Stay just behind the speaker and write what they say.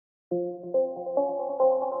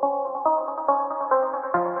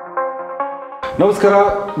ನಮಸ್ಕಾರ,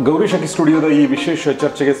 ಗೌರೀಶ್ ಅಕ್ಕಿ ಸ್ಟುಡಿಯೋದ ಈ ವಿಶೇಷ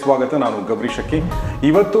ಚರ್ಚೆಗೆ ಸ್ವಾಗತ. ನಾನು ಗೌರೀಶ್ ಅಕ್ಕಿ.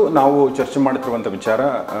 ಇವತ್ತು ನಾವು ಚರ್ಚೆ ಮಾಡುತ್ತಿರುವಂಥ ವಿಚಾರ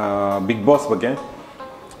ಬಿಗ್ ಬಾಸ್ ಬಗ್ಗೆ.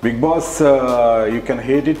 Big boss you can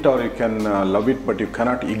hate it are you can love it, but you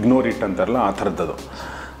cannot ignore it ಅಂತಾರಲ್ಲ, ಆ ಥರದ್ದದು.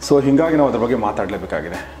 ಸೊ ಹೀಗಾಗಿ ನಾವು ಅದ್ರ ಬಗ್ಗೆ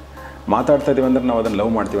ಮಾತಾಡಲೇಬೇಕಾಗಿದೆ. ಮಾತಾಡ್ತಾ ಇದ್ದೀವಿ ಅಂದರೆ ನಾವು ಅದನ್ನು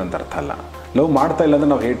ಲವ್ ಮಾಡ್ತೀವಿ ಅಂತ ಅರ್ಥ ಅಲ್ಲ, ಲವ್ ಮಾಡ್ತಾ ಇಲ್ಲ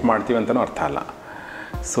ಅಂದರೆ ನಾವು ಹೇಟ್ ಮಾಡ್ತೀವಿ ಅಂತಲೂ ಅರ್ಥ ಅಲ್ಲ.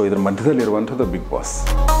 ಸೊ ಇದ್ರ ಮಧ್ಯದಲ್ಲಿರುವಂಥದ್ದು ಬಿಗ್ ಬಾಸ್.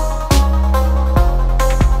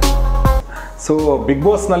 ಸೊ ಬಿಗ್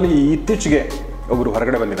ಬಾಸ್ನಲ್ಲಿ ಇತ್ತೀಚೆಗೆ ಒಬ್ಬರು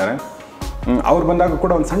ಹೊರಗಡೆ ಬಂದಿದ್ದಾರೆ. ಅವ್ರು ಬಂದಾಗ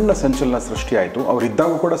ಕೂಡ ಒಂದು ಸಣ್ಣ ಸಂಚಲನ ಸೃಷ್ಟಿ ಆಯಿತು. ಅವ್ರು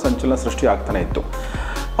ಇದ್ದಾಗ ಕೂಡ ಸಂಚಲನ ಸೃಷ್ಟಿ ಆಗ್ತಾನೆ ಇತ್ತು.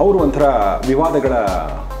 ಅವರು ಒಂಥರ ವಿವಾದಗಳ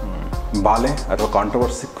ಬಾಲೆ ಅಥವಾ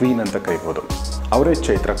ಕಾಂಟ್ರವರ್ಸಿ ಕ್ವೀನ್ ಅಂತ ಕರಿಬೋದು. ಅವರೇ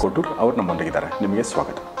ಚೈತ್ರಾ ಕೋಟೂರ್. ಅವ್ರು ನಮ್ಮೊಂದಿಗಿದ್ದಾರೆ. ನಿಮಗೆ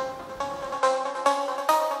ಸ್ವಾಗತ.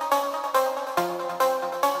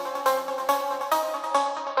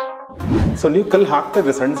 ಸೊ ನೀವು ಕಲ್ಲು ಹಾಕ್ತಾ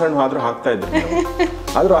ಇದ್ರಿ, ಸಣ್ಣ ಸಣ್ಣ ಆದ್ರೂ ಹಾಕ್ತಾ ಇದ್ರಿ,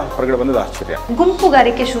 ಆದ್ರೂ ಹೊರಗಡೆ ಬಂದದ್ದು ಆಶ್ಚರ್ಯ.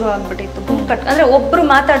 ಗುಂಪುಗಾರಿಕೆ ಶುರು ಆಗ್ಬಿಟ್ಟಿತ್ತು. ಗುಂಪು ಕಟ್ ಅಂದ್ರೆ ಒಬ್ರು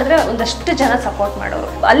ಮಾತಾಡಿದ್ರೆ ಒಂದಷ್ಟು ಜನ ಸಪೋರ್ಟ್ ಮಾಡೋರು.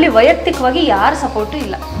 ಅಲ್ಲಿ ವೈಯಕ್ತಿಕವಾಗಿ ಯಾರ ಸಪೋರ್ಟು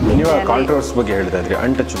ಇಲ್ಲ. ನೀವು ಕಾಂಟ್ರವರ್ಸಿ ಬಗ್ಗೆ ಹೇಳ್ತಾ ಇದ್ರಿ,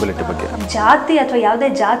 ಅನ್ಟಚಬಿಲಿಟಿ ಬಗ್ಗೆ. ಜಾತಿ ಅಥವಾ ಯಾವುದೇ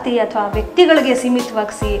ಜಾತಿ ಅಥವಾ ವ್ಯಕ್ತಿಗಳಿಗೆ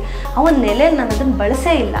ಸೀಮಿತವಾಗಿಸಿ ಅವನ ನೆಲೆ ನಾನು ಅದನ್ನ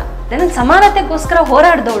ಬಳಸೇ ಇಲ್ಲ. ನನ್ನ ಸಮಾನತೆಗೋಸ್ಕರ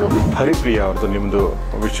ಹೋರಾಡ್ದವಳು. ಹರಿಪ್ರಿಯ ಅವ್ರದ್ದು ನಿಮ್ದು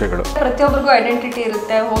ವಿಷಯಗಳು. ಪ್ರತಿಯೊಬ್ಬರಿಗೂ ಐಡೆಂಟಿಟಿ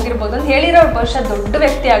ಇರುತ್ತೆ, ಹೋಗಿರ್ಬೋದು ಅಂತ ಹೇಳಿರೋ ಬಹುಶಃ ದೊಡ್ಡ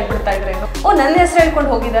ವ್ಯಕ್ತಿ ಆಗ್ಬಿಡ್ತಾ ಇದ್ರೇನು. ನನ್ನ ಹೆಸರು ಹೇಳ್ಕೊಂಡು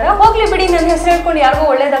ಹೋಗಿದಾರ, ಹೋಗ್ಲಿ ಬಿಡಿ, ನನ್ನ ಹೆಸರು ಹೇಳ್ಕೊಂಡು ಯಾರಿಗೂ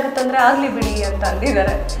ಒಳ್ಳೇದಾಗುತ್ತಂದ್ರೆ ಆಗ್ಲಿ ಬಿಡಿ ಅಂತ ಅಂದಿದ್ದಾರೆ.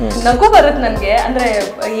 ನಗು ಬರುತ್ತೆ ನನ್ಗೆ. ಅಂದ್ರೆ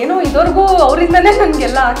ಏನೋ ಇದುವರೆಗೂ ಅವರಿಂದನೇ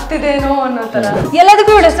ನನ್ಗೆಲ್ಲ ಆಗ್ತಿದೇನೋ ಅನ್ನೋ ತರ.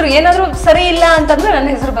 ಎಲ್ಲದಕ್ಕೂ ಇವಳ ಹೆಸರು ಏನಾದ್ರು ಸರಿ ಇಲ್ಲ ಅಂತಂದ್ರೆ ನನ್ನ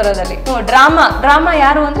ಹೆಸರು ಬರೋದಲ್ಲಿ. ಡ್ರಾಮಾ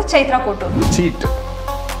ಯಾರು ಅಂದ್ರೆ ಚೈತ್ರಾ ಕೋಟೂರ್. ಚೀಟ್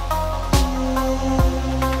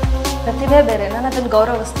ಪ್ರತಿಭೆ ಬೇರೆ, ನಾನು ಅದನ್ನ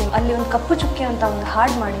ಗೌರವಿಸ್ತೀನಿ. ಅಲ್ಲಿ ಒಂದು ಕಪ್ಪು ಚುಕ್ಕಿ ಅಂತ ಒಂದು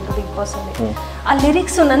ಹಾಡ್ ಮಾಡಿದ್ರು ಬಿಗ್ ಬಾಸ್ ಅಲ್ಲಿ. ಆ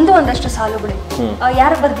ಲಿರಿಕ್ಸ್ ನಂದು ಒಂದಷ್ಟು ಸಾಲುಗಳಿತ್ತು.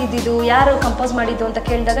 ಯಾರು ಬರ್ದಿದ್ದು, ಯಾರು ಕಂಪೋಸ್ ಮಾಡಿದ್ದು ಅಂತ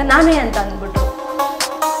ಕೇಳಿದಾಗ ನಾನೇ ಅಂತ ಅಂದ್ಬಿಟ್ರು.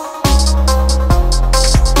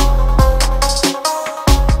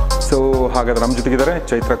 ಸೊ ಹಾಗಾದ್ರೆ ನಮ್ಮ ಜೊತೆಗಿದ್ದಾರೆ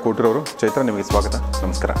ಚೈತ್ರಾ ಕೋಟೂರ್ ಅವರು. ಚೈತ್ರಾ, ನಿಮಗೆ ಸ್ವಾಗತ.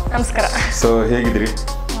 ನಮಸ್ಕಾರ. ನಮಸ್ಕಾರ. ಸೊ ಹೇಗಿದ್ದೀರಿ?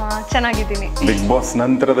 ಚೆನ್ನಾಗಿದ್ದೀನಿ. ಬಿಗ್ ಬಾಸ್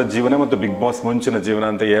ನಂತರದ ಜೀವನ ಮತ್ತು ಬಿಗ್ ಬಾಸ್ ಮುಂಚಿನ ಜೀವನ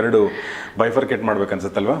ಅಂತ ಎರಡು ಬೈಫರ್ಕೇಟ್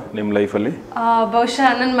ಮಾಡ್ಬೇಕನ್ಸುತ್ತಲ್ವಾ ನಿಮ್ಮ ಲೈಫಲ್ಲಿ? ಬಹುಶಃ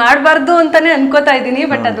ನಾನು ಮಾಡಬಾರ್ದು ಅಂತಾನೆ ಅನ್ಕೋತಾ ಇದ್ದೀನಿ,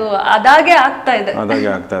 ಬಟ್ ಅದು ಅದಾಗೆ ಆಗ್ತಾ ಇದೆ.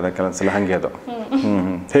 ಕೆಲವೊಂದ್ಸಲ ಹಂಗೆ ಅದು.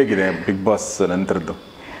 ಹೇಗಿದೆ ಬಿಗ್ ಬಾಸ್ ನಂತರದ್ದು?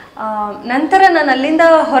 ನಂತರ ನಾನು ಅಲ್ಲಿಂದ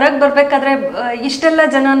ಹೊರಗೆ ಬರ್ಬೇಕಾದ್ರೆ ಇಷ್ಟೆಲ್ಲ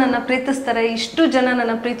ಜನ ನನ್ನ ಪ್ರೀತಿಸ್ತಾರೆ, ಇಷ್ಟು ಜನ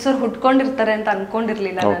ನನ್ನ ಪ್ರೀತಿಸೋರು ಹುಟ್ಕೊಂಡಿರ್ತಾರೆ ಅಂತ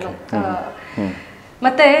ಅನ್ಕೊಂಡಿರ್ಲಿಲ್ಲ ನಾನು.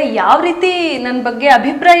 ಮತ್ತೆ ಯಾವ ರೀತಿ ನನ್ನ ಬಗ್ಗೆ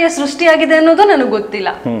ಅಭಿಪ್ರಾಯ ಸೃಷ್ಟಿಯಾಗಿದೆ ಅನ್ನೋದು ನನಗೆ ಗೊತ್ತಿಲ್ಲ.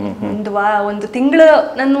 ಒಂದು ತಿಂಗಳು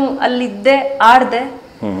ನಾನು ಅಲ್ಲಿದ್ದೆ, ಆಡ್ದೆ,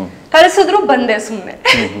 ಕಳಿಸಿದ್ರು, ಬಂದೆ ಸುಮ್ಮನೆ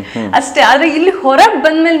ಅಷ್ಟೇ. ಆದ್ರೆ ಇಲ್ಲಿ ಹೊರಗೆ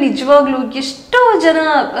ಬಂದ್ಮೇಲೆ ನಿಜವಾಗ್ಲು ಎಷ್ಟೋ ಜನ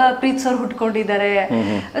ಪ್ರೀತಿಸೋರು ಹುಟ್ಕೊಂಡಿದ್ದಾರೆ,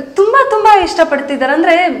 ತುಂಬಾ ಇಷ್ಟಪಡ್ತಿದ್ದಾರೆ.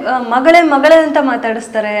 ಅಂದ್ರೆ ಮಗಳೇ ಅಂತ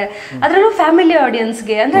ಮಾತಾಡಿಸ್ತಾರೆ. ಅದ್ರಲ್ಲೂ ಫ್ಯಾಮಿಲಿ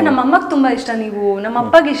ಆಡಿಯನ್ಸ್ಗೆ, ಅಂದ್ರೆ ನಮ್ಮ ಅಮ್ಮಗ್ ತುಂಬಾ ಇಷ್ಟ ನೀವು, ನಮ್ಮ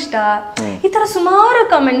ಅಪ್ಪಗೆ ಇಷ್ಟ, ಈ ತರ ಸುಮಾರು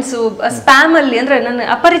ಕಮೆಂಟ್ಸ್ ಸ್ಪ್ಯಾಮ್ ಅಲ್ಲಿ. ಅಂದ್ರೆ ನನ್ನ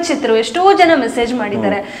ಅಪರಿಚಿತರು ಎಷ್ಟೋ ಜನ ಮೆಸೇಜ್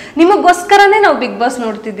ಮಾಡಿದ್ದಾರೆ, ನಿಮಗೋಸ್ಕರನೇ ನಾವು ಬಿಗ್ ಬಾಸ್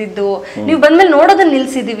ನೋಡ್ತಿದ್ದು, ನೀವು ಬಂದ್ಮೇಲೆ ನೋಡೋದನ್ನ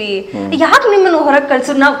ನಿಲ್ಸಿದೀವಿ, ಯಾಕೆ ನಿಮ್ಮನ್ನು ಹೊರಗೆ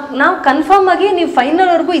ಕಳ್ಸಿದ್ರು, ನಾವು ಕನ್ಫರ್ಮ್ ಆಗಿ ನೀವು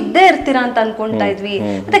ಫೈನಲ್ ವರ್ಗೂ ಇದ್ದೇ ಇರ್ತೀರಾ ಅಂತ ಅನ್ಕೊಂತಾ ಇದ್ವಿ.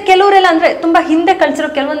 ಮತ್ತೆ ಕೆಲವರೆಲ್ಲ ಅಂದ್ರೆ ತುಂಬಾ ಹಿಂದೆ ಕಳ್ಸಿರೋ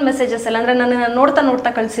ಕೆಲವೊಂದು ಮೆಸೇಜಸ್ ಎಲ್ಲ, ಅಂದ್ರೆ ನನ್ನ ನೋಡ್ತಾ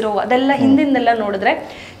ಕಳ್ಸಿರೋ ಅದೆಲ್ಲ ಹಿಂದಿಂದೆಲ್ಲ ನೋಡಿದ್ರೆ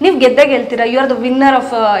ನೀವು ಗೆಲ್ತೀರಾ, you are the winner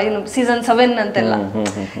of ಏನು ಸೀಸನ್ 7 ಅಂತೆಲ್ಲ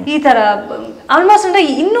ಈ ತರ ಆಲ್ಮೋಸ್ಟ್. ಅಂದ್ರೆ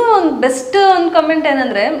ಇನ್ನೂ ಒಂದು ಬೆಸ್ಟ್ ಒಂದು ಕಮೆಂಟ್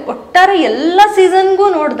ಏನಂದ್ರೆ, ಒಟ್ಟಾರೆ ಎಲ್ಲ ಸೀಸನ್ಗೂ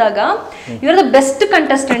ನೋಡಿದಾಗ you are the best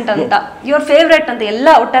contestant ಅಂತ, ಯುವರ್ ಫೇವ್ರೇಟ್ ಅಂತ. ಎಲ್ಲ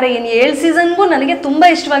ಒಟ್ಟಾರೆ ಏನು 7 ಸೀಸನ್ಗೂ ನನಗೆ ತುಂಬಾ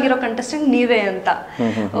ಇಷ್ಟವಾಗಿರೋ ಕಂಟೆಸ್ಟೆಂಟ್ ನೀವೇ ಅಂತ.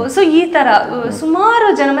 ಸೊ ಈ ತರ ಸುಮಾರು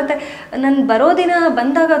ಜನ. ಮತ್ತೆ ನನ್ ಬರೋ ದಿನ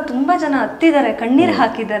ಬಂದಾಗ ತುಂಬಾ ಜನ ಹತ್ತಿದ್ದಾರೆ, ಕಣ್ಣೀರ್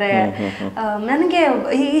ಹಾಕಿದ್ದಾರೆ ನನಗೆ.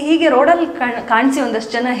 ಹೀಗೆ ರೋಡಲ್ಲಿ ಕಾಣಿಸಿ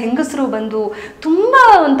ಒಂದಷ್ಟು ಜನ ಹೆಂಗಸರು ಬಂದು ತುಂಬಾ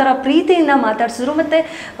ಒಂಥರ ಪ್ರೀತಿಯಿಂದ ಮಾತಾಡ್ಸಿದ್ರು. ಮತ್ತೆ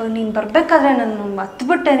ನೀನ್ ಬರ್ಬೇಕಾದ್ರೆ ನಾನು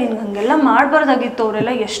ಹತ್ಬಿಟ್ಟೆ, ನಿನ್ಗೆ ಹಂಗೆಲ್ಲ ಮಾಡ್ಬಾರ್ದಾಗಿತ್ತು,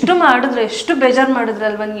 ಅವರೆಲ್ಲ ಎಷ್ಟು ಮಾಡಿದ್ರು, ಎಷ್ಟು ಬೇಜಾರ್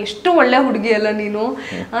ಮಾಡಿದ್ರಲ್ವ, ನೀ ಎಷ್ಟು ಒಳ್ಳೆ ಹುಡುಗಿ ಅಲ್ಲ ನೀನು,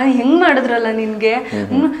 ಹೆಂಗ್ ಮಾಡಿದ್ರಲ್ಲ ನಿನ್ಗೆ,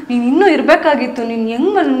 ನೀನ್ ಇನ್ನೂ ಇರ್ಬೇಕಾಗಿತ್ತು,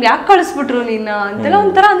 ನೀನ್ ಯಾಕೆ ಕಳಿಸ್ಬಿಟ್ರು ನೀನ ಅಂತೆಲ್ಲ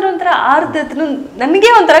ಒಂಥರ ಅಂದ್ರೆ ಒಂಥರ ಆರ್ದತ್ರ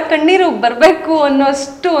ನನಗೆ ಒಂಥರ ಕಣ್ಣೀರು ಬರ್ಬೇಕು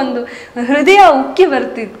ಅನ್ನೋಷ್ಟು ಒಂದು ಹೃದಯ ಉಕ್ಕಿ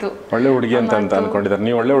ಬರ್ತಿತ್ತು. ಒಳ್ಳೆ ಹುಡುಗಿ ಅಂತ ಅನ್ಕೊಂಡಿದ್ದಾರೆ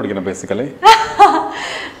ನೀವು? ಒಳ್ಳೆ ಹುಡುಗಿನ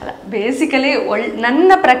ಬೇಸಿಕಲಿ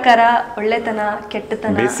ನನ್ನ ಪ್ರಕಾರ ಒಳ್ಳೆತನ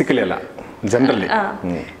ಕೆಟ್ಟತನ ಬೇಸಿಕಲಿ ಅಲ್ಲ, ಜನರಲಿ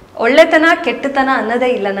ಒಳ್ಳೆತನ ಕೆಟ್ಟತನ ಅನ್ನೋದೇ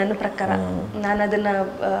ಇಲ್ಲ ನನ್ನ ಪ್ರಕಾರ. ನಾನು ಅದನ್ನ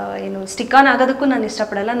ಏನು ಸ್ಟಿಕ್ ಆನ್ ಆಗೋದಕ್ಕೂ ನಾನು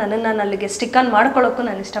ಇಷ್ಟಪಡಲ್ಲ, ನನ್ನನ್ನು ನಾನು ಅಲ್ಲಿಗೆ ಸ್ಟಿಕ್ ಆನ್ ಮಾಡ್ಕೊಳ್ಳೋಕ್ಕೂ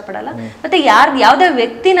ನಾನು ಇಷ್ಟಪಡಲ್ಲ. ಮತ್ತೆ ಯಾವುದೇ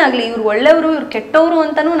ವ್ಯಕ್ತಿನಾಗ್ಲಿ ಇವ್ರು ಒಳ್ಳೆಯವರು ಇವ್ರು ಕೆಟ್ಟವರು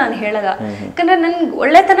ಅಂತಾನೂ ನಾನು ಹೇಳಲ್ಲ. ಯಾಕಂದ್ರೆ ನನ್ಗೆ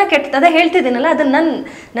ಒಳ್ಳೆತನ ಕೆಟ್ಟದ ಹೇಳ್ತಿದ್ದೀನಲ್ಲ, ಅದನ್ನ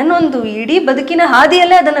ನನ್ನೊಂದು ಇಡೀ ಬದುಕಿನ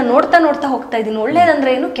ಹಾದಿಯಲ್ಲೇ ಅದನ್ನ ನೋಡ್ತಾ ಹೋಗ್ತಾ ಇದ್ದೀನಿ.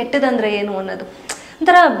 ಒಳ್ಳೇದಂದ್ರೆ ಏನು, ಕೆಟ್ಟದಂದ್ರೆ ಏನು ಅನ್ನೋದು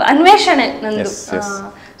ಒಂಥರ ಅನ್ವೇಷಣೆ ನಂದು.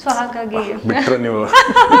 ಸೊ ಹಾಗಾಗಿ ಬಿಟ್ರೆ ನೀವು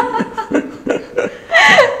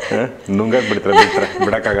ನುಂಗಾಕ್ ಬಿಡ್ತಾರೆ,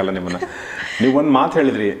 ಬಿಡಕ್ಕಾಗಲ್ಲ ನಿಮ್ಮನ್ನ. ನೀವು ಒಂದು ಮಾತು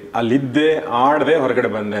ಹೇಳಿದ್ರಿ, ಅಲ್ಲಿದ್ದೆ ಆಡದೆ ಹೊರಗಡೆ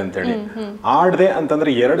ಬಂದೆ ಅಂತ ಹೇಳಿ. ಆಡದೆ ಅಂತಂದ್ರೆ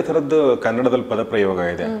ಎರಡು ತರದ್ದು ಕನ್ನಡದಲ್ಲಿ ಪದ ಪ್ರಯೋಗ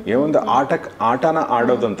ಇದೆ. ಒಂದು ಆಟನ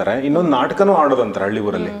ಆಡೋದಂತಾರೆ, ಇನ್ನೊಂದು ನಾಟಕನೂ ಆಡೋದಂತಾರೆ ಹಳ್ಳಿ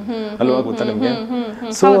ಊರಲ್ಲಿ ಅಲ್ವಾ, ಗೊತ್ತಾ ನಿಮ್ಗೆ?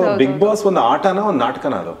 ಸೊ ಬಿಗ್ ಬಾಸ್ ಒಂದು ಆಟನ ಒಂದು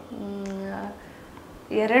ನಾಟಕನ ಅದು?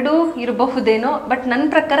 ಎರಡೂ ಇರಬಹುದೇನೋ, ಬಟ್ ನನ್ನ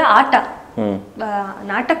ಪ್ರಕಾರ ಆಟ.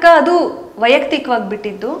 ನಾಟಕ ಅದು ವೈಯಕ್ತಿಕವಾಗಿ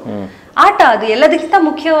ಬಿಟ್ಟಿದ್ದು, ಆಟ ಅದು ಎಲ್ಲದಕ್ಕಿಂತ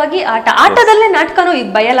ಮುಖ್ಯವಾಗಿ ಆಟ. ಆಟದಲ್ಲೇ ನಾಟಕನೂ ಈಗ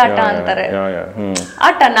ಬಯಲಾಟ ಅಂತಾರೆ.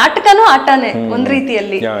 ಆಟ ನಾಟಕನೂ ಆಟನೇ ಒಂದ್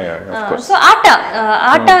ರೀತಿಯಲ್ಲಿ. ಸೊ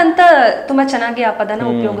ಆಟ ಅಂತ ತುಂಬಾ ಚೆನ್ನಾಗಿ ಆ ಪದನ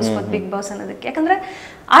ಉಪಯೋಗಿಸ್ಬೋದು ಬಿಗ್ ಬಾಸ್ ಅನ್ನೋದಕ್ಕೆ. ಯಾಕಂದ್ರೆ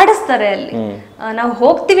ಆಡಿಸ್ತಾರೆ ಅಲ್ಲಿ. ನಾವು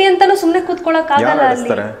ಹೋಗ್ತೀವಿ ಅಂತಾನು ಸುಮ್ನೆ ಕೂತ್ಕೊಳಕ್ ಆಗಲ್ಲ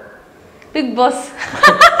ಅಲ್ಲಿ. ಬಿಗ್ ಬಾಸ್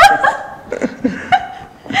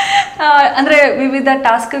ಅಂದ್ರೆ ವಿವಿಧ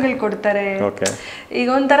ಟಾಸ್ಕ್ಗಳು ಕೊಡ್ತಾರೆ. ಈಗ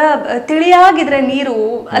ಒಂಥರ ತಿಳಿಯಾಗಿದ್ರೆ ನೀರು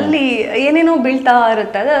ಅಲ್ಲಿ ಏನೇನೋ ಬೀಳ್ತಾ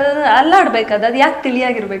ಇರುತ್ತೆ, ಅಲ್ಲಾಡ್ಬೇಕದ. ಅದು ಯಾಕೆ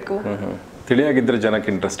ತಿಳಿಯಾಗಿರ್ಬೇಕು? ತಿಳಿಯಾಗಿದ್ರೆ ಜನಕ್ಕೆ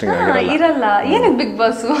ಇಂಟ್ರೆಸ್ಟಿಂಗ್ ಇರಲ್ಲ. ಏನಕ್ಕೆ ಬಿಗ್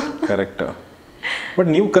ಬಾಸ್? ಕರೆಕ್ಟ್. ಬಟ್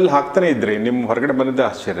ನೀವು ಕಲ್ಲು ಹಾಕ್ತಾನೆ ಇದ್ರಿ, ನಿಮ್ ಹೊರಗಡೆ ಬಂದಿದ್ದ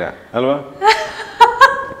ಆಶ್ಚರ್ಯ ಅಲ್ವಾ?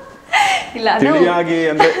 ಇಲ್ಲ, ತಿಳಿಯಾಗಿ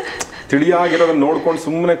ಅಂದ್ರೆ ತಿಳಿಯಾಗಿರೋದನ್ನ ನೋಡ್ಕೊಂಡು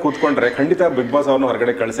ಸುಮ್ಮನೆ ಕೂತ್ಕೊಂಡ್ರೆ ಖಂಡಿತ ಬಿಗ್ ಬಾಸ್ ಅವ್ರನ್ನ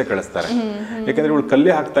ಹೊರಗಡೆ ಕಳಿಸ್ತಾರೆ. ಯಾಕಂದ್ರೆ ಇವಳು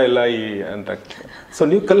ಕಲ್ಲೇ ಹಾಕ್ತಾ ಇಲ್ಲ ಅಂತ. ಸೊ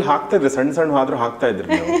ನೀವು ಕಲ್ಲು ಹಾಕ್ತಾ ಇದ್ರಿ, ಸಣ್ಣ ಸಣ್ಣ ಆದ್ರೂ ಹಾಕ್ತಾ ಇದ್ರಿ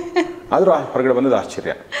ನೀವು, ಆದ್ರೂ ಹೊರಗಡೆ ಬಂದದ್ದು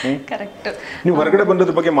ಆಶ್ಚರ್ಯ. ನೀವು ಹೊರಗಡೆ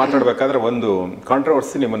ಬಂದದ್ರ ಬಗ್ಗೆ ಮಾತಾಡ್ಬೇಕಾದ್ರೆ ಒಂದು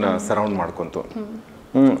ಕಾಂಟ್ರವರ್ಸಿ ನಿಮ್ಮನ್ನ ಸರೌಂಡ್ ಮಾಡ್ಕೊಂತು.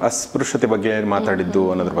 ಅಸ್ಪೃಶ್ಯತೆ ಬಗ್ಗೆ ಮಾತಾಡಿದ್ದು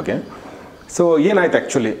ಅನ್ನೋದ್ರ ಬಗ್ಗೆ. ಸೊ ಏನಾಯ್ತು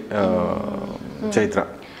ಆಕ್ಚುಲಿ ಚೈತ್ರ?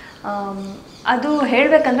 ಅದು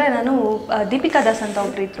ಹೇಳ್ಬೇಕಂದ್ರೆ, ನಾನು ದೀಪಿಕಾ ದಾಸ್ ಅಂತ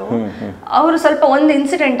ಒಬ್ರು ಇದ್ರು. ಅವರು ಸ್ವಲ್ಪ ಒಂದು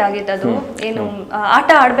ಇನ್ಸಿಡೆಂಟ್ ಆಗಿತ್ತು. ಅದು ಏನು, ಆಟ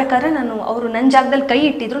ಆಡ್ಬೇಕಾದ್ರೆ ಅವರು ನನ್ನ ಜಾಗದಲ್ಲಿ ಕೈ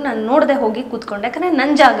ಇಟ್ಟಿದ್ರು, ನಾನು ನೋಡದೆ ಹೋಗಿ ಕೂತ್ಕೊಂಡೆ. ಯಾಕಂದ್ರೆ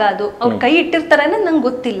ನನ್ನ ಜಾಗ ಅದು, ಅವ್ರು ಕೈ ಇಟ್ಟಿರ್ತಾರೆ ಅನ್ನೋದು ನಂಗೆ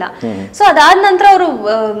ಗೊತ್ತಿಲ್ಲ. ಸೊ ಅದಾದ ನಂತರ ಅವರು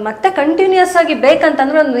ಮತ್ತೆ ಕಂಟಿನ್ಯೂಸ್ ಆಗಿ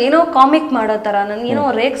ಬೇಕಂತಂದ್ರೆ ಒಂದು ಏನೋ ಕಾಮಿಕ್ ಮಾಡೋ ತರ, ನನ್ಗೆ ಏನೋ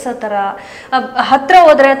ರೇಗ್ಸೋ ತರ, ಹತ್ರ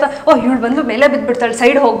ಹೋದ್ರೆ ಅಥವಾ ಇವಳು ಬಂದು ಮೇಲೆ ಬಿದ್ಬಿಡ್ತಾಳೆ,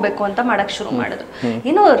 ಸೈಡ್ ಹೋಗ್ಬೇಕು ಅಂತ ಮಾಡಕ್ ಶುರು ಮಾಡೋದು.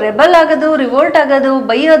 ಏನೋ ರೆಬಲ್ ಆಗೋದು, ರಿವೋಲ್ಟ್ ಆಗೋದು,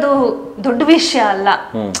 ಬೈಯೋದು ದೊಡ್ಡ ವಿಷಯ ಅಲ್ಲ,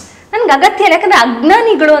 ನನ್ಗೆ ಅಗತ್ಯ ಇಲ್ಲ. ಯಾಕಂದ್ರೆ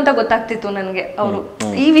ಅಜ್ಞಾನಿಗಳು ಅಂತ ಗೊತ್ತಾಗ್ತಿತ್ತು ನನ್ಗೆ ಅವರು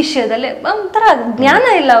ಈ ವಿಷಯದಲ್ಲಿ. ಒಂಥರ ಜ್ಞಾನ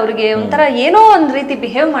ಇಲ್ಲ ಅವ್ರಿಗೆ, ಒಂಥರ ಏನೋ ಒಂದ್ ರೀತಿ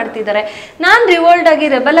ಬಿಹೇವ್ ಮಾಡ್ತಿದ್ದಾರೆ. ನಾನ್ ರಿವೋಲ್ಟ್ ಆಗಿ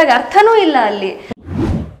ರೆಬಲ್ ಆಗಿ ಅರ್ಥನೂ ಇಲ್ಲ ಅಲ್ಲಿ.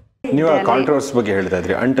 ನೀವು ಕಾಂಟ್ರವರ್ಸಿ ಬಗ್ಗೆ ಹೇಳ್ತಾ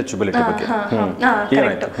ಇದ್ರಿ, ಅನ್ಟಚಬಿಲಿಟಿ ಬಗ್ಗೆ.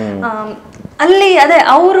 ಅಲ್ಲಿ ಅದೇ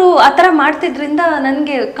ಅವರು ಆತರ ಮಾಡ್ತಿದ್ರಿಂದ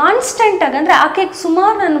ನನ್ಗೆ ಕಾನ್ಸ್ಟೆಂಟ್ ಆಗಿ, ಅಂದ್ರೆ ಆಕೆಗೆ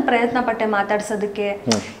ಸುಮಾರು ನಾನು ಪ್ರಯತ್ನ ಪಟ್ಟೆ ಮಾತಾಡ್ಸೋದಕ್ಕೆ,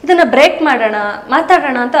 ಇದನ್ನ ಬ್ರೇಕ್ ಮಾಡೋಣ,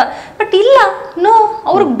 ಮಾತಾಡೋಣ ಅಂತ. ಬಟ್ ಇಲ್ಲ, ನೋ,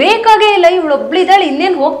 ಅವ್ರಿಗೆ ಬೇಕಾಗೇ ಇಲ್ಲ. ಇವಳು ಒಬ್ಳಿದಾಳೆ,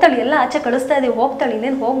 ಇನ್ನೇನು ಹೋಗ್ತಾಳೆ, ಎಲ್ಲ ಆಚೆ ಕಳಿಸ್ತಾ ಇದೀವಿ, ಹೋಗ್ತಾಳೆ,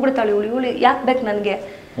 ಇನ್ನೇನು ಹೋಗ್ಬಿಡ್ತಾಳೆ ಇವಳು ಯಾಕೆ ಬೇಕು ನನ್ಗೆ?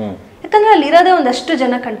 ಯಾಕಂದ್ರೆ ಅಲ್ಲಿ ಇರೋದೇ ಒಂದಷ್ಟು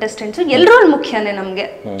ಜನ ಕಂಟೆಸ್ಟೆಂಟ್ಸ್, ಎಲ್ಲರೂ ಅಲ್ಲಿ ಮುಖ್ಯನೇ ನಮ್ಗೆ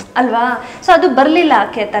ಅಲ್ವಾ? ಸೊ ಅದು ಬರ್ಲಿಲ್ಲ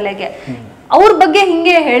ಆಕೆ ತಲೆಗೆ. ಅವ್ರ ಬಗ್ಗೆ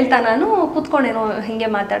ಹಿಂಗೆ ಹೇಳ್ತಾ ನಾನು ಕೂತ್ಕೊಂಡೇನೋ ಹಿಂಗೆ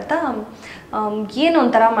ಮಾತಾಡ್ತಾ, ಏನು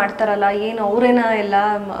ಒಂಥರ ಮಾಡ್ತಾರಲ್ಲ, ಏನು ಅವರೇನ ಎಲ್ಲ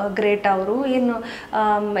ಗ್ರೇಟ್, ಅವರು ಏನು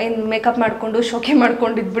ಮೇಕಪ್ ಮಾಡ್ಕೊಂಡು ಶೋಕಿ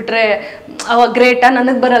ಮಾಡ್ಕೊಂಡು ಇದ್ಬಿಟ್ರೆ ಅವ ಗ್ರೇಟಾ?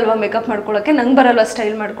 ನನಗೆ ಬರಲ್ವಾ ಮೇಕಪ್ ಮಾಡ್ಕೊಳಕ್ಕೆ, ನಂಗೆ ಬರಲ್ವಾ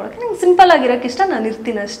ಸ್ಟೈಲ್ ಮಾಡ್ಕೊಳಕ್ಕೆ, ನಂಗೆ ಸಿಂಪಲ್ ಆಗಿರೋಕೆ ಇಷ್ಟ, ನಾನು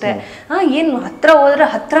ಇರ್ತೀನಿ ಅಷ್ಟೇ. ಏನು ಹತ್ರ ಹೋದ್ರೆ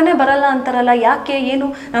ಹತ್ರನೇ ಬರಲ್ಲ ಅಂತಾರಲ್ಲ, ಯಾಕೆ? ಏನು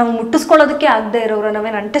ನಾವು ಮುಟ್ಟಿಸ್ಕೊಳ್ಳೋದಕ್ಕೆ ಆಗದೆ ಇರೋರು,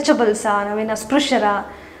 ನಾವೇನು ಅನ್ಟಚಬಲ್ಸಾ, ನಾವೇನು ಅಸ್ಪೃಶ್ಯರ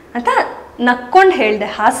ಅಂತ ನಕ್ಕೊಂಡು ಹೇಳಿದೆ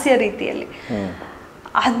ಹಾಸ್ಯ ರೀತಿಯಲ್ಲಿ.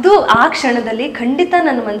 ಅದು ಆ ಕ್ಷಣದಲ್ಲಿ ಖಂಡಿತ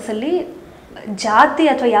ನನ್ನ ಮನಸ್ಸಲ್ಲಿ ಜಾತಿ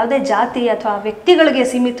ಅಥವಾ ಯಾವುದೇ ಜಾತಿ ಅಥವಾ ವ್ಯಕ್ತಿಗಳಿಗೆ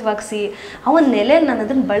ಸೀಮಿತವಾಗಿಸಿ ಅವನ ನೆಲೆ ನಾನು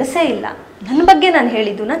ಅದನ್ನು ಬಳಸೇ ಇಲ್ಲ. ನನ್ನ ಬಗ್ಗೆ ನಾನು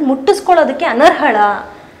ಹೇಳಿದ್ದು, ನಾನು ಮುಟ್ಟಿಸ್ಕೊಳ್ಳೋದಕ್ಕೆ ಅನರ್ಹಳ,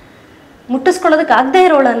 ಮುಟ್ಟಿಸ್ಕೊಳ್ಳೋದಕ್ಕೆ ಆಗದೆ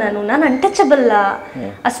ಇರೋಳ, ನಾನು ಅನ್ಟಚಬಲ್ಲ,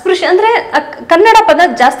 ಅಸ್ಪೃಶ್ಯ ಅಂದ್ರೆ ಕನ್ನಡ ಪದ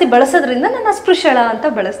ಜಾಸ್ತಿ ಬಳಸೋದ್ರಿಂದ ನಾನು ಅಸ್ಪೃಶ್ಯಳ ಅಂತ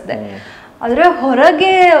ಬಳಸಿದೆ. ಆದರೆ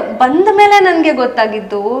ಹೊರಗೆ ಬಂದ ಮೇಲೆ ನನಗೆ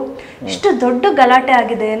ಗೊತ್ತಾಗಿದ್ದು, ಇಷ್ಟು ದೊಡ್ಡ ಗಲಾಟೆ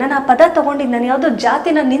ಆಗಿದೆ, ನಾನು ಆ ಪದ ತಗೊಂಡಿದ್ದು, ನಾನು ಯಾವುದೋ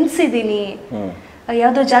ಜಾತಿನ ನಿನ್ಸಿದ್ದೀನಿ,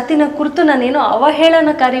 ಯಾವುದೋ ಜಾತಿನ ಕುರಿತು ನಾನೇನೋ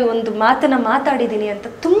ಅವಹೇಳನಕಾರಿ ಒಂದು ಮಾತನ್ನ ಮಾತಾಡಿದ್ದೀನಿ ಅಂತ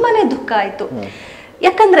ತುಂಬಾನೇ ದುಃಖ ಆಯ್ತು.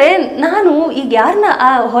 ಯಾಕಂದ್ರೆ ನಾನು ಈಗ ಯಾರನ್ನ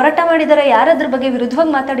ಹೋರಾಟ ಮಾಡಿದರೆ, ಯಾರಾದ್ರ ಬಗ್ಗೆ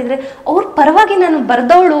ವಿರುದ್ಧವಾಗಿ ಮಾತಾಡಿದ್ರೆ ಅವ್ರ ಪರವಾಗಿ ನಾನು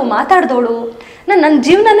ಬರ್ದವಳು, ಮಾತಾಡ್ದವಳು, ನನ್ನ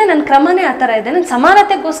ಜೀವನನೇ, ನನ್ನ ಕ್ರಮನೇ ಆ ಥರ ಇದೆ. ನಾನು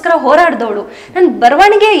ಸಮಾನತೆಗೋಸ್ಕರ ಹೋರಾಡ್ದವಳು, ನಾನು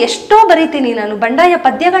ಬರವಣಿಗೆ ಎಷ್ಟೋ ಬರೀತೀನಿ, ನಾನು ಬಂಡಾಯ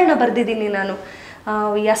ಪದ್ಯಗಳನ್ನ ಬರೆದಿದ್ದೀನಿ, ನಾನು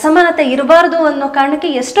ಈ ಅಸಮಾನತೆ ಇರಬಾರ್ದು ಅನ್ನೋ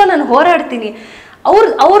ಕಾರಣಕ್ಕೆ ಎಷ್ಟೋ ನಾನು ಹೋರಾಡ್ತೀನಿ.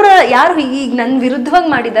 ಅವ್ರ ಯಾರು ಈಗ ನನ್ನ ವಿರುದ್ಧವಾಗಿ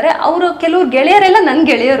ಮಾಡಿದ್ದಾರೆ, ಅವರು ಕೆಲವ್ರು ಗೆಳೆಯರೆಲ್ಲ ನನ್ನ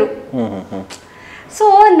ಗೆಳೆಯರು. ಸೊ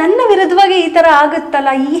ನನ್ನ ವಿರುದ್ಧವಾಗಿ ಈ ತರ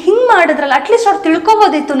ಆಗುತ್ತಲ್ಲ, ಹಿಂಗ್ ಮಾಡಿದ್ರಲ್ಲ, ಅಟ್ಲೀಸ್ಟ್ ಅವ್ರು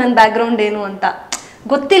ತಿಳ್ಕೊಬೋದಿತ್ತು ನನ್ನ ಬ್ಯಾಕ್ಗ್ರೌಂಡ್ ಏನು ಅಂತ.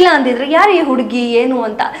 ಗೊತ್ತಿಲ್ಲ ಅಂದಿದ್ರೆ ಯಾರು ಈ ಹುಡುಗಿ ಏನು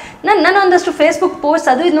ಅಂತ. ನಾನು ಒಂದಷ್ಟು ಫೇಸ್ಬುಕ್ ಪೋಸ್ಟ್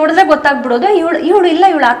ಅದು ಇದು ನೋಡಿದ್ರೆ ಗೊತ್ತಾಗ್ಬಿಡೋದು, ಇವಳು ಇಲ್ಲ,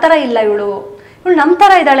 ಇವಳು ಆ ಥರ ಇಲ್ಲ, ಇವಳು ನಮ್ಮ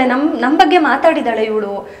ಥರ ಇದ್ದಾಳೆ, ನಮ್ಮ ಬಗ್ಗೆ ಮಾತಾಡಿದಾಳೆ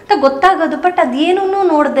ಇವಳು ಅಂತ ಗೊತ್ತಾಗೋದು. ಬಟ್ ಅದೇನೂ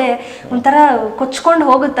ನೋಡದೆ ಒಂಥರ ಕೊಚ್ಕೊಂಡು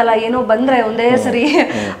ಹೋಗುತ್ತಲ್ಲ, ಏನೋ ಬಂದರೆ ಒಂದೇ ಸರಿ,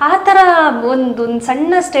 ಆ ಥರ ಒಂದು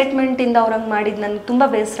ಸಣ್ಣ ಸ್ಟೇಟ್ಮೆಂಟಿಂದ ಅವ್ರಂಗೆ ಮಾಡಿದ್ದು ನನಗೆ ತುಂಬ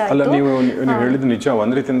ಬೇಸರ ಆಯಿತು. ಅಲ್ಲ, ನೀವು ಹೇಳಿದ್ದು ನಿಜ.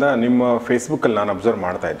 ಒಂದು ರೀತಿಯಿಂದ ನಿಮ್ಮ ಫೇಸ್ಬುಕ್ಕಲ್ಲಿ ನಾನು ಅಬ್ಸರ್ವ್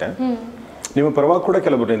ಮಾಡ್ತಾ ಇದ್ದೆ, ನಿಮ್ಮ ಪರವಾಗಿ ಕೂಡ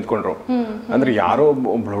ಕೆಲವರು ನಿಂತ್ಕೊಂಡ್ರು. ಅಂದ್ರೆ ಯಾರೋ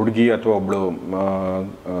ಒಬ್ಳು ಹುಡುಗಿ ಅಥವಾ ಒಬ್ಳು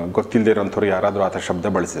ಗೊತ್ತಿಲ್ಲದೆ ಇರೋಂಥವ್ರು ಯಾರಾದ್ರೂ ಆತರ ಶಬ್ದ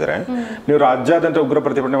ಬಳಸಿದ್ರೆ ನೀವು ರಾಜ್ಯಾದ್ಯಂತ ಉಗ್ರ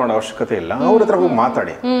ಪ್ರತಿಭಟನೆ ಮಾಡೋ ಅವಶ್ಯಕತೆ ಇಲ್ಲ, ಅವ್ರ ಹತ್ರ ಹೋಗಿ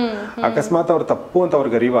ಮಾತಾಡಿ. ಅಕಸ್ಮಾತ್ ಅವ್ರು ತಪ್ಪು ಅಂತ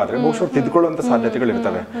ಅವ್ರಿಗೆ ಅರಿವಾದ್ರೆ ಬಹುಶಃ ತಿದ್ಕೊಳ್ಳುವಂತ ಸಾಧ್ಯತೆಗಳು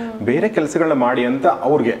ಇರ್ತವೆ. ಬೇರೆ ಕೆಲಸಗಳನ್ನ ಮಾಡಿ ಅಂತ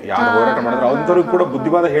ಅವ್ರಿಗೆ ಯಾರು ಹೋರಾಟ ಮಾಡಿದ್ರೆ ಅಂಥವ್ರಿಗೆ ಕೂಡ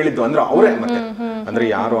ಬುದ್ಧಿವಾದ ಹೇಳಿದ್ದು ಅಂದ್ರೆ ಅವರೇ. ಮತ್ತೆ ಅಂದ್ರೆ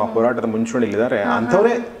ಯಾರು ಆ ಹೋರಾಟದ ಮುಂಚೂಣಿಲಿದ್ದಾರೆ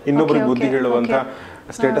ಅಂಥವ್ರೆ ಇನ್ನೊಬ್ರಿಗೆ ಬುದ್ಧಿ ಹೇಳುವಂತ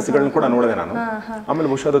ಸ್ಟೇಟಸ್ಗಳನ್ನ ಕೂಡ ನೋಡಿದೆ ನಾನು. ಆಮೇಲೆ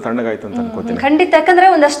ಬಹುಶಃ ಅದು ತಣ್ಣಗಾಯ್ತು ಅಂತ ಅನ್ಕೋತೀನಿ. ಖಂಡಿತ, ಯಾಕಂದ್ರೆ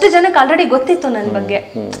ಒಂದಷ್ಟು ಜನಕ್ಕೆ ಆಲ್ರೆಡಿ ಗೊತ್ತಿತ್ತು ನನ್ನ ಬಗ್ಗೆ,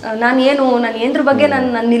 ನಾನು ಏನ್ರ ಬಗ್ಗೆ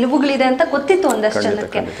ನನ್ನ ನಿಲುವುಗಳಿದೆ ಅಂತ ಗೊತ್ತಿತ್ತು ಒಂದಷ್ಟು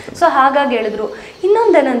ಜನಕ್ಕೆ. ಸೊ ಹಾಗಾಗಿ ಹೇಳಿದ್ರು.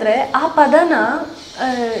 ಇನ್ನೊಂದೇನಂದ್ರೆ ಆ ಪದನ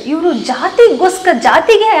ಇವರು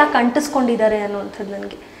ಜಾತಿಗೆ ಯಾಕೆ ಅಂಟಿಸ್ಕೊಂಡಿದ್ದಾರೆ ಅನ್ನುವಂಥದ್ದು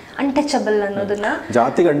ನನಗೆ. ಅನ್ಟಚಬಲ್ ಅನ್ನೋದನ್ನ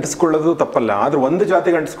ಜಾತಿಗೆ ಅಂಟಿಸ್ಕೊಳ್ಳೋದು ತಪ್ಪಲ್ಲ, ಆದ್ರೆ ಒಂದು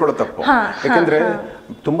ಜಾತಿಗೆ ಅಂಟಿಸ್ಕೊಳ್ಳೋದು ತಪ್ಪು. ಯಾಕಂದ್ರೆ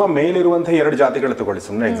ತುಂಬಾ ಮೇಲಿರುವಂತಹ 2 ಜಾತಿಗಳು ತಗೊಳ್ಳಿ,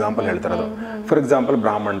 ಸುಮ್ಮನೆ ಎಕ್ಸಾಂಪಲ್ ಹೇಳ್ತಾರದು. ಫಾರ್ ಎಕ್ಸಾಂಪಲ್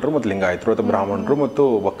ಬ್ರಾಹ್ಮಣರು ಮತ್ತು ಲಿಂಗಾಯತರು ಅಥವಾ ಬ್ರಾಹ್ಮಣರು ಮತ್ತು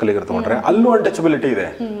ಒಕ್ಕಲಿಗರು ತಗೊಂಡ್ರೆ ಅಲ್ಲೂ ಅನ್ಟಚಬಿಲಿಟಿ ಇದೆ.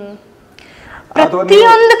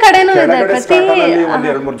 ಪ್ರತಿಯೊಂದು ಕಡೆನೂ ಇದೆ. ಒಂದ್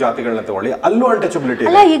 2-3 ಜಾತಿಗಳನ್ನ ತಗೊಳ್ಳಿ, ಅಲ್ಲೂ ಅನ್ಟಚಬಿಲಿಟಿ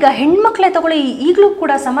ಅಲ್ಲ. ಈಗ ಹೆಣ್ಮಕ್ಳೇ ತಗೊಳ್ಳಿ, ಈಗ್ಲೂ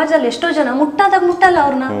ಕೂಡ ಸಮಾಜದಲ್ಲಿ ಎಷ್ಟೋ ಜನ ಮುಟ್ಟಾದಾಗ ಮುಟ್ಟಲ್ಲ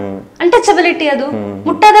ಅವ್ರನ್ನ. ಅನ್ಟಚಬಿಲಿಟಿ ಅದು.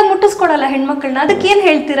 ಮುಟ್ಟಾದಾಗ ಮುಟ್ಟಿಸ್ಕೊಡಲ್ಲ ಹೆಣ್ಮಕ್ಳನ್ನ. ಅದಕ್ಕೆ ಏನ್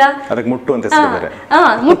ಹೇಳ್ತೀರಾ? ಅದಕ್ಕೆ ಮುಟ್ಟು ಅಂತ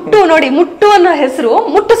ಮುಟ್ಟು ನೋಡಿ, ಮುಟ್ಟು ಅನ್ನೋ ಹೆಸರು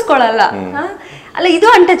ಮುಟ್ಟಿಸ್ಕೊಳಲ್ಲ. ಅಲ್ಲ, ಇದು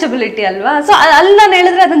ಅನ್ಟಚಬಿಲಿಟಿ ಅಲ್ವಾ? ಸೊ ಅಲ್ಲಿ ನಾನು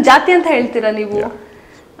ಹೇಳಿದ್ರೆ ಅದನ್ನ ಜಾತಿ ಅಂತ ಹೇಳ್ತೀರಾ ನೀವು?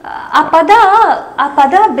 ಆ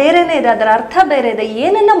ಪದ ಬೇರೆನೇ ಇದೆ, ಅದರ ಅರ್ಥ ಬೇರೆ ಇದೆ.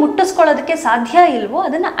 ಏನನ್ನ ಮುಟ್ಟಿಸ್ಕೊಳ್ಳೋದಕ್ಕೆ ಸಾಧ್ಯ ಇಲ್ವೋ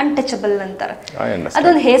ಅದನ್ನ ಅನ್ಟಚಬಲ್ ಅಂತಾರೆ.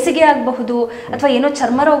 ಅದೊಂದು ಹೇಸಿಗೆ ಆಗಬಹುದು, ಅಥವಾ ಏನೋ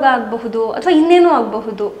ಚರ್ಮರೋಗ ಆಗಬಹುದು, ಅಥವಾ ಇನ್ನೇನೋ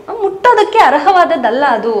ಆಗಬಹುದು. ಮುಟ್ಟೋದಕ್ಕೆ ಅರ್ಹವಾದದ್ದಲ್ಲ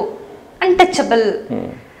ಅದು, ಅನ್ಟಚಬಲ್.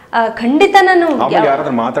 ಖಂಡಿತ ನಾನು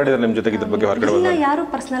ಮಾತಾಡಿದ್ರೆ ನಿಮ್ ಜೊತೆಗೆ ಇದ್ರ ಬಗ್ಗೆ ಇಲ್ಲ, ಯಾರು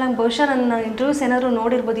ಪರ್ಸನಲ್ ಆಗಿ ಬಹುಶಃ ನನ್ನ ಇಂಟರ್ವ್ಯೂಸ್ ಏನಾದ್ರು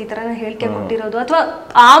ನೋಡಿರ್ಬೋದು, ಈ ತರ ಹೇಳಿಕೆ ಕೊಟ್ಟಿರೋದು, ಅಥವಾ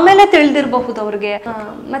ಆಮೇಲೆ ತಿಳಿದಿರಬಹುದು ಅವ್ರಿಗೆ.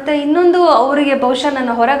 ಮತ್ತೆ ಇನ್ನೊಂದು, ಅವರಿಗೆ ಬಹುಶಃ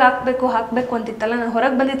ನನ್ನ ಹೊರಗೆ ಹಾಕ್ಬೇಕು ಅಂತಿತ್ತಲ್ಲ, ನಾನು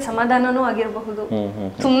ಹೊರಗೆ ಬಂದಿದ್ದ ಸಮಾಧಾನನೂ ಆಗಿರಬಹುದು,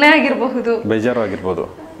 ಸುಮ್ಮನೆ ಆಗಿರಬಹುದು, ಬೇಜಾರು ಆಗಿರ್ಬೋದು,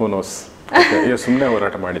 ಸುಮ್ಮನೆ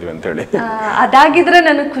ಹೋರಾಟ ಮಾಡಿದ್ವಿ ಅಂತ ಹೇಳಿ. ಅದಾಗಿದ್ರೆ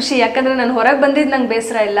ನನಗೆ ಖುಷಿ, ಯಾಕಂದ್ರೆ ನಾನು ಹೊರಗೆ ಬಂದಿದ್ದು ನಂಗೆ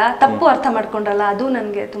ಬೇಸರ ಇಲ್ಲ, ತಪ್ಪು ಅರ್ಥ ಮಾಡ್ಕೊಂಡ್ರಲ್ಲ ಅದು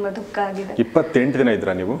ನನಗೆ ತುಂಬಾ ದುಃಖ ಆಗಿದೆ. 28 ದಿನ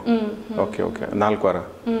ಇದ್ರಾ ನೀವು? ಓಕೆ 4 ವಾರ.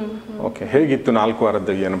 ಓಕೆ, ಹೇಗಿತ್ತು 4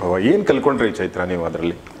 ವಾರದ ಅನುಭವ? ಏನ್ ಕಲ್ಕೊಂಡ್ರಿ ಚೈತ್ರ ನೀವು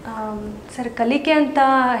ಅದರಲ್ಲಿ? ಸರ್, ಕಲಿಕೆ ಅಂತ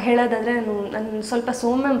ಹೇಳೋದಾದ್ರೆ ನಾನು ಸ್ವಲ್ಪ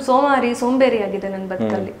ಸೋಂಬೇರಿ ಆಗಿದೆ ನನ್ನ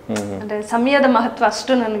ಬದುಕಲ್ಲಿ. ಅಂದ್ರೆ ಸಮಯದ ಮಹತ್ವ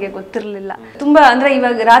ಅಷ್ಟು ನನಗೆ ಗೊತ್ತಿರಲಿಲ್ಲ. ತುಂಬಾ ಅಂದ್ರೆ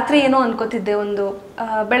ಇವಾಗ ರಾತ್ರಿ ಏನೋ ಅನ್ಕೋತಿದ್ದೆ, ಒಂದು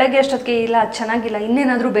ಬೆಳಗ್ಗೆ ಅಷ್ಟೊತ್ತಿಗೆ ಇಲ್ಲ ಅದು ಚೆನ್ನಾಗಿಲ್ಲ,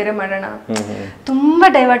 ಇನ್ನೇನಾದ್ರೂ ಬೇರೆ ಮಾಡೋಣ, ತುಂಬಾ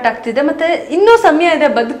ಡೈವರ್ಟ್ ಆಗ್ತಿದ್ದೆ. ಮತ್ತೆ ಇನ್ನೂ ಸಮಯ ಇದೆ,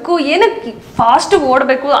 ಬದುಕು ಏನಕ್ಕೆ ಫಾಸ್ಟ್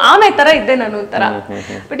ಓಡ್ಬೇಕು ಆಮೇಲೆ ತರ ಇದ್ದೆ ನಾನು ಒಂಥರ.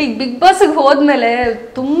 ಬಟ್ ಈಗ ಬಿಗ್ ಬಾಸ್ಗೆ ಹೋದ್ಮೇಲೆ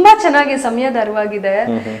ತುಂಬಾ ಚೆನ್ನಾಗಿ ಸಮಯದ ಅರಿವಾಗಿದೆ.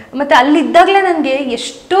 ಮತ್ತೆ ಅಲ್ಲಿದ್ದಾಗ್ಲೇ ನನ್ಗೆ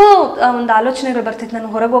ಎಷ್ಟೋ ಒಂದು ಆಲೋಚನೆಗಳು ಬರ್ತಿತ್ತು.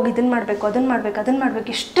 ನಾನು ಹೊರಗೆ ಹೋಗಿ ಇದನ್ನ ಮಾಡ್ಬೇಕು, ಅದನ್ನ ಮಾಡ್ಬೇಕು,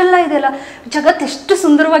 ಇಷ್ಟೆಲ್ಲ ಇದೆಲ್ಲ, ಜಗತ್ತು ಎಷ್ಟು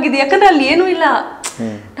ಸುಂದರವಾಗಿದೆ. ಯಾಕಂದ್ರೆ ಅಲ್ಲಿ ಏನೂ ಇಲ್ಲ,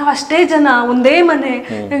 ನಾವ್ ಅಷ್ಟೇ ಜನ, ಒಂದೇ ಮನೆ,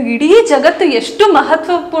 ಇಡೀ ಜಗತ್ತು ಎಷ್ಟು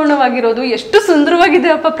ಮಹತ್ವಪೂರ್ಣವಾಗಿರೋದು, ಎಷ್ಟು ಸುಂದರವಾಗಿದೆ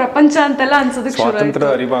ಅಪ್ಪ ಪ್ರಪಂಚ ಅಂತೆಲ್ಲ ಅನ್ಸೋದಕ್ಕೆ ಶುರು ಆಯ್ತು.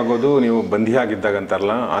 ಅರಿವಾಗೋದು ನೀವು ಬಂದಿ ಆಗಿದ್ದಾಗ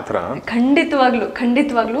ಅಂತಾರಲ್ಲ ಆತರ.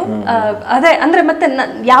 ಖಂಡಿತವಾಗ್ಲು ಅದೇ ಅಂದ್ರೆ ಮತ್ತೆ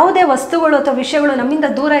ಯಾವುದೇ ವಸ್ತುಗಳು ಅಥವಾ ವಿಷಯಗಳು ನಮ್ಮಿಂದ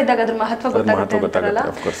ದೂರ ಇದ್ದಾಗ ಅದ್ರ ಮಹತ್ವ ಗೊತ್ತಾಗುತ್ತಲ್ಲ,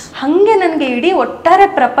 ಹಂಗೆ ನನ್ಗೆ ಇಡೀ ಒಟ್ಟಾರೆ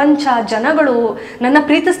ಪ್ರಪಂಚ, ಜನಗಳು, ನನ್ನ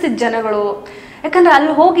ಪ್ರೀತಿಸ್ತಿದ್ದ ಜನಗಳು. ಯಾಕಂದ್ರೆ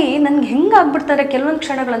ಅಲ್ಲಿ ಹೋಗಿ ನನ್ಗೆ ಹೆಂಗಾಗ್ಬಿಡ್ತಾರೆ ಕೆಲವೊಂದು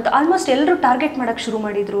ಕ್ಷಣಗಳಂತ, ಆಲ್ಮೋಸ್ಟ್ ಎಲ್ಲರೂ ಟಾರ್ಗೆಟ್ ಮಾಡಕ್ ಶುರು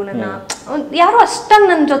ಮಾಡಿದ್ರು ನನ್ನ. ಯಾರು ಅಷ್ಟಾಗಿ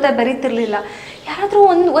ನನ್ನ ಜೊತೆ ಬೆರೀತಿರ್ಲಿಲ್ಲ. ಯಾರಾದ್ರೂ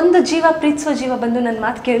ಒಂದು ಜೀವ, ಪ್ರೀತಿಸೋ ಜೀವ ಬಂದು ನನ್ನ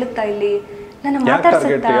ಮಾತು ಕೇಳುತ್ತಾ, ಇಲ್ಲಿ ನನ್ನ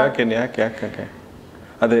ಮಾತಾಡ್ಸುತ್ತಾ.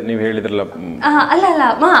 ಅದೇ ನೀವು ಹೇಳಿದ್ರಲ್ಲ. ಅಲ್ಲ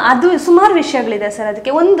ಅದು ಸುಮಾರು ವಿಷಯಗಳಿದೆ ಸರ್.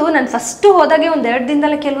 ಅದಕ್ಕೆ ಒಂದು, ನಾನು ಫಸ್ಟ್ ಹೋದಾಗೆ 1-2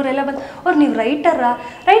 ದಿನದಲ್ಲೇ ಕೆಲವರೆಲ್ಲ ಬಂದು, ಅವ್ರು ನೀವು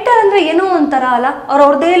ರೈಟರ್ ಅಂದ್ರೆ ಏನೋ ಒಂಥರ ಅಲ್ಲ,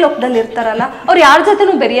 ಅವ್ರದೇ ಲೋಕದಲ್ಲಿ ಇರ್ತಾರಲ್ಲ, ಅವ್ರು ಯಾರ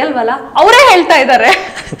ಜೊತೆನೂ ಬೆರೆಯಲ್ವಲ್ಲ, ಅವರೇ ಹೇಳ್ತಾ ಇದ್ದಾರೆ.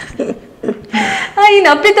 ಇನ್ನು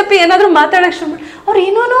ಅಪ್ಪಿ ಏನಾದ್ರು ಮಾತಾಡಕ್ ಶುರು, ಅವ್ರು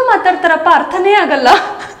ಏನೋ ಮಾತಾಡ್ತಾರಪ್ಪ, ಅರ್ಥನೇ ಆಗಲ್ಲ.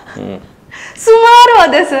 ಸುಮಾರು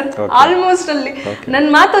ಅದೇ ಸರ್, ಆಲ್ಮೋಸ್ಟ್ ಅಲ್ಲಿ ನನ್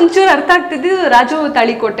ಮಾತು ಒಂಚೂರು ಅರ್ಥ ಆಗ್ತಿದ್ದು ರಾಜು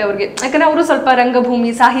ತಾಳಿಕೋಟೆ ಅವ್ರಿಗೆ. ಯಾಕಂದ್ರೆ ಅವರು ಸ್ವಲ್ಪ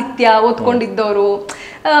ರಂಗಭೂಮಿ ಸಾಹಿತ್ಯ ಓದ್ಕೊಂಡಿದ್ದವರು,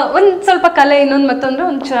 ಒಂದ್ ಸ್ವಲ್ಪ ಕಲೆ, ಇನ್ನೊಂದು ಮತ್ತೊಂದ್ರೆ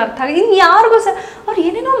ಒಂಚೂರು ಅರ್ಥ ಆಗ. ಇನ್ ಯಾರಿಗೂ ಸರ್ ಅವ್ರು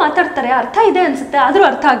ಏನೇನೋ ಮಾತಾಡ್ತಾರೆ, ಅರ್ಥ ಇದೆ ಅನ್ಸುತ್ತೆ, ಆದ್ರೂ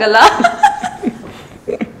ಅರ್ಥ ಆಗಲ್ಲ.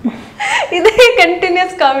 ಇದೇ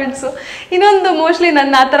ಕಂಟಿನ್ಯೂಸ್ ಕಾಮೆಂಟ್ಸು. ಇನ್ನೊಂದು ಮೋಸ್ಟ್ಲಿ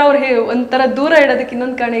ನನ್ನ ಆ ಥರ ಅವ್ರು ಒಂಥರ ದೂರ ಇಡೋದಕ್ಕೆ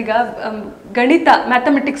ಇನ್ನೊಂದು ಕಾರಣ, ಈಗ ಗಣಿತ,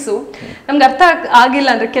 ಮ್ಯಾಥಮೆಟಿಕ್ಸು ನಮ್ಗೆ ಅರ್ಥ ಆಗಿಲ್ಲ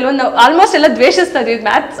ಅಂದ್ರೆ ಕೆಲವೊಂದು ಆಲ್ಮೋಸ್ಟ್ ಎಲ್ಲ ದ್ವೇಷಿಸ್ತಾ ಇದೀವಿ.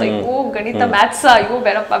 ಮ್ಯಾಥ್ಸ್, ಅಯ್ಯೋ ಗಣಿತ, ಮ್ಯಾಥ್ಸ್, ಅಯ್ಯೋ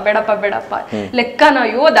ಬೇಡಪ್ಪ, ಲೆಕ್ಕನ,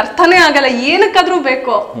 ಅಯ್ಯೋ ಅದು ಅರ್ಥನೇ ಆಗಲ್ಲ, ಏನಕ್ಕಾದ್ರೂ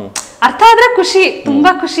ಬೇಕು, ಅರ್ಥ ಆದ್ರೆ ಖುಷಿ,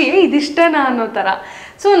 ತುಂಬಾ ಖುಷಿ, ಇದಿಷ್ಟೇನಾ ಅನ್ನೋ ತರ.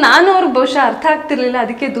 ಸೊ ನಾನು ಅವ್ರಿಗೆ ಬಹುಶಃ ಅರ್ಥ ಆಗ್ತಿರ್ಲಿಲ್ಲ,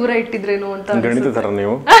 ಅದಕ್ಕೆ ದೂರ ಇಟ್ಟಿದ್ರೇನು ಅಂತ. ಗಣಿತ ತರ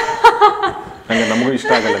ನೀವು ನಮಗೂ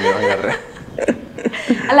ಇಷ್ಟ ಆಗಲ್ಲ ನೀವು ಹಾಗಾದ್ರೆ.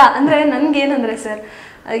 ಅಲ್ಲ ಅಂದ್ರೆ ನನ್ಗೇನಂದ್ರೆ ಸರ್,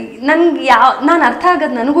 ನಾನು ಅರ್ಥ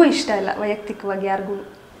ಆಗೋದು ನನಗೂ ಇಷ್ಟ ಇಲ್ಲ ವೈಯಕ್ತಿಕವಾಗಿ ಯಾರಿಗೂ.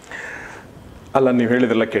 ಅಲ್ಲ, ನೀವು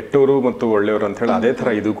ಹೇಳಿದ್ರಲ್ಲ ಕೆಟ್ಟವರು ಮತ್ತು ಒಳ್ಳೆಯವರು ಅಂತ ಹೇಳಿ, ಅದೇ ತರ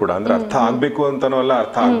ಇದು ಕೂಡ. ಅಂದ್ರೆ ಅರ್ಥ ಆಗ್ಬೇಕು ಅಂತಾನೂ ಅಲ್ಲ,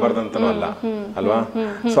 ಅರ್ಥ ಆಗ್ಬಾರ್ದು ಅಂತಾನೂ ಅಲ್ಲ ಅಲ್ವಾ?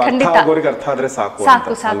 ಸೊ ಅರ್ಥ ಆಗೋರಿಗೆ ಅರ್ಥ ಆದ್ರೆ ಸಾಕು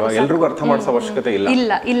ಅಲ್ವಾ? ಎಲ್ರಿಗೂ ಅರ್ಥ ಮಾಡಿಸೋ ಅವಶ್ಯಕತೆ ಇಲ್ಲ.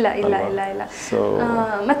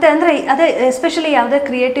 ಮತ್ತೆ ಅಂದ್ರೆ ಅದೇ ಎಸ್ಪೆಷಲಿ ಯಾವುದೇ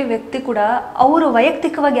ಕ್ರಿಯೇಟಿವ್ ವ್ಯಕ್ತಿ ಕೂಡ ಅವರು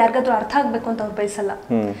ವೈಯಕ್ತಿಕವಾಗಿ ಯಾರಿಗಾದ್ರೂ ಅರ್ಥ ಆಗ್ಬೇಕು ಅಂತ ಅವ್ರು ಬಯಸಲ್ಲ.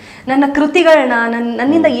 ನನ್ನ ಕೃತಿಗಳನ್ನ,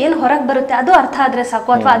 ನನ್ನಿಂದ ಏನ್ ಹೊರಗೆ ಬರುತ್ತೆ ಅದು ಅರ್ಥ ಆದ್ರೆ ಸಾಕು,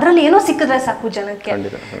 ಅಥವಾ ಅದ್ರಲ್ಲಿ ಏನೋ ಸಿಕ್ಕಿದ್ರೆ ಸಾಕು ಜನಕ್ಕೆ.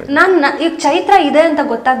 ಈಗ ಚೈತ್ರ ಇದೆ ಅಂತ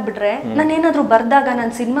ಗೊತ್ತಾಗ್ಬಿಟ್ರೆ, ನಾನು ಏನಾದ್ರು ಬರ್ದಾಗ,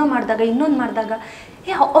 ನಾನು ಸಿನಿಮಾ ಮಾಡಿದಾಗ, ಇನ್ನೊಂದು ಮಾಡಿದಾಗ,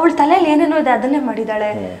 ಅವಳ ತಲೆಯಲ್ಲಿ ಏನೇನೋ ಇದೆ ಅದನ್ನೇ ಮಾಡಿದಾಳೆ,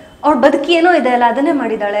 ಅವಳ ಬದುಕಿ ಏನೋ ಇದೆ ಅಲ್ಲ ಅದನ್ನೇ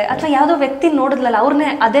ಮಾಡಿದಾಳೆ, ಅಥವಾ ಯಾವ್ದೋ ವ್ಯಕ್ತಿ ನೋಡಿದ್ಲಲ್ಲ ಅವ್ರನ್ನೇ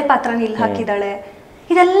ಅದೇ ಪಾತ್ರನ ಇಲ್ಲಿ ಹಾಕಿದಾಳೆ,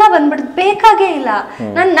 ಇದೆಲ್ಲ ಬಂದ್ಬಿಟ್ಟು ಬೇಕಾಗೇ ಇಲ್ಲ.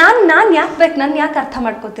 ನಾನ್ ಯಾಕೆ ಬೇಕು, ನನ್ ಯಾಕೆ ಅರ್ಥ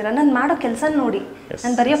ಮಾಡ್ಕೋತೀರಾ? ನಾನು ಮಾಡೋ ಕೆಲಸ ನೋಡಿ,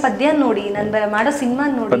 ನಾನು ಬರೆಯೋ ಪದ್ಯ ನೋಡಿ, ನಾನು ಮಾಡೋ ಸಿನಿಮಾ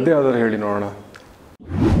ನೋಡಿ. ಹೇಳಿ ನೋಡೋಣ.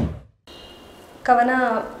 ಕವನ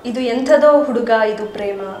ಇದು ಎಂಥದೋ ಹುಡುಗ ಇದು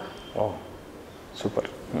ಪ್ರೇಮ. ಸೂಪರ್.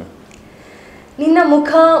 ನಿನ್ನ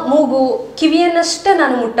ಮುಖ ಮೂಗು ಕಿವಿಯನ್ನಷ್ಟೇ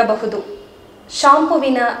ನಾನು ಮುಟ್ಟಬಹುದು,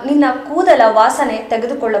 ಶಾಂಪುವಿನ ನಿನ್ನ ಕೂದಲ ವಾಸನೆ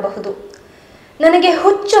ತೆಗೆದುಕೊಳ್ಳಬಹುದು. ನನಗೆ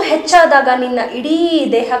ಹುಚ್ಚು ಹೆಚ್ಚಾದಾಗ ನಿನ್ನ ಇಡೀ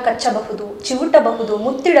ದೇಹ ಕಚ್ಚಬಹುದು, ಚಿವುಟಬಹುದು,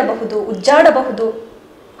 ಮುತ್ತಿಡಬಹುದು, ಉಜ್ಜಾಡಬಹುದು.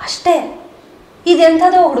 ಅಷ್ಟೇ.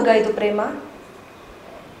 ಇದೆಂಥದೋ ಹುಡುಗ ಇದು ಪ್ರೇಮ.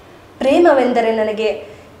 ಪ್ರೇಮವೆಂದರೆ ನನಗೆ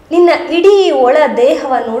ನಿನ್ನ ಇಡೀ ಒಳ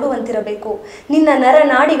ದೇಹವ ನೋಡುವಂತಿರಬೇಕು. ನಿನ್ನ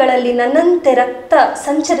ನರನಾಡಿಗಳಲ್ಲಿ ನನ್ನಂತೆ ರಕ್ತ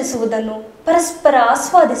ಸಂಚರಿಸುವುದನ್ನು ಪರಸ್ಪರ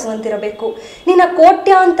ಆಸ್ವಾದಿಸುವಂತಿರಬೇಕು. ನಿನ್ನ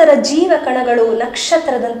ಕೋಟ್ಯಾಂತರ ಜೀವ ಕಣಗಳು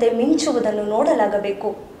ನಕ್ಷತ್ರದಂತೆ ಮಿಂಚುವುದನ್ನು ನೋಡಲಾಗಬೇಕು.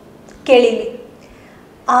 ಕೇಳಿಲಿ,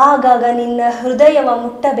 ಆಗಾಗ ನಿನ್ನ ಹೃದಯವ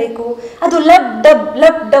ಮುಟ್ಟಬೇಕು. ಅದು ಲಬ್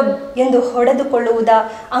ಡಬ್ ಎಂದು ಹೊಡೆದುಕೊಳ್ಳುವುದ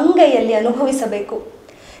ಅಂಗೈಯಲ್ಲಿ ಅನುಭವಿಸಬೇಕು.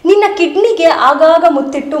 ನಿನ್ನ ಕಿಡ್ನಿಗೆ ಆಗಾಗ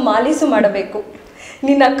ಮುತ್ತಿಟ್ಟು ಮಾಲೀಸು ಮಾಡಬೇಕು.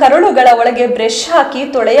 ನಿನ್ನ ಕರುಳುಗಳ ಒಳಗೆ ಬ್ರಷ್ ಹಾಕಿ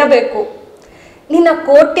ತೊಳೆಯಬೇಕು. ನಿನ್ನ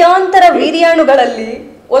ಕೋಟ್ಯಾಂತರ ವೀರ್ಯಾಣುಗಳಲ್ಲಿ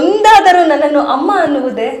ಒಂದಾದರೂ ನನ್ನನ್ನು ಅಮ್ಮ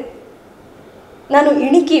ಅನ್ನುವುದೇ ನಾನು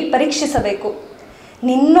ಇಣಿಕಿ ಪರೀಕ್ಷಿಸಬೇಕು.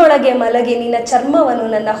 ನಿನ್ನೊಳಗೆ ಮಲಗಿ ನಿನ್ನ ಚರ್ಮವನ್ನು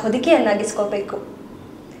ನನ್ನ ಹೊದಿಕೆಯನ್ನಾಗಿಸ್ಕೋಬೇಕು.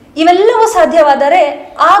 ಇವೆಲ್ಲವೂ ಸಾಧ್ಯವಾದರೆ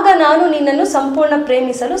ಆಗ ನಾನು ನಿನ್ನನ್ನು ಸಂಪೂರ್ಣ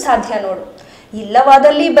ಪ್ರೇಮಿಸಲು ಸಾಧ್ಯ ನೋಡು.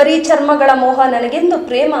 ಇಲ್ಲವಾದಲ್ಲಿ ಬರೀ ಚರ್ಮಗಳ ಮೋಹ ನನಗೆಂದು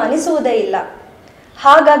ಪ್ರೇಮ ಅನಿಸುವುದೇ ಇಲ್ಲ.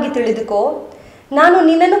 ಹಾಗಾಗಿ ತಿಳಿದುಕೋ, ನಾನು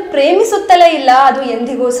ನಿನ್ನನ್ನು ಪ್ರೇಮಿಸುತ್ತಲೇ ಇಲ್ಲ, ಅದು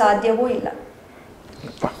ಎಂದಿಗೂ ಸಾಧ್ಯವೂ ಇಲ್ಲ.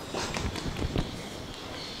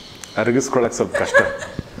 ಅರಗಿಸ್ಕೊಳ್ಳೋಕೆ ಸ್ವಲ್ಪ ಕಷ್ಟ.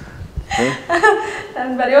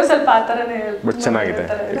 ನಾನು ಬರೆಯೋ ಸ್ವಲ್ಪ ಆ ಥರನೇ. ಬಟ್ ಚೆನ್ನಾಗಿದೆ.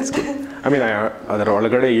 ಐ ಮೀನ್ ಅದರ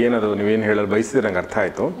ಒಳಗಡೆ ಏನದು ನೀವೇನು ಹೇಳಲು ಬಯಸಿದ್ರೆ ನಂಗೆ ಅರ್ಥ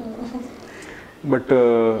ಆಯಿತು. ಬಟ್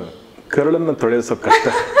ಕರಳನ್ನು ತೊಳೆಯೋದು ಸ್ವಲ್ಪ ಕಷ್ಟ.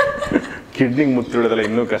 ಕಿಡ್ನಿಗೆ ಮುತ್ತಿಡೋದಲ್ಲ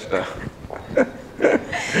ಇನ್ನೂ ಕಷ್ಟ.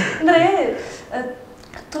 ಅಂದರೆ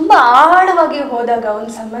ತುಂಬ ಆಳವಾಗಿ ಹೋದಾಗ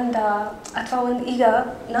ಒಂದು ಸಂಬಂಧ ಅಥವಾ ಒಂದು, ಈಗ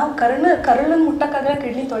ನಾವು ಕರುಳನ್ನು ಮುಟ್ಟಕ್ಕಾಗಲ್ಲ,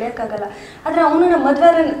 ಕಿಡ್ನಿ ತೊಳೆಯೋಕ್ಕಾಗಲ್ಲ. ಆದರೆ ಅವನು ನಮ್ಮ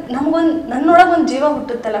ಮದುವೆ ನನ್ನೊಳಗೆ ಒಂದು ಜೀವ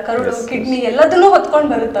ಹುಟ್ಟುತ್ತಲ್ಲ, ಕರುಳು ಕಿಡ್ನಿ ಎಲ್ಲದನ್ನೂ ಹೊತ್ಕೊಂಡು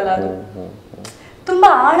ಬರುತ್ತಲ್ಲ. ಅದು ತುಂಬ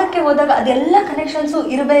ಆಳಕ್ಕೆ ಹೋದಾಗ ಅದೆಲ್ಲ ಕನೆಕ್ಷನ್ಸು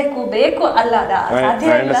ಇರಬೇಕು, ಬೇಕು ಅಲ್ಲ,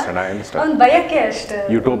 ಸಾಧ್ಯ ಇಲ್ಲ, ಒಂದು ಬಯಕೆ ಅಷ್ಟೇ.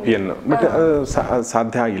 ಯುಟೋಪಿಯನ್. ಬಟ್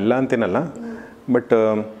ಸಾಧ್ಯ ಇಲ್ಲ ಅಂತೇನಲ್ಲ, ಬಟ್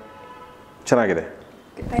ಚೆನ್ನಾಗಿದೆ.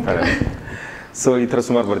 ಸೊ ಈ ಥರ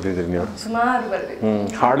ಸುಮಾರು ಬರ್ತಿದ್ದೀರಿ ನೀವು? ಸುಮಾರು ಬರ್ತೀವಿ.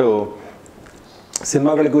 ಹಾಡು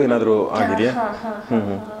ಸಿನಿಮಾಗಳಿಗೂ ಏನಾದರೂ ಆಗಿದೆಯಾ?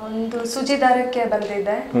 ಒಂದು ಸುಜಿದಾರಕ್ಕೆ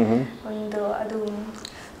ಬಂದಿದೆ. ಒಂದು ಅದು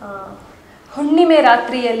ಹುಣ್ಣಿಮೆ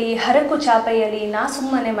ರಾತ್ರಿಯಲ್ಲಿ ಹರಕು ಚಾಪೆಯಲ್ಲಿ ನಾ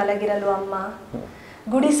ಸುಮ್ಮನೆ ಮಲಗಿರಲು ಅಮ್ಮ,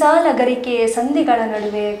 ಗುಡಿಸಾಲ ಗರಿಕೆ ಸಂಧಿಗಳ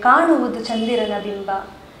ನಡುವೆ ಕಾಣುವುದು ಚಂದಿರನ ಬಿಂಬ,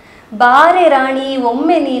 ಬಾರೆ ರಾಣಿ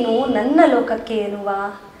ಒಮ್ಮೆ ನೀನು ನನ್ನ ಲೋಕಕ್ಕೆ ಎನ್ನುವ,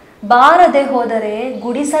 ಬಾರದೆ ಹೋದರೆ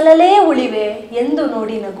ಗುಡಿಸಲಲೇ ಉಳಿವೆ ಎಂದು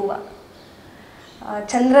ನೋಡಿ ನಗುವ.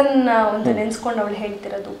 ಚಂದ್ರನ್ನ ಒಂದು ನೆನೆಸ್ಕೊಂಡು ಅವಳು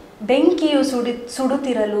ಹೇಳ್ತಿರೋದು, ಬೆಂಕಿಯು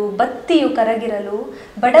ಸುಡುತ್ತಿರಲು ಬತ್ತಿಯು ಕರಗಿರಲು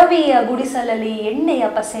ಬಡವಿಯ ಗುಡಿಸಲಲ್ಲಿ ಎಣ್ಣೆಯ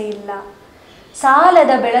ಪಸೆ ಇಲ್ಲ,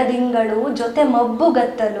 ಸಾಲದ ಬೆಳದಿಂಗಳು ಜೊತೆ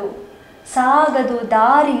ಮಬ್ಬುಗತ್ತಲು, ಸಾಗದು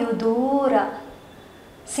ದಾರಿಯು ದೂರ,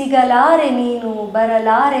 ಸಿಗಲಾರೆ ನೀನು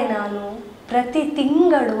ಬರಲಾರೆ ನಾನು, ಪ್ರತಿ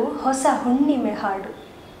ತಿಂಗಳು ಹೊಸ ಹುಣ್ಣಿಮೆ ಹಾಡು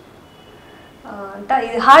ಅಂತ.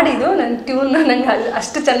 ಇದು ಹಾಡಿದು ನನ್ನ ಟ್ಯೂನ್ ನಂಗೆ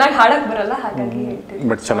ಅಷ್ಟು ಚೆನ್ನಾಗಿ ಹಾಡಕ್ಕೆ ಬರಲ್ಲ, ಹಾಗಾಗಿ ಹೇಳ್ತೀನಿ.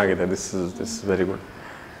 ಬಟ್ ಚೆನ್ನಾಗಿದೆ. This very good.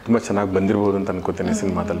 ತುಂಬ ಚೆನ್ನಾಗಿ ಬಂದಿರ್ಬೋದು ಅಂತ ಅನ್ಕೋತೇನೆ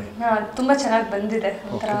ಸಿನಿಮಾದಲ್ಲಿ. ತುಂಬ ಚೆನ್ನಾಗಿ ಬಂದಿದೆ.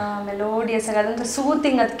 ಒಂಥರ ಮೆಲೋಡಿಯಸ್ ಆಗಿ, ಅದಂತ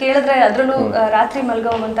ಸೂತಿಂಗ್. ಅದು ಕೇಳಿದ್ರೆ ಅದ್ರಲ್ಲೂ ರಾತ್ರಿ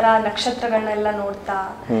ಮಲ್ಗೋ ಒಂಥರ ನಕ್ಷತ್ರಗಳನ್ನೆಲ್ಲ ನೋಡ್ತಾ,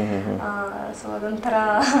 ಸೊ ಅದೊಂಥರ.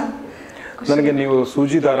 ನನಗೆ ನೀವು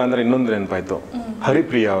ಸೂಜಿದಾರ ಅಂದ್ರೆ ಇನ್ನೊಂದು ನೆನಪಾಯ್ತು,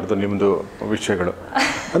 ಹರಿಪ್ರಿಯ ಅವ್ರದ್ದು ನಿಮ್ದು ವಿಷಯಗಳು.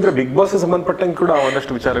 ಅಂದ್ರೆ ಬಿಗ್ ಬಾಸ್ ಸಂಬಂಧಪಟ್ಟಂಗೆ ಕೂಡ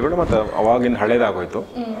ಒಂದಷ್ಟು ವಿಚಾರಗಳು ಮತ್ತೆ ಅವಾಗಿನ ಹಳೇದಾಗೋಯ್ತು.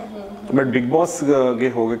 ಬಟ್ ಬಿಗ್ ಬಾಸ್ಗೆ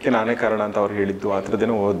ಹೋಗಕ್ಕೆ ನಾನೇ ಕಾರಣ ಅಂತ ಅವ್ರು ಹೇಳಿದ್ದು, ಆ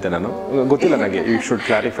ಥರದ್ದೇನೋ ಓದಿದೆ ನಾನು, ಗೊತ್ತಿಲ್ಲ ನನಗೆ. You should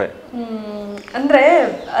clarify. ಅಂದ್ರೆ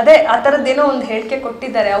ಅದೇ ಆ ಥರದ್ದೇನೋ ಒಂದು ಹೇಳಿಕೆ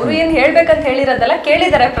ಕೊಟ್ಟಿದ್ದಾರೆ. ಅವರು ಏನ್ ಹೇಳ್ಬೇಕಂತ ಹೇಳಿರೋದಲ್ಲ,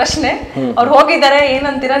 ಕೇಳಿದ್ದಾರೆ ಪ್ರಶ್ನೆ. ಅವ್ರು ಹೋಗಿದ್ದಾರೆ,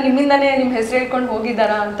 ಏನಂತೀರಾ, ನಿಮ್ಮಿಂದಾನೇ ನಿಮ್ ಹೆಸರು ಹೇಳ್ಕೊಂಡು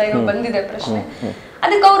ಹೋಗಿದ್ದಾರಾ ಅಂತ ಏನೋ ಬಂದಿದೆ ಪ್ರಶ್ನೆ.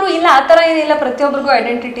 ಅದಕ್ಕೆ ಅವರು ಇಲ್ಲ ಆ ಥರ ಏನಿಲ್ಲ, ಪ್ರತಿಯೊಬ್ಬರಿಗೂ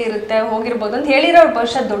ಐಡೆಂಟಿಟಿ ಇರುತ್ತೆ, ಹೋಗಿರ್ಬೋದು ಅಂತ ಹೇಳಿರೋ.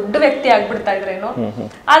 ಬಹುಶಃ ದೊಡ್ಡ ವ್ಯಕ್ತಿ ಆಗ್ಬಿಡ್ತಾ ಇದ್ರೇನೋ.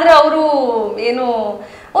 ಆದ್ರೆ ಅವರು ಏನು,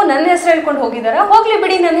 ನನ್ನ ಹೆಸರು ಹೇಳ್ಕೊಂಡು ಹೋಗಿದಾರ, ಹೋಗ್ಲಿ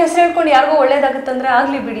ಬಿಡಿ, ನನ್ನ ಹೆಸರು ಹೇಳ್ಕೊಂಡು ಯಾರಿಗೋ ಒಳ್ಳೇದಾಗುತ್ತಂದ್ರೆ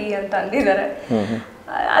ಆಗ್ಲಿ ಬಿಡಿ ಅಂತ ಅಂದಿದ್ದಾರೆ.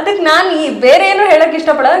 ಅದಕ್ಕೆ ನಾನು ಈ ಬೇರೆ ಏನೋ ಹೇಳಕ್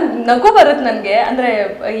ಇಷ್ಟಪಡಲ್ಲ, ನಗು ಬರುತ್ತೆ ನನಗೆ. ಅಂದ್ರೆ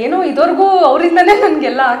ಏನೋ ಇದುವರೆಗೂ ಅವರಿಂದನೇ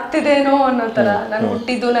ನನ್ಗೆಲ್ಲ ಆಗ್ತಿದೇನೋ ಅನ್ನೋ ತರ. ನಾನು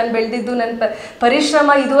ಹುಟ್ಟಿದ್ದು, ನಾನು ಬೆಳೆದಿದ್ದು, ನನ್ನ ಪರಿಶ್ರಮ,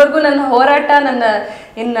 ಇದುವರೆಗೂ ನನ್ನ ಹೋರಾಟ,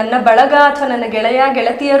 ನನ್ನ ಬಳಗ ಅಥವಾ ನನ್ನ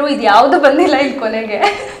ಗೆಳತಿಯರು, ಇದು ಯಾವುದು ಬಂದಿಲ್ಲ ಇಲ್ಲಿ ಕೊನೆಗೆ.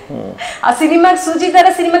 ಆ ಸಿನಿಮಾಗೆ, ಸುಜಿದಾರ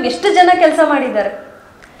ಸಿನಿಮಾಗೆ ಎಷ್ಟು ಜನ ಕೆಲಸ ಮಾಡಿದ್ದಾರೆ.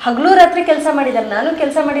 ಹಗಲು ರಾತ್ರಿ ಕೆಲಸ ಮಾಡಿದ್ದಾರೆ, ನಾನು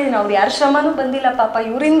ಕೆಲಸ ಮಾಡಿದ್ದೀನಿ, ಅವ್ರು ಯಾರ ಶ್ರಮನೂ ಬಂದಿಲ್ಲ ಪಾಪ,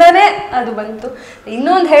 ಇವರಿಂದಾನೇ ಅದು ಬಂತು.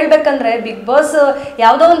 ಇನ್ನೊಂದು ಹೇಳ್ಬೇಕಂದ್ರೆ ಬಿಗ್ ಬಾಸ್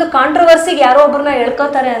ಯಾವ್ದೋ ಒಂದು ಕಾಂಟ್ರವರ್ಸಿಗೆ ಯಾರೋ ಒಬ್ರನ್ನ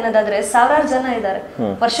ಎಳ್ಕೋತಾರೆ ಅನ್ನೋದಾದ್ರೆ ಸಾವಿರಾರು ಜನ ಇದ್ದಾರೆ,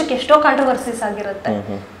 ವರ್ಷಕ್ಕೆ ಎಷ್ಟೋ ಕಾಂಟ್ರವರ್ಸಿಸ್ ಆಗಿರುತ್ತೆ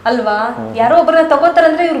ಅಲ್ವಾ. ಯಾರೋ ಒಬ್ರನ್ನ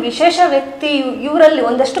ತಗೋತಾರಂದ್ರೆ ಇವ್ರು ವಿಶೇಷ ವ್ಯಕ್ತಿ, ಇವರಲ್ಲಿ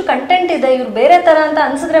ಒಂದಷ್ಟು ಕಂಟೆಂಟ್ ಇದೆ, ಇವ್ರು ಬೇರೆ ತರ ಅಂತ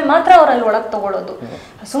ಅನ್ಸಿದ್ರೆ ಮಾತ್ರ ಅವ್ರಲ್ಲಿ ಒಳಗ್ ತಗೊಳ್ಳೋದು,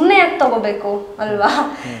 ಸುಮ್ಮನೆ ಯಾಕೆ ತಗೋಬೇಕು ಅಲ್ವಾ.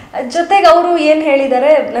 ಜೊತೆಗೆ ಅವರು ಏನ್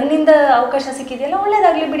ಹೇಳಿದ್ದಾರೆ, ನನ್ನಿಂದ ಅವಕಾಶ ಸಿಕ್ಕಿದೆಯಲ್ಲ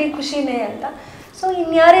ಒಳ್ಳೇದಾಗ್ಲಿ ಬಿಡಿ ಖುಷಿನೇ ಅಂತ. ಸೊ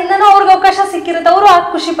ಇನ್ಯಾರಿಂದನೂ ಅವ್ರಿಗೆ ಅವಕಾಶ ಸಿಕ್ಕಿರುತ್ತೆ, ಅವರು ಆಗ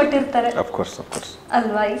ಖುಷಿ ಪಟ್ಟಿರ್ತಾರೆ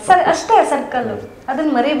ಅಲ್ವಾ. ಅಷ್ಟೇ ಸರ್ಕಲ್, ಅದನ್ನ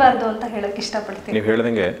ಮರಿಬಾರ್ದು ಅಂತ ಹೇಳಕ್ ಇಷ್ಟಪಡ್ತೀನಿ. ನೀವು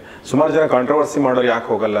ಹೇಳ್ದಂಗೆ ಸುಮಾರು ಜನ ಕಾಂಟ್ರವರ್ಸಿ ಮಾಡೋರು ಯಾಕೆ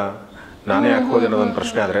ಹೋಗಲ್ಲ, ನಾನೇ ಯಾಕೆ ಹೋದೆ ಅನ್ನೋದೊಂದು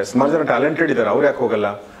ಪ್ರಶ್ನೆ. ಆದ್ರೆ ಸುಮಾರು ಜನ ಟ್ಯಾಲೆಂಟೆಡ್ ಇದ್ದಾರೆ, ಅವ್ರು ಯಾಕೆ ಹೋಗಲ್ಲ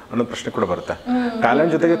ಅನ್ನೋ ಪ್ರಶ್ನೆ ಕೂಡ ಬರುತ್ತೆ.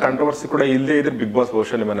 ಟ್ಯಾಲೆಂಟ್ ಜೊತೆಗೆ ಕಾಂಟ್ರವರ್ಸಿ ಕೂಡ ಇಲ್ಲದೆ ಇದ್ರೆ ಬಿಗ್ ಬಾಸ್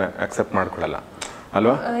ಬಹುಶಃ ನಿಮ್ಮನ್ನ ಅಕ್ಸೆಪ್ಟ್ ಮಾಡ್ಕೊಳ್ಳಲ್ಲ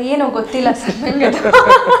ಅಲ್ವಾ. ಏನೋ ಗೊತ್ತಿಲ್ಲ ಸರ್ ನಂಗೆ,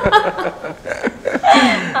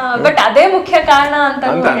 ಬಟ್ ಅದೇ ಮುಖ್ಯ ಕಾರಣ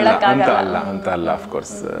ಅಂತ ಅಲ್ಲ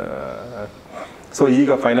ಅಫ್ಕೋರ್ಸ್. ಸೊ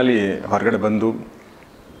ಈಗ ಫೈನಲಿ ಹೊರಗಡೆ ಬಂದು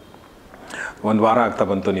ಒಂದು ವಾರ ಆಗ್ತಾ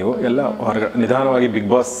ಬಂತು, ನೀವು ಎಲ್ಲ ಹೊರಗಡೆ ನಿಧಾನವಾಗಿ ಬಿಗ್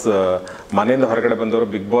ಬಾಸ್ ಮನೆಯಿಂದ ಹೊರಗಡೆ ಬಂದವರು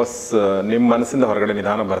ಬಿಗ್ ಬಾಸ್ ನಿಮ್ಮ ಮನಸ್ಸಿಂದ ಹೊರಗಡೆ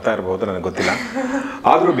ನಿಧಾನ ಬರ್ತಾ ಇರಬಹುದು, ನನಗೆ ಗೊತ್ತಿಲ್ಲ.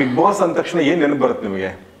 ಆದ್ರೂ ಬಿಗ್ ಬಾಸ್ ಅಂದ ತಕ್ಷಣ ಏನ್ ನೆನಪು ಬರುತ್ತೆ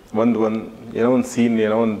ನಿಮಗೆ? ಏನೋ ಒಂದು ಸೀನ್,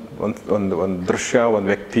 ಏನೋ ಒಂದು ದೃಶ್ಯ, ಒಂದು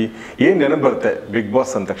ವ್ಯಕ್ತಿ, ಏನ್ ನೆನಪು ಬರುತ್ತೆ ಬಿಗ್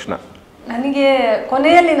ಬಾಸ್ ಅಂದ ತಕ್ಷಣ? ನನಗೆ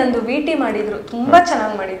ಕೊನೆಯಲ್ಲಿ ನಂದು VT ಮಾಡಿದ್ರು, ತುಂಬಾ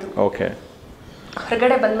ಚೆನ್ನಾಗಿ ಮಾಡಿದ್ರು. ಓಕೆ.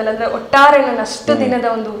 ಹೊರಗಡೆ ಬಂದ್ಮೇಲೆ ಅಂದ್ರೆ ಒಟ್ಟಾರೆ ನನ್ನ ಅಷ್ಟು ದಿನದ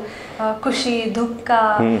ಒಂದು ಖುಷಿ ದುಃಖ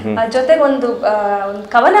ಜೊತೆಗೆ ಒಂದು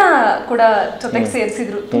ಕವನ ಕೂಡ ಜೊತೆಗೆ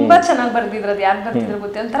ಸೇರಿಸಿದ್ರು, ತುಂಬಾ ಚೆನ್ನಾಗಿ ಬರ್ದಿದ್ರು. ಅದು ಯಾಕೆ ಬರ್ತಿದ್ರು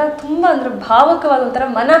ಗೊತ್ತಿಲ್ಲ, ಒಂಥರ ತುಂಬಾ ಅಂದ್ರೆ ಭಾವಕವಾಗಿ ಒಂಥರ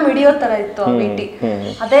ಮನ ಮಿಡಿಯೋ ತರ ಇತ್ತು ಆ VT.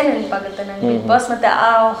 ಅದೇ ನೆನಪಾಗುತ್ತೆ ನಂಗೆ ಬಿಗ್ ಬಾಸ್, ಮತ್ತೆ ಆ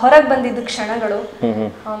ಹೊರಗೆ ಬಂದಿದ್ದ ಕ್ಷಣಗಳು,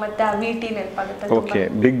 ಮತ್ತೆ ಆ VT ನೆನಪಾಗುತ್ತೆ. ಓಕೆ.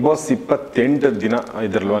 ಬಿಗ್ ಬಾಸ್ 28 ದಿನ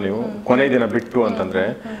ಇದ್ರಲ್ವಾ ನೀವು, ಕೊನೆ ದಿನ ಬಿಟ್ಟು ಅಂತಂದ್ರೆ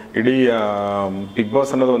ಇಡೀ ಬಿಗ್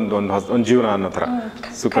ಬಾಸ್ ಅನ್ನೋದು ಒಂದು ಜೀವನ ಅನ್ನೋ ತರ,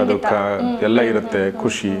 ಸುಖ ದುಃಖ ಎಲ್ಲ ಇರುತ್ತೆ,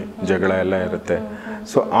 ಖುಷಿ ಜಗಳ ಎಲ್ಲ ಇರುತ್ತೆ.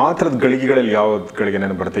 ಸೊ ಆ ಥರದ ಗಳಿಗೆಗಳಲ್ಲಿ ಯಾವ ಗಳಿಗೆ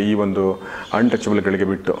ನೆನಪು ಬರುತ್ತೆ ಈ ಒಂದು ಅನ್ಟಚಬಲ್ ಗಳಿಗೆ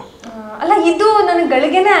ಬಿಟ್ಟು? ಅಲ್ಲ, ಇದು ನನಗೆ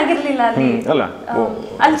ಗಳಿಗೆನೇ ಆಗಿರ್ಲಿಲ್ಲ ಅಲ್ಲಿ, ಅಲ್ಲ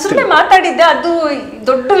ಅಲ್ಲಿ ಸುಮ್ಮನೆ ಮಾತಾಡಿದ್ದೆ, ಅದು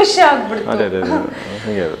ದೊಡ್ಡ ವಿಷಯ ಆಗ್ಬಿಡ್ತು.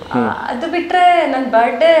 ಅದು ಬಿಟ್ರೆ ನನ್ನ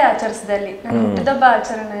ಬರ್ಡೇ ಆಚರಿಸಿದೆ ಅಲ್ಲಿ, ನಾನು ಹುಟ್ಟಿದಬ್ಬ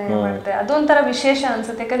ಆಚರಣೆ ಮಾಡಿದೆ, ಅದೊಂಥರ ವಿಶೇಷ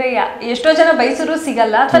ಅನ್ಸುತ್ತೆ. ಯಾಕಂದ್ರೆ ಎಷ್ಟೋ ಜನ ಬಯಸರು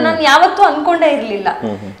ಸಿಗಲ್ಲ, ಅಥವಾ ನಾನು ಯಾವತ್ತೂ ಅನ್ಕೊಂಡೇ ಇರ್ಲಿಲ್ಲ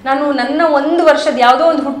ನಾನು ನನ್ನ 1 ವರ್ಷದ ಯಾವ್ದೋ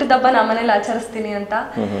ಒಂದು ಹುಟ್ಟಿದಬ್ಬ ನಾ ಮನೇಲಿ ಆಚರಿಸ್ತೀನಿ ಅಂತ.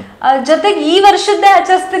 ಜೊತೆಗೆ ಈ ವರ್ಷದ್ದೇ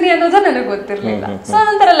ಆಚರಿಸ್ತೀನಿ ಅನ್ನೋದು ನನಗೆ ಗೊತ್ತಿರ್ಲಿಲ್ಲ. ಸೊ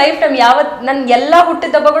ಅದೊಂಥರ ಲೈಫ್ ಟೈಮ್ ನನ್ ಎಲ್ಲಾ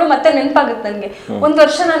ಹುಟ್ಟಿದಬ್ಬಗಳು ಮತ್ತೆ ನೆನಪಾಗುತ್ತೆ ನನ್ಗೆ. 1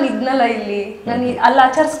 ವರ್ಷ ನಾನು ಇದ್ನಲ್ಲ ಇಲ್ಲಿ, ನಾನು ಅಲ್ಲಿ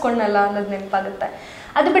ಆಚರಿಸ್ಕೊಂಡಲ್ಲ ಅನ್ನೋದು ನೆನಪಾಗುತ್ತೆ.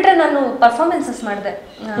 ಅದು ಬಿಟ್ರೆ ನಾನು ಪರ್ಫಾರ್ಮೆನ್ಸಸ್ ಮಾಡಿದೆ,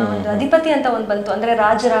 ಒಂದು ಅಧಿಪತಿ ಅಂತ ಒಂದು ಬಂತು, ಅಂದ್ರೆ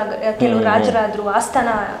ಕೆಲವು ರಾಜರಾದ್ರು, ಆಸ್ಥಾನ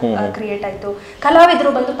ಕ್ರಿಯೇಟ್ ಆಯ್ತು,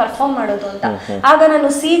 ಕಲಾವಿದರು ಬಂದು ಪರ್ಫಾರ್ಮ್ ಮಾಡೋದು ಅಂತ. ಆಗ ನಾನು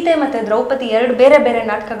ಸೀತೆ ಮತ್ತೆ ದ್ರೌಪದಿ 2 ಬೇರೆ ಬೇರೆ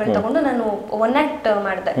ನಾಟಕಗಳು ತಗೊಂಡು ನಾನು 1 ಆಕ್ಟ್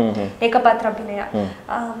ಮಾಡಿದೆ, ಏಕಪಾತ್ರ ಅಭಿನಯ.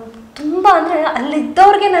 ತುಂಬಾ ಅಂದ್ರೆ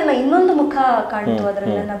ಅಲ್ಲಿದ್ದವ್ರಿಗೆ ನನ್ನ ಇನ್ನೊಂದು ಮುಖ ಕಾಣ್ತು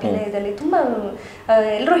ಅದ್ರಲ್ಲಿ, ನನ್ನ ಅಭಿನಯದಲ್ಲಿ. ತುಂಬಾ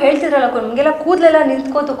ಎಲ್ಲರೂ ಹೇಳ್ತಿದ್ರಲ್ಲ, ನಮ್ಗೆಲ್ಲ ಕೂದಲೆಲ್ಲ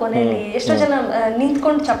ನಿಂತ್ಕೋತು ಕೊನೆಯಲ್ಲಿ, ಎಷ್ಟೋ ಜನ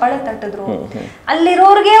ನಿಂತ್ಕೊಂಡು ಚಪ್ಪಾಳೆ ತಟ್ಟಿದ್ರು.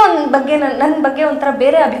 ಅಲ್ಲಿರೋರ್ಗೆ ನನ್ನ ಬಗ್ಗೆ ಒಂಥರ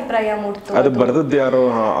ಬೇರೆ ಅಭಿಪ್ರಾಯ ಮೂಡ್ತು. ಅದು ಬರೆದದ್ದು ಯಾರು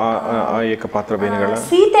ಏಕಪಾತ್ರ ಅಭಿನಯಗಳ?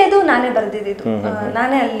 ಸೀತೆದು ನಾನೇ ಬರೆದಿದ್ದು,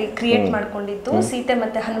 ನಾನೇ ಅಲ್ಲಿ ಕ್ರಿಯೇಟ್ ಮಾಡ್ಕೊಂಡಿದ್ದು. ಸೀತೆ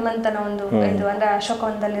ಮತ್ತೆ ಹನುಮಂತನ ಒಂದು ಇದು ಅಂದ್ರೆ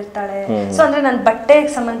ಅಶೋಕವನದಲ್ಲಿ ಇರ್ತಾಳೆ. ಸೊ ಅಂದ್ರೆ ನಾನು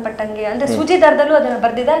ಬಟ್ಟೆಗೆ ಸಂಬಂಧಪಟ್ಟಂಗೆ ಅಂದ್ರೆ ಸೂಜಿ ದಾರದಲ್ಲೂ ಅದನ್ನ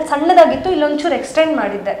ಬರ್ದಿದ್ದೆ, ಅಲ್ಲಿ ಸಣ್ಣದಾಗಿತ್ತು, ಇಲ್ಲೊಂಚೂರು ಎಕ್ಸ್ಟೆಂಡ್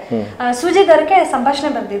ಮಾಡಿದ್ದೆ. ಸೂಜಿ ದಾರಕ್ಕೆ ಸಂಭಾಷಣೆ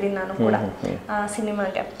ಬರ್ದಿದ್ದೀನಿ ನಾನು ಕೂಡ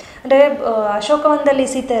ಸಿನಿಮಾಗೆ. ಅಂದ್ರೆ ಅಶೋಕವನದಲ್ಲಿ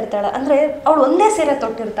ಸೀತೆ ಇರ್ತಾಳೆ, ಅಂದ್ರೆ ಅವಳು ಒಂದೇ ಸೀರೆ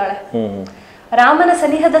ತೊಟ್ಟಿರ್ತಾಳೆ. ರಾಮನ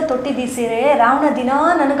ಸನಿಹದಲ್ಲಿ ತೊಟ್ಟಿದ್ದ ಈ ಸೀರೆ ರಾವಣ ದಿನಾ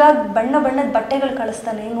ನನಗಾಗಿ ಬಣ್ಣ ಬಣ್ಣದ ಬಟ್ಟೆಗಳು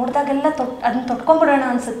ಕಳಿಸ್ತಾನೆ, ನೋಡ್ದಾಗೆಲ್ಲ ಅದನ್ನ ತೊಟ್ಕೊಂಡ್ಬಿಡೋಣ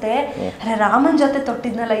ಅನ್ಸುತ್ತೆ. ಅರೆ ರಾಮನ್ ಜೊತೆ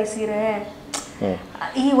ತೊಟ್ಟಿದ್ನಲ್ಲ ಈ ಸೀರೆ,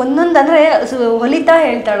 ಈ ಒಂದೊಂದು ಅಂದ್ರೆ ಹೊಲಿತಾ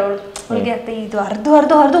ಹೇಳ್ತಾಳು ಅವಳು, ಹೊಲಿಗೆ ಆಗ್ತಾ ಇದು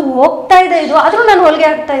ಹರಿದು ಹೋಗ್ತಾ ಇದೆ ಇದು, ಆದ್ರೂ ನಾನು ಹೊಲಿಗೆ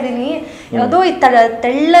ಆಗ್ತಾ ಇದ್ದೀನಿ, ಯಾವುದೋ ಈ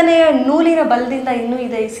ತೆಳ್ಳನೆ ನೂಲಿನ ಬಲದಿಂದ ಇನ್ನೂ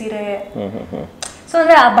ಇದೆ ಈ ಸೀರೆ. ಸೊ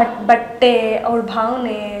ಅಂದ್ರೆ ಆ ಬಟ್ಟೆ, ಅವಳ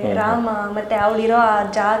ಭಾವನೆ, ರಾಮ ಮತ್ತೆ ಅವಳಿರೋ ಆ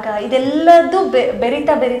ಜಾಗ, ಇದೆಲ್ಲದ್ದು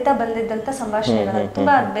ಬೆರಿತಾ ಬಂದಿದ್ದಂತ ಸಂಭಾಷಣೆಗಳು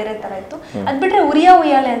ತುಂಬಾ ಬೇರೆ ತರ ಇತ್ತು. ಅದ್ ಬಿಟ್ರೆ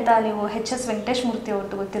ಉಯ್ಯಾಲೆ ಅಂತ ನೀವು HS ವೆಂಕಟೇಶ್ ಮೂರ್ತಿ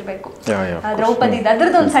ಅವ್ರದ್ದು ಗೊತ್ತಿರ್ಬೇಕು, ದ್ರೌಪದಿ,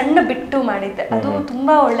 ಅದ್ರದ್ದು ಒಂದು ಸಣ್ಣ ಬಿಟ್ಟು ಮಾಡಿದ್ದೆ, ಅದು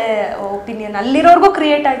ತುಂಬಾ ಒಳ್ಳೆ ಒಪಿನಿಯನ್ ಅಲ್ಲಿರೋರ್ಗೂ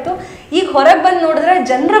ಕ್ರಿಯೇಟ್ ಆಯ್ತು. ಈಗ ಹೊರಗೆ ಬಂದು ನೋಡಿದ್ರೆ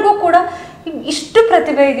ಜನರಿಗೂ ಕೂಡ ಇಷ್ಟು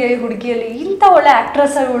ಪ್ರತಿಭೆ ಇದೆ ಈ ಹುಡುಗಿಯಲ್ಲಿ, ಇಂಥ ಒಳ್ಳೆ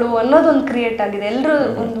ಆಕ್ಟ್ರೆಸ್ ಅವಳು ಅನ್ನೋದೊಂದು ಕ್ರಿಯೇಟ್ ಆಗಿದೆ, ಎಲ್ಲರೂ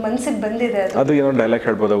ಒಂದು ಮನಸ್ಸಿಗೆ ಬಂದಿದೆ. ಅದು ಏನೋ ಡೈಲಾಗ್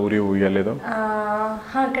ಹೇಳ್ಬೋದಾ ಉಯ್ಯಾಲೆದು?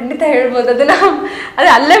 ಹಾ ಖಂಡಿತ ಹೇಳ್ಬೋದು, ಅದನ್ನ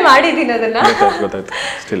ಅಲ್ಲೇ ಮಾಡಿದೀನಿ ಅದನ್ನ.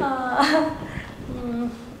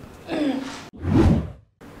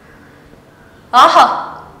 ಆಹಾ,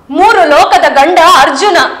 3 ಲೋಕದ ಗಂಡ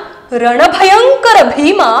ಅರ್ಜುನ, ರಣಭಯಂಕರ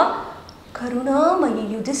ಭೀಮ, ಕರುಣಾಮಯಿ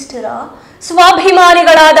ಯುಧಿಷ್ಠಿರ,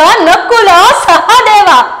 ಸ್ವಾಭಿಮಾನಿಗಳಾದ ನಕುಲ ಸಹದೇವ.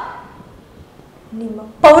 ನಿಮ್ಮ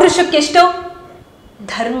ಪೌರುಷಕ್ಕೆಷ್ಟು?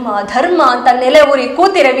 ಧರ್ಮ ಅಂತ ನೆಲೆ ಊರಿ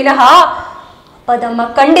ಕೂತಿರೆ ವಿನಃ ಪದಮ್ಮ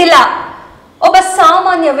ಕಂಡಿಲ್ಲ. ಒಬ್ಬ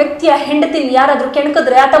ಸಾಮಾನ್ಯ ವ್ಯಕ್ತಿಯ ಹೆಂಡತಿನ ಯಾರಾದ್ರೂ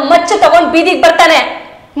ಕೆಣಕಿದ್ರೆ ಆತ ಮಚ್ಚ ತಗೊಂಡ್ ಬೀದಿಗೆ ಬರ್ತಾನೆ.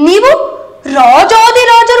 ನೀವು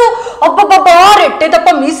ರಾಜಾದಿರಾಜರು ಒಬ್ಬೊಬ್ಬ ರೆಟ್ಟೆದಪ್ಪ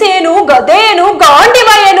ಮೀಸೇನು, ಗದೇನು, ಗಾಂಡಿವ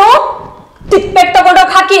ಏನು, ತಿಪ್ಪೆಟ್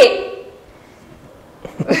ತಗೊಂಡೋಗ್ ಹಾಕಿ.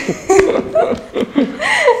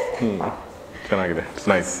 ಚೆನ್ನಾಗಿದೆ,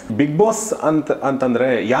 ನೈಸ್. ಬಿಗ್ ಬಾಸ್ ಅಂತಂದ್ರೆ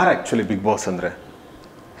ಯಾರು ಆಕ್ಚುಲಿ ಬಿಗ್ ಬಾಸ್ ಅಂದ್ರೆ?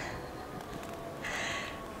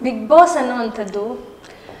 ಬಿಗ್ ಬಾಸ್ ಅನ್ನುವಂಥದ್ದು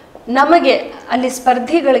ನಮಗೆ ಅಲ್ಲಿ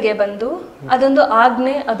ಸ್ಪರ್ಧಿಗಳಿಗೆ ಬಂದು ಅದೊಂದು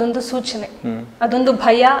ಆಜ್ಞೆ, ಅದೊಂದು ಸೂಚನೆ, ಅದೊಂದು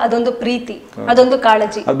ಭಯ, ಅದೊಂದು ಪ್ರೀತಿ, ಅದೊಂದು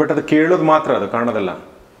ಕಾಳಜಿ. ಬಟ್ ಅದು ಕೇಳೋದು ಮಾತ್ರ, ಅದು ಕಾಣೋದಲ್ಲ.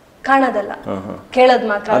 ಕೇಳೋದ್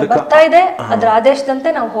ಮಾತ್ರ. ಬರ್ತಾ ಇದೆ, ಅದ್ರ ಆದೇಶದಂತೆ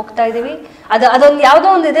ನಾವು ಹೋಗ್ತಾ ಇದೀವಿ. ಅದೊಂದು ಯಾವ್ದೋ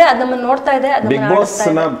ಒಂದಿದೆ, ಅದ್ ನಮ್ಮನ್ನ ನೋಡ್ತಾ ಇದೆ. ಬಿಗ್ ಬಾಸ್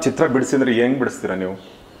ನ ಚಿತ್ರ ಬಿಡಿಸಿದ್ರೆ ಹೆಂಗ್ ಬಿಡಿಸ್ತೀರಾ ನೀವು?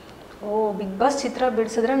 ಬಿಗ್ ಬಾಸ್ ಚಿತ್ರ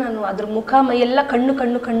ಬಿಡಿಸಿದ್ರೆ ನಾನು ಅದ್ರ ಮುಖ ಮೈ ಎಲ್ಲ ಕಣ್ಣು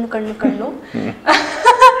ಕಣ್ಣು ಕಣ್ಣು ಕಣ್ಣು ಕಣ್ಣು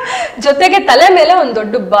ಜೊತೆಗೆ ತಲೆ ಮೇಲೆ ಒಂದ್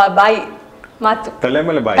ದೊಡ್ಡ ಬಾಯಿ ಮಾತು. ತಲೆ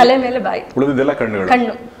ಮೇಲೆ ಬಾಯಿ, ಉಳಿದಿದ್ದೆಲ್ಲ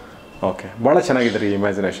ಕಣ್ಣು. ಓಕೆ, ಬಹಳ ಚೆನ್ನಾಗಿದೆ ಈ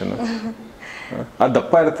ಇಮ್ಯಾಜಿನೇಷನ್. ಅದು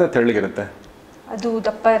ದಪ್ಪ ಇರುತ್ತೆ, ತೆಳ್ಳಗಿರುತ್ತೆ? ಅದು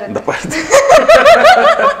ದಪ್ಪ ಇರುತ್ತೆ.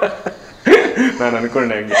 ನಾನು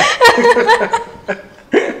ಅನ್ಕೊಂಡೆ ಹಂಗೆ.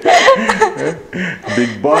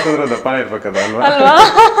 ಬಿಗ್ ಬಾಸ್ ಅಂದ್ರೆ ದಪ್ಪನೇ ಇರ್ಬೇಕದ ಅಲ್ವಾ?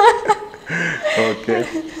 ಓಕೆ,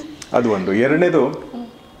 ಅದು ಒಂದು. ಎರಡನೇದು,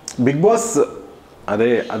 ಬಿಗ್ ಬಾಸ್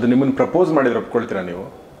ಅದು ನಿಮ್ಮನ್ನ ಪ್ರಪೋಸ್ ಮಾಡಿದ್ರೆ ಒಪ್ಕೊಳ್ತೀರಾ ನೀವು?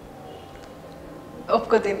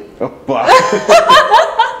 ಒಪ್ಕೋತೀನಿ. ಅಪ್ಪ,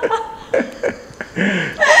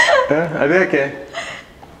 ಅದೇಕೆ?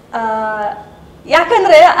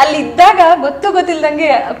 ಯಾಕಂದ್ರೆ ಅಲ್ಲಿ ಇದ್ದಾಗ ಗೊತ್ತಿಲ್ದಂಗೆ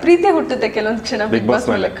ಪ್ರೀತಿ ಹುಟ್ಟುತ್ತೆ ಕೆಲವೊಂದು ಕ್ಷಣ. ಬಿಗ್ ಬಾಸ್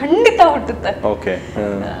ಮೇಲೆ ಖಂಡಿತ ಹುಟ್ಟುತ್ತೆ.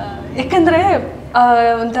 ಯಾಕಂದ್ರೆ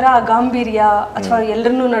ಒಂಥರ ಗಾಂಭೀರ್ಯ, ಅಥವಾ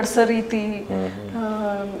ಎಲ್ಲರನ್ನೂ ನಡೆಸೋ ರೀತಿ,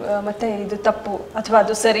 ಮತ್ತೆ ಇದು ತಪ್ಪು ಅಥವಾ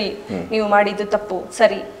ಅದು ಸರಿ, ನೀವು ಮಾಡಿದ್ದು ತಪ್ಪು,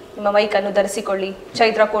 ಸರಿ, ನಿಮ್ಮ ಮೈಕ್ ಅನ್ನು ಧರಿಸಿಕೊಳ್ಳಿ,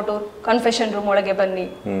 ಚೈತ್ರಾ ಕೋಟೂರ್ ಕನ್ಫೆಷನ್ ರೂಮ್ ಒಳಗೆ ಬನ್ನಿ.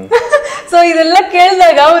 ಸೊ ಇದೆಲ್ಲ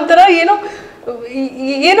ಕೇಳಿದಾಗ ಒಂಥರ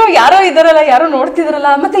ಏನೋ ಯಾರೋ ಇದಾರಲ್ಲ, ಯಾರೋ ನೋಡ್ತಿದಾರಲ್ಲ,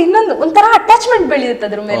 ಮತ್ತೆ ಇನ್ನೊಂದು ಒಂಥರ ಅಟ್ಯಾಚ್ಮೆಂಟ್ ಬೆಳೆಯುತ್ತೆ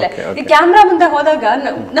ಅದ್ರ ಮೇಲೆ. ಈ ಕ್ಯಾಮ್ರಾ ಮುಂದೆ ಹೋದಾಗ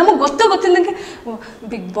ನಮಗ್ ಗೊತ್ತಿಲ್ಲದಂಗೆ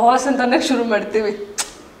ಬಿಗ್ ಬಾಸ್ ಅಂತ ಅನ್ನಕ್ ಶುರು ಮಾಡ್ತೀವಿ.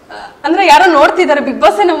 ಅಂದ್ರೆ ಯಾರೋ ನೋಡ್ತಿದ್ದಾರೆ, ಬಿಗ್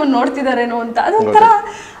ಬಾಸ್ ನಮ್ಮನ್ನ ನೋಡ್ತಿದಾರೇನೋ ಅಂತ. ಅದೊಂಥರ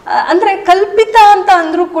ಅಂದ್ರೆ ಕಲ್ಪಿತ ಅಂತ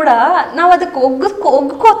ಅಂದ್ರೂ ಕೂಡ ನಾವು ಅದಕ್ಕೆ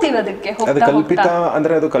ಒಗ್ಕೋತೀವಿ. ಅದಕ್ಕೆ ಕಲ್ಪಿತ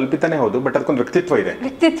ಅಂದ್ರೆ ಅದು ಕಲ್ಪಿತನೇ ಹೌದು, ಬಟ್ ಅದಕ್ಕೊಂದು ವ್ಯಕ್ತಿತ್ವ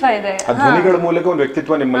ಇದೆ. ಧ್ವನಿಗಳ ಮೂಲಕ ಒಂದು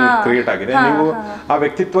ವ್ಯಕ್ತಿತ್ವ ನಿಮ್ಮಲ್ಲಿ ಕ್ರಿಯೇಟ್ ಆಗಿದೆ. ನೀವು ಆ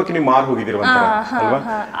ವ್ಯಕ್ತಿತ್ವಕ್ಕೆ ನೀವು ಮಾರು ಹೋಗಿದ್ದೀರ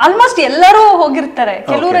ಆಲ್ಮೋಸ್ಟ್ ಎಲ್ಲರೂ ಹೋಗಿರ್ತಾರೆ.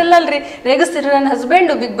 ಕೆಲವರೆಲ್ಲ ರೇಗಿಸ್ತಿದ್ರು, ನನ್ನ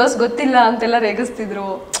ಹಸ್ಬೆಂಡ್ ಬಿಗ್ ಬಾಸ್ ಗೊತ್ತಿಲ್ಲ ಅಂತೆಲ್ಲ ರೇಗಿಸ್ತಿದ್ರು.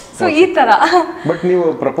 ಸೊ ಈ ತರ. ಬಟ್ ನೀವು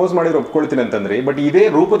ಪ್ರಪೋಸ್ ಮಾಡಿದ್ರೆ ಒಪ್ಕೊಳ್ತೀನಿ ಅಂತಂದ್ರಿ, ಬಟ್ ಇದೇ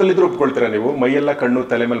ರೂಪದಲ್ಲಿದ್ರು ಒಪ್ಕೊಳ್ತೀರಾ ನೀವು? ಮೈಯೆಲ್ಲ ಕಣ್ಣು,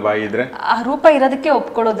 ತಲೆ ಮೇಲೆ ಬಾಯಿ ಇದ್ರೆ? ಆ ರೂಪ ಇರೋದಕ್ಕೆ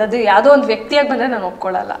ಒಪ್ಕೊಳ್ಳೋದು. ಅದು ಯಾವ್ದೋ ಒಂದು ವ್ಯಕ್ತಿಯಾಗಿ ಬಂದ್ರೆ ನಾನು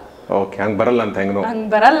ಒಪ್ಕೊಳ್ಳಲ್ಲ. ಓಕೆ, ಹಂಗ್ ಬರಲ್ಲ ಅಂತ? ಹಂಗ್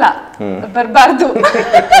ಬರಲ್ಲ, ಬರ್ಬಾರ್ದು.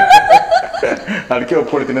 ಅದಕ್ಕೆ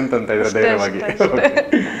ಒಪ್ಕೊಳ್ತೀನಿ ಅಂತ ಇದ್ರೆ ಧೈರ್ಯವಾಗಿ.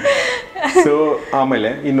 ಸೊ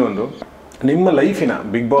ಆಮೇಲೆ ಇನ್ನೊಂದು, ನಿಮ್ಮ ಲೈಫಿನ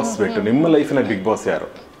ಬಿಗ್ ಬಾಸ್ ಬಿಟ್ಟು ನಿಮ್ಮ ಲೈಫಿನ ಬಿಗ್ ಬಾಸ್ ಯಾರು?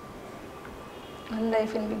 ನನ್ನ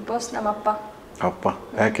ಲೈಫಿನ ಬಿಗ್ ಬಾಸ್ ನಮ್ಮಪ್ಪ. ಅಪ್ಪ,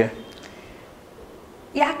 ಯಾಕೆ?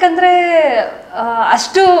 ಯಾಕಂದ್ರೆ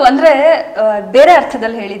ಅಷ್ಟು ಅಂದ್ರೆ ಬೇರೆ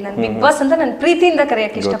ಅರ್ಥದಲ್ಲಿ ಹೇಳಿದ್ ನಾನು ಬಿಗ್ ಬಾಸ್ ಅಂತ ನಾನು ಪ್ರೀತಿಯಿಂದ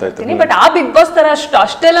ಕರೆಯಕ್ಕೆ ಇಷ್ಟಪಡ್ತೀನಿ. ಬಟ್ ಆ ಬಿಗ್ ಬಾಸ್ ತರ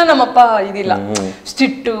ಅಷ್ಟೆಲ್ಲ ನಮ್ಮಪ್ಪ ಇದಿಲ್ಲ,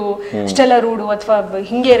 ಸ್ಟಿಟ್ಟು, ಅಷ್ಟೆಲ್ಲ ರೂಡು, ಅಥವಾ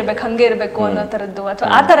ಹಿಂಗೆ ಇರ್ಬೇಕು ಹಂಗೆ ಇರ್ಬೇಕು ಅನ್ನೋ ತರದ್ದು, ಅಥವಾ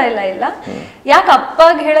ಆ ತರ ಎಲ್ಲ ಇಲ್ಲ. ಯಾಕೆ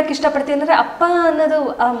ಅಪ್ಪಗೆ ಹೇಳಕ್ ಇಷ್ಟಪಡ್ತೀನಿ ಅಂದ್ರೆ, ಅಪ್ಪ ಅನ್ನೋದು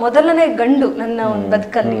ಮೊದಲನೇ ಗಂಡು ನನ್ನ ಒಂದು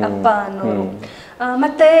ಬದುಕಲ್ಲಿ, ಅಪ್ಪ ಅನ್ನೋರು.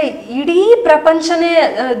 ಮತ್ತೆ ಇಡೀ ಪ್ರಪಂಚನೇ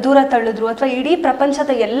ದೂರ ತಳ್ಳಿದ್ರು, ಅಥವಾ ಇಡೀ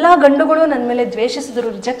ಪ್ರಪಂಚದ ಎಲ್ಲಾ ಗಂಡುಗಳು ನನ್ನ ಮೇಲೆ ದ್ವೇಷಿಸಿದ್ರು,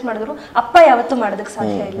 ರಿಜೆಕ್ಟ್ ಮಾಡಿದ್ರು, ಅಪ್ಪ ಯಾವತ್ತೂ ಮಾಡೋದಕ್ಕೆ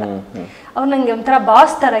ಸಾಧ್ಯ ಇಲ್ಲ. ಅವ್ರು ನಂಗೆ ಒಂಥರ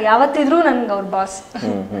ಬಾಸ್ ತರ, ಯಾವತ್ತಿದ್ರು ನನ್ಗೆ ಅವ್ರ ಬಾಸ್.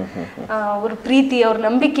 ಅವ್ರ ಪ್ರೀತಿ, ಅವ್ರ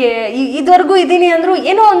ನಂಬಿಕೆ, ಇದುವರೆಗೂ ಇದೀನಿ ಅಂದ್ರು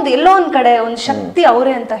ಎಲ್ಲೋ ಒಂದ್ ಕಡೆ ಒಂದ್ ಶಕ್ತಿ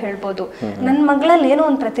ಅವರೇ ಅಂತ ಹೇಳ್ಬೋದು. ನನ್ ಮಗಳಲ್ಲಿ ಏನೋ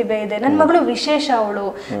ಒಂದ್ ಪ್ರತಿಭೆ ಇದೆ, ನನ್ ಮಗಳು ವಿಶೇಷ, ಅವಳು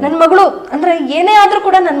ನನ್ ಮಗಳು ಅಂದ್ರೆ ಏನೇ ಆದ್ರೂ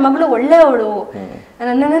ಕೂಡ ನನ್ ಮಗಳು ಒಳ್ಳೆಯವಳು,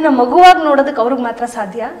 ನನ್ನನ್ನ ಮಗುವಾಗಿ ನೋಡೋದಕ್ಕೆ ಅವ್ರಿಗೆ ಮಾತ್ರ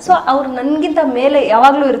ಸಾಧ್ಯ. ಸೊ ಅವ್ರು ನನ್ಗಿಂತ ಮೇಲೆ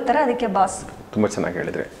ಯಾವಾಗ್ಲೂ ಇರ್ತಾರೆ, ಅದಕ್ಕೆ ಬಾಸ್. ತುಂಬಾ ಚೆನ್ನಾಗಿ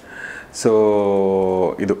ಹೇಳಿದ್ರೆ. ಸೊ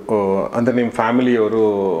ಇದು ಅಂದರೆ ನಿಮ್ಮ ಫ್ಯಾಮಿಲಿಯವರು,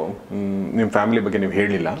 ನಿಮ್ಮ ಫ್ಯಾಮಿಲಿ ಬಗ್ಗೆ ನೀವು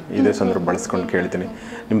ಹೇಳಿಲ್ಲ, ಇದೇ ಸಂದರ್ಭ ಬಳಸ್ಕೊಂಡು ಕೇಳ್ತೀನಿ.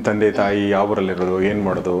 ನಿಮ್ಮ ತಂದೆ ತಾಯಿ ಯಾವ ಊರಲ್ಲಿರೋದು, ಏನು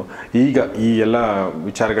ಮಾಡೋದು, ಈಗ ಈ ಎಲ್ಲ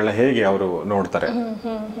ವಿಚಾರಗಳನ್ನ ಹೇಗೆ ಅವರು ನೋಡ್ತಾರೆ?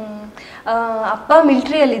 ಅಪ್ಪ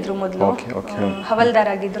ಮಿಲಿಟರಿಯಲ್ಲಿದ್ರು ಮೊದಲು, ಹವಲ್ದಾರ್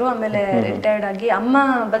ಆಗಿದ್ರು, ಆಮೇಲೆ ರಿಟೈರ್ಡ್ ಆಗಿ. ಅಮ್ಮ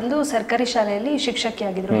ಬಂದು ಸರ್ಕಾರಿ ಶಾಲೆಯಲ್ಲಿ ಶಿಕ್ಷಕಿ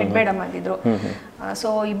ಆಗಿದ್ರು, ಹೆಡ್ ಮೇಡಮ್ ಆಗಿದ್ರು. ಸೊ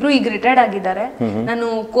ಇಬ್ರು ಈಗ ರಿಟೈರ್ಡ್ ಆಗಿದ್ದಾರೆ. ನಾನು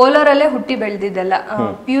ಕೋಲಾರಲ್ಲೇ ಹುಟ್ಟಿ ಬೆಳೆದಿದ್ದೆಲ್ಲ,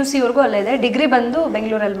 PUC ವರ್ಗೂ ಅಲ್ಲೇ ಇದೆ. ಡಿಗ್ರಿ ಬಂದು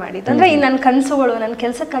ಬೆಂಗಳೂರಲ್ಲಿ ಮಾಡಿದ್ದು. ಅಂದ್ರೆ ಈ ನನ್ನ ಕನಸುಗಳು, ನನ್ನ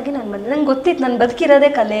ಕೆಲಸಕ್ಕಾಗಿ ನಾನು ಬಂದೆ. ನಂಗೆ ಗೊತ್ತಿತ್ತು ನಾನು ಬದುಕಿರೋದೇ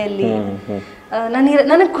ಕಲೆಯಲ್ಲಿ,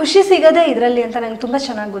 ನನಗೆ ಖುಷಿ ಸಿಗೋದೇ ಇದರಲ್ಲಿ ಅಂತ ನಂಗೆ ತುಂಬಾ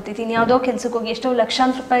ಚೆನ್ನಾಗಿ ಗೊತ್ತಿತ್ತು. ಇನ್ನು ಯಾವುದೋ ಕೆಲ್ಸಕ್ಕೆ ಹೋಗಿ ಎಷ್ಟೋ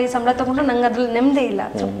ಲಕ್ಷಾಂತರ ರೂಪಾಯಿ ಸಂಬಳ ತಗೊಂಡು ನಂಗೆ ಅದ್ರಲ್ಲಿ ನೆಮ್ಮದಿ ಇಲ್ಲ,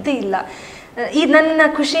 ತೃಪ್ತಿ ಇಲ್ಲ. ಈ ನನ್ನ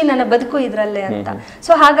ಖುಷಿ, ನನ್ನ ಬದುಕು ಇದ್ರಲ್ಲೇ ಅಂತ.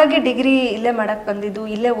 ಸೊ ಹಾಗಾಗಿ ಡಿಗ್ರಿ ಇಲ್ಲೇ ಮಾಡಕ್ ಬಂದಿದ್ದು,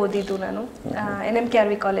 ಇಲ್ಲೇ ಓದಿದ್ದು ನಾನು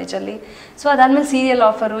NMKRV ಕಾಲೇಜಲ್ಲಿ. ಸೊ ಅದಾದ್ಮೇಲೆ ಸೀರಿಯಲ್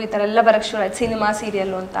ಆಫರು ಈ ಥರ ಎಲ್ಲ ಬರಕ್ಕೆ ಶುರು ಆಯ್ತು, ಸಿನಿಮಾ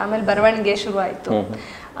ಸೀರಿಯಲ್ಲು ಅಂತ. ಆಮೇಲೆ ಬರವಣಿಗೆ ಶುರು ಆಯ್ತು.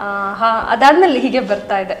 ಅದಾದ್ಮೇಲೆ ಹೀಗೆ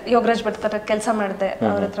ಬರ್ತಾ ಇದೆ. ಯೋಗರಾಜ್ ಭಟ್ ತರ ಕೆಲಸ ಮಾಡಿದೆ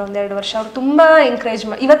ಅವ್ರ ಹತ್ರ 1-2 ವರ್ಷ. ಅವ್ರು ತುಂಬಾ ಎಂಕರೇಜ್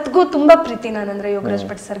ಮಾಡಿ, ಇವತ್ತಿಗೂ ತುಂಬಾ ಪ್ರೀತಿ ನಾನಂದ್ರೆ ಯೋಗರಾಜ್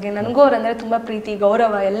ಭಟ್ ಸರ್ಗೆ. ನನಗೂ ಅವ್ರಂದ್ರೆ ತುಂಬಾ ಪ್ರೀತಿ,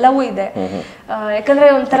 ಗೌರವ ಎಲ್ಲವೂ ಇದೆ. ಯಾಕಂದರೆ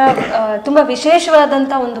ಒಂಥರ ತುಂಬ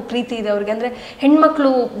ವಿಶೇಷವಾದಂಥ ಒಂದು ಪ್ರೀತಿ ಇದೆ ಅವ್ರಿಗೆ. ಅಂದರೆ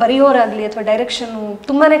ಹೆಣ್ಮಕ್ಳು ಬರೆಯೋರಾಗಲಿ ಅಥವಾ ಡೈರೆಕ್ಷನ್ನು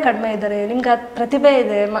ತುಂಬಾ ಕಡಿಮೆ ಇದ್ದಾರೆ, ನಿಮ್ಗೆ ಪ್ರತಿಭೆ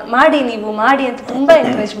ಇದೆ, ಮಾಡಿ ನೀವು ಮಾಡಿ ಅಂತ ತುಂಬ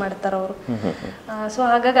ಎನ್ಕರೇಜ್ ಮಾಡ್ತಾರೆ ಅವರು. ಸೊ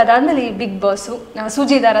ಹಾಗಾಗಿ ಅದಾದಮೇಲೆ ಈ ಬಿಗ್ ಬಾಸು,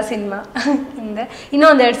 ಸೂಜಿದಾರ ಸಿನಿಮಾ ಹಿಂದೆ ಇನ್ನೂ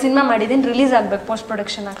 2 ಸಿನಿಮಾ ಮಾಡಿದ್ದೀನಿ, ರಿಲೀಸ್ ಆಗಬೇಕು, ಪೋಸ್ಟ್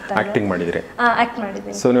ಪ್ರೊಡಕ್ಷನ್ ಆಗ್ತಾ. ಆಕ್ಟಿಂಗ್ ಮಾಡಿದ್ರಿ? ಆಕ್ಟ್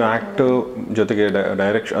ಮಾಡಿದ್ದೀನಿ. ಸೊ ನೀವು ಆಕ್ಟ್ ಜೊತೆಗೆ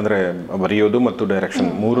ಡೈರೆಕ್ಷನ್ ಅಂದರೆ ಬರೆಯೋದು ಮತ್ತು ಡೈರೆಕ್ಷನ್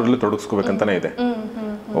ಮೂರರಲ್ಲೂ ತೊಡಗಿಸ್ಕೋಬೇಕಂತಾನೆ ಇದೆ.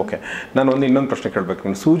 ಓಕೆ, ನಾನು ಇನ್ನೊಂದು ಪ್ರಶ್ನೆ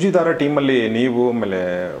ಕೇಳಬೇಕು. ಸೂಜಿದಾರ ಟೀಮಲ್ಲಿ ನೀವು, ಆಮೇಲೆ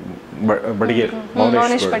ಬಡಿಗೇರ್,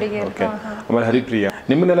 ಮೌನೇಶ್ ಬಡಿಗೇರ್, ಓಕೆ, ಆಮೇಲೆ ಹರಿಪ್ರಿಯಾ,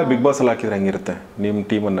 ನಿಮ್ಮನ್ನೆಲ್ಲ ಬಿಗ್ ಬಾಸ್ ಅಲ್ಲಿ ಹಾಕಿದ್ರೆ ಹೆಂಗಿರುತ್ತೆ ನಿಮ್ಮ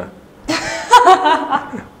ಟೀಮನ್ನ?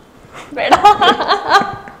 ಬೇಡ.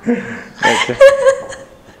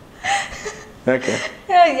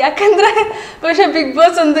 ಯಾಕಂದ್ರೆ ಬಹುಶಃ ಬಿಗ್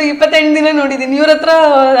ಬಾಸ್ ಒಂದು 28 ದಿನ ನೋಡಿದೀನಿ, ಇವ್ರ ಹತ್ರ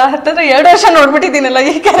 2 ವರ್ಷ ನೋಡ್ಬಿಟ್ಟಿದ್ದೀನಲ್ಲ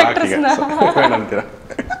ಈ ಕ್ಯಾರೆಕ್ಟರ್ಸ್ನ.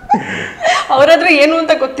 ಅವ್ರತ್ರ ಏನು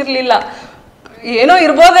ಅಂತ ಗೊತ್ತಿರ್ಲಿಲ್ಲ, ಏನೋ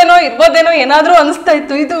ಇರ್ಬೋದೇನೋ ಏನಾದ್ರೂ ಅನಿಸ್ತಾ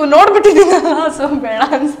ಇತ್ತು, ಇದು ನೋಡ್ಬಿಟ್ಟಿದ್ದೀನಲ್ಲ, ಸೊ ಬೇಡ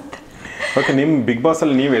ಅನ್ಸುತ್ತೆ. ಓಕೆ, ನಿಮ್ ಬಿಗ್ ಬಾಸ್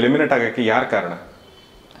ಅಲ್ಲಿ ನೀವು ಎಲಿಮಿನೇಟ್ ಆಗಕ್ಕೆ ಯಾರು ಕಾರಣ?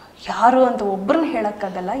 ಯಾರು ಅಂತ ಒಬ್ಬರನ್ನ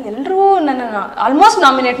ಹೇಳಕ್ಕಾಗಲ್ಲ, ಎಲ್ಲರೂ ನನ್ನ ಆಲ್ಮೋಸ್ಟ್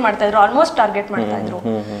ನಾಮಿನೇಟ್ ಮಾಡ್ತಾ ಇದ್ರು, ಆಲ್ಮೋಸ್ಟ್ ಟಾರ್ಗೆಟ್ ಮಾಡ್ತಾ ಇದ್ರು.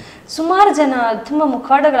 ಸುಮಾರು ಜನ ತುಂಬಾ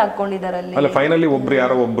ಮುಖವಾಡಗಳು ಹಾಕೊಂಡಿದ್ದಾರೆ ಅಲ್ಲಿ. ಅಲ್ಲ, ಫೈನಲಿ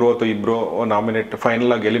ಯಾರೋ ಒಬ್ರು ಅಥವಾ ಇಬ್ರು ನಾಮಿನೇಟ್,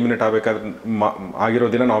 ಫೈನಲ್ ಆಗಿ ಎಲಿಮಿನೇಟ್ ಆಗ್ಬೇಕಾದ್ರೆ ಆಗಿರೋ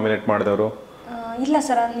ದಿನ ನಾಮಿನೇಟ್ ಮಾಡಿದವರು? ಇಲ್ಲ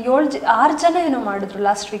ಸರ್, 6 ಜನ ಏನೋ ಮಾಡಿದ್ರು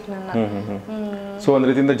ಲಾಸ್ಟ್ ವೀಕ್ ನನ್ನ. ಸೊ ಒಂದ್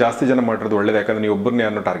ರೀತಿಯಿಂದ ಜಾಸ್ತಿ ಜನ ಮಾಡಿರೋದು ಒಳ್ಳೇದು, ಯಾಕಂದ್ರೆ ನೀವು ಒಬ್ಬರನ್ನ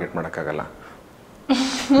ಯಾರನ್ನೂ ಟಾರ್ಗೆಟ್ ಮಾಡಕ್ಕಾಗಲ್ಲ.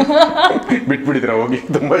 ಬಿಟ್ಬಿಟ್ಟಿದ್ರ ಹೋಗಿ,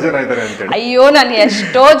 ತುಂಬಾ ಜನ ಇದ್ದಾರೆ ಅಂತ ಹೇಳಿ. ಅಯ್ಯೋ, ನಾನು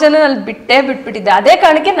ಎಷ್ಟೋ ಜನ ಅಲ್ಲಿ ಬಿಟ್ಬಿಟ್ಟಿದ್ದೆ, ಅದೇ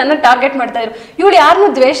ಕಾರಣಕ್ಕೆ ನನ್ನ ಟಾರ್ಗೆಟ್ ಮಾಡ್ತಾ ಇದ್ರು. ಇವಳು ಯಾರನ್ನೂ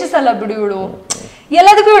ದ್ವೇಷಿಸಲ್ಲ ಬಿಡು, ಇವಳು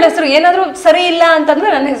ಎಲ್ಲದಕ್ಕೂ ಇವಳ ಹೆಸರು ಏನಾದ್ರು ಸರಿ ಇಲ್ಲ ಅಂತಂದ್ರೆ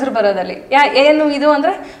ನನ್ನ ಹೆಸರು ಬರೋದಲ್ಲಿ. ಏನು ಇದು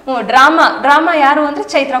ಅಂದ್ರೆ ಡ್ರಾಮಾ ಯಾರು ಅಂದ್ರೆ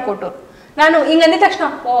ಚೈತ್ರಾ ಕೋಟೂರ್. ನಾನು ಹಿಂಗ ಅಂದಿದ ತಕ್ಷಣ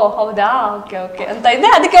ಓ ಹೌದಾ, ಓಕೆ ಓಕೆ ಅಂತ ಇದ್ದೆ.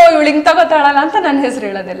 ಅದಕ್ಕೆ ಇವಳು ಹಿಂಗ್ ತಗೋತಾಳಲ್ಲ ಅಂತ ನನ್ನ ಹೆಸರು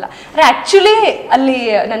ಹೇಳೋದಿಲ್ಲ. ಅಂದ್ರೆ ಆಕ್ಚುಲಿ ಅಲ್ಲಿ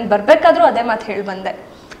ನಾನು ಬರ್ಬೇಕಾದ್ರೂ ಅದೇ ಮಾತು ಹೇಳಿ ಬಂದೆ,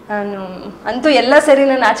 ನಾನು ಅಂತೂ ಎಲ್ಲ ಸರಿ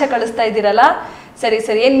ನಾನು ಆಚೆ ಕಳಿಸ್ತಾ ಇದ್ದೀರಲ್ಲ, ಸರಿ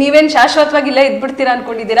ಏನ್ ನೀವೇನ್ ಶಾಶ್ವತವಾಗಿ ಇಲ್ಲೇ ಇದ್ಬಿಡ್ತೀರಾ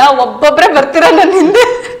ಅನ್ಕೊಂಡಿದ್ದೀರಾ, ಒಬ್ಬೊಬ್ರೆ ಬರ್ತೀರಾ ನನ್ನ ಹಿಂದೆ.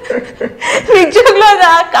 ನಿಜವಾಗ್ಲೂ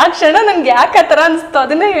ಆ ಕ್ಷಣ ನನ್ಗೆ ಯಾಕೆ ಆ ಥರ ಅನಿಸ್ತು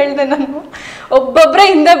ಅದನ್ನೇ ಹೇಳ್ದೆ ನಾನು. ಒಬ್ಬೊಬ್ರೆ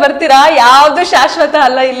ಹಿಂದೆ ಬರ್ತೀರಾ, ಯಾವುದು ಶಾಶ್ವತ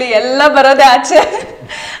ಅಲ್ಲ, ಇಲ್ಲಿ ಎಲ್ಲ ಬರೋದೇ ಆಚೆ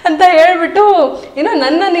ಅಂತ ಹೇಳ್ಬಿಟ್ಟು, ಏನೋ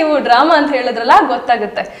ನನ್ನ ನೀವು ಡ್ರಾಮಾ ಅಂತ ಹೇಳಿದ್ರಲ್ಲ,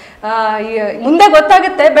 ಗೊತ್ತಾಗುತ್ತೆ ಮುಂದೆ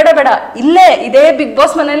ಗೊತ್ತಾಗುತ್ತೆ. ಬೇಡ ಇದೇ ಬಿಗ್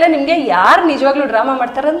ಬಾಸ್ ಮನೆಯಲ್ಲೇ ನಿಮ್ಗೆ ಯಾರು ನಿಜವಾಗ್ಲೂ ಡ್ರಾಮಾ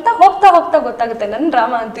ಮಾಡ್ತಾರಂತ ಹೋಗ್ತಾ ಗೊತ್ತಾಗುತ್ತೆ, ನನ್ನ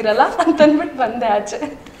ಡ್ರಾಮಾ ಅಂತಿರಲ್ಲ ಅಂತ ಅಂದ್ಬಿಟ್ಟು ಬಂದೆ ಆಚೆ.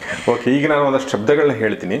 ಓಕೆ, ಈಗ ನಾನು ಒಂದಷ್ಟು ಶಬ್ದಗಳನ್ನ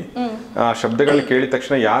ಹೇಳ್ತೀನಿ, ಆ ಶಬ್ದಗಳನ್ನ ಕೇಳಿದ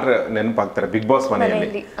ತಕ್ಷಣ ಯಾರು ನೆನಪಾಗ್ತಾರೆ ಬಿಗ್ ಬಾಸ್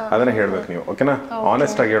ಮನೆಯಲ್ಲಿ ಅದನ್ನ ಹೇಳ್ಬೇಕು ನೀವು. ಓಕೆನಾ?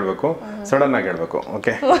 ಆನೆಸ್ಟ್ ಆಗಿ ಹೇಳ್ಬೇಕು, ಸಡನ್ ಆಗಿ ಹೇಳ್ಬೇಕು.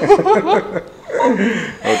 ಓಕೆ?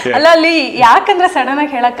 ಅಲ್ಲ, ಅಲ್ಲಿ ಯಾಕಂದ್ರೆ ಸಡನ್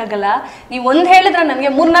ಆಗಿ ಹೇಳಕ್ಕಾಗಲ್ಲ, ನೀವು ಒಂದ್ ಹೇಳಿದ್ರೆ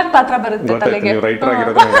ನನಗೆ 3-4 ಪಾತ್ರ ಬರುತ್ತೆ ತಲೆಗೆ. ನೀವು ರೈಟರ್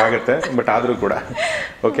ಆಗಿರೋದು ಆಗುತ್ತೆ, ಬಟ್ ಆದ್ರೂ ಕೂಡ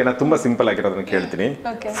ಓಕೆ, ನಾನು ತುಂಬಾ ಸಿಂಪಲ್ ಆಗಿರೋದನ್ನ ಕೇಳ್ತೀನಿ.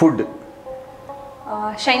 ಫುಡ್?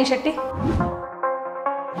 ಶೈನ್ ಶೆಟ್ಟಿ.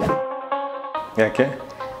 ಯಾಕೆ?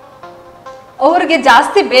 ಅವ್ರಿಗೆ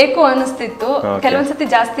ಜಾಸ್ತಿ ಬೇಕು ಅನಿಸ್ತಿತ್ತು ಕೆಲವೊಂದ್ಸತಿ,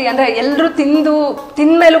 ಜಾಸ್ತಿ ಅಂದ್ರೆ ಎಲ್ರು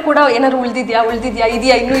ತಿಂದ್ಮೇಲೂ ಕೂಡ ಏನಾದ್ರು ಉಳ್ದಿದ್ಯಾ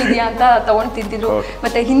ಇದೆಯಾ ಇನ್ನೂ ಇದೆಯಾ ಅಂತ ತಗೊಂಡ್ ತಿಂತಿದ್ರು.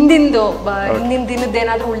 ಮತ್ತೆ ಹಿಂದಿನ ದಿನದ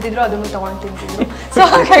ಏನಾದ್ರು ಉಳ್ದಿದ್ರು ಅದನ್ನು ತಗೊಂಡ್ ತಿಂತಿದ್ರು. ಸೊ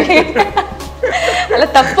ಹಾಗಾಗಿ ಅಲ್ಲ,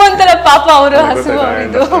 ತಪ್ಪು ಅಂತಲ್ಲ ಪಾಪ, ಅವರು ಹಸು.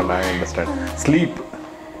 ಸ್ಲೀಪ್?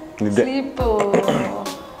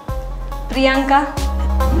 ಪ್ರಿಯಾಂಕಾ.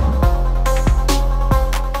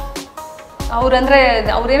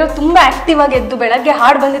 ಅವ್ರೇನೋ ತುಂಬಾ ಆಕ್ಟಿವ್ ಆಗಿ ಎದ್ದು ಬೆಳಗ್ಗೆ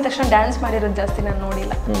ಹಾಡು ಬಂದಿದ ತಕ್ಷಣ ಡ್ಯಾನ್ಸ್ ಮಾಡಿರೋದು ಜಾಸ್ತಿ ನಾನು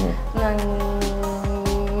ನೋಡಿಲ್ಲ.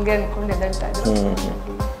 ನಂಗೆ ಅನ್ಕೊಂಡು ಎದ್ದೇಳ್ತಾ ಇದ್ರು.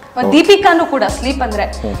 ದೀಪಿಕಾನು ಕೂಡ ಸ್ಲೀಪ್ ಅಂದ್ರೆ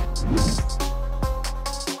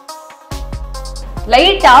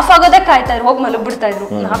ಲೈಟ್ ಆಫ್ ಆಗೋದೇ ಕಾಯ್ತಾ ಇದ್ರು, ಹೋಗಿ ಮಲಗ್ಬಿಡ್ತಾ ಇದ್ರು.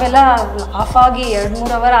 ನಾವೆಲ್ಲ ಆಫ್ ಆಗಿ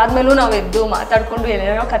 2-3 ಅವರ್ ಆದ್ಮೇಲೂ ನಾವ್ ಎದ್ದು ಮಾತಾಡ್ಕೊಂಡು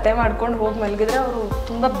ಏನೇನೋ ಕತೆ ಮಾಡ್ಕೊಂಡು ಹೋಗಿ ಮಲಗಿದ್ರೆ ಅವರು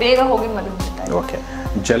ತುಂಬಾ ಬೇಗ ಹೋಗಿ ಮಲಗ್ಬಿಡ್ತಾ ಇದ್ರು. Okay,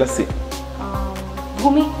 jealousy?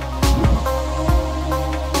 ಭೂಮಿ.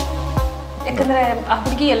 ಯಾಕಂದ್ರೆ ಆ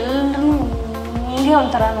ಹುಡುಗಿ ಎಲ್ಲರೂ ಹಿಂಗೆ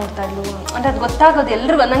ಒಂಥರ ನೋಡ್ತಾ ಇದ್ಲು, ಅಂದ್ರೆ ಅದು ಗೊತ್ತಾಗೋದು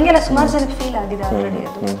ಎಲ್ರಿಗೂ. ನಂಗೆಲ್ಲ ಸುಮಾರು ಜನ ಫೀಲ್ ಆಗಿದೆ ಆಲ್ರೆಡಿ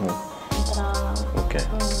ಅದು. Okay,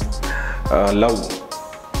 love?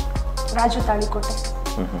 ರಾಜು ತಾಳಿಕೋಟೆ.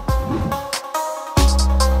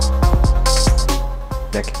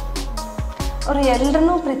 ಯಾಕೆ? ಅವರು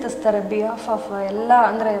ಎಲ್ಲರನ್ನೂ ಪ್ರೀತಿಸ್ತಾರೆ, ಬಿಹಾಫ್ ಆಫ್ ಎಲ್ಲ.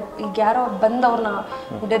 ಅಂದ್ರೆ ಈಗ ಯಾರೋ ಬಂದವ್ರನ್ನ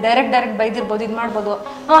ಡೈರೆಕ್ಟ್ ಬೈದಿರ್ಬೋದು, ಇದು ಮಾಡ್ಬೋದು,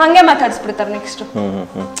 ಹಂಗೆ ಮಾತಾಡಿಸ್ಬಿಡ್ತಾರೆ. ನೆಕ್ಸ್ಟ್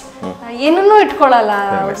ಏನನ್ನೂ ಇಟ್ಕೊಳ್ಳಲ್ಲ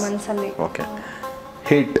ಅವ್ರ ಮನಸ್ಸಲ್ಲಿ. Okay,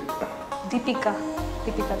 hate? ದೀಪಿಕಾ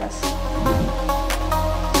ದಾಸ್.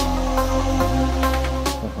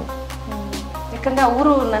 ಯಾಕಂದ್ರೆ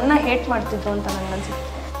ಅವರು ನನ್ನ ಹೇಟ್ ಮಾಡ್ತಿದ್ರು ಅಂತ ನಂಗೆ ಅನ್ಸುತ್ತೆ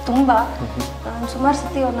ತುಂಬಾ. ಸುಮಾರು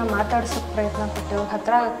ಸತಿ ಅವ್ರನ್ನ ಮಾತಾಡ್ಸೋಕ್ ಪ್ರಯತ್ನ ಪಟ್ಟೆ, ಅವ್ರ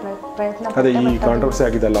ಹತ್ರ ಪ್ರಯತ್ನ ಪಟ್ಟೆ.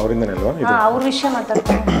 ಅವ್ರ ವಿಷಯ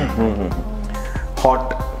ಮಾತಾಡ್ತಾರೆ.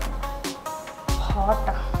 ಹಾಟ್?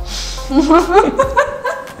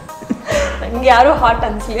 ನಂಗೆ ಯಾರು ಹಾಟ್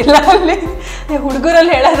ಅನ್ಸ್ಲಿಲ್ಲ ಅಲ್ಲಿ.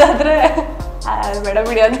 ಹುಡುಗರಲ್ಲಿ ಹೇಳೋದಾದ್ರೆ ಬೇಡ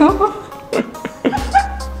ಬಿಡಿ, ಅದು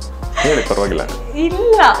ಹೇಳಿ ಪರವಾಗಿಲ್ಲ.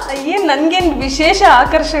 ಇಲ್ಲ, ಏನ್ ನನ್ಗೇನ್ ವಿಶೇಷ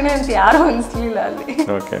ಆಕರ್ಷಣೆ ಅಂತ ಯಾರು ಅನ್ಸ್ಲಿಲ್ಲ ಅಲ್ಲಿ.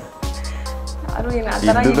 ಓಕೆ, ಯಾರು ಏನ್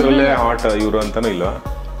ಆತರ ಇದ್ರಲ್ಲೇ ಹಾಟ್ ಇವರು ಅಂತಾನೂ ಇಲ್ವಾ?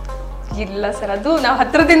 ಇಲ್ಲ ಸರ್, ಅದು ನಾವು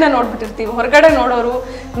ಹತ್ರದಿಂದ ನೋಡ್ಬಿಟ್ಟಿರ್ತೀವಿ. ಹೊರಗಡೆ ನೋಡೋರು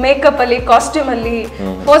ಮೇಕಪ್ ಅಲ್ಲಿ, ಕಾಸ್ಟ್ಯೂಮ್ ಅಲ್ಲಿ,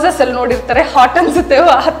 ಪೋಸಸ್ ಅಲ್ಲಿ ನೋಡಿರ್ತಾರೆ, ಹಾಟ್ ಅನ್ಸುತ್ತೆ.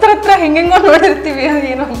 ಹತ್ರ ಹೆಂಗೆಂಗೋ ನೋಡಿರ್ತೀವಿ,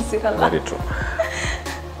 ಏನೋ ಅನ್ಸಿರಲ್ಲ.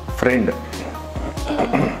 ಫ್ರೆಂಡ್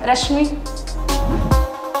ರಶ್ಮಿ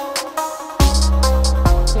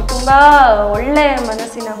ತುಂಬಾ ಒಳ್ಳೆ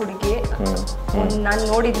ಮನಸ್ಸಿನ ಹುಡುಗಿ. ನಾನು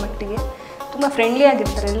ನೋಡಿದ ಮಟ್ಟಿಗೆ ತುಂಬಾ ಫ್ರೆಂಡ್ಲಿ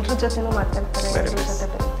ಆಗಿರ್ತಾರೆ, ಎಲ್ರ ಜೊತೆನೂ ಮಾತಾಡ್ತಾರೆ, ಎಲ್ರ ಜೊತೆ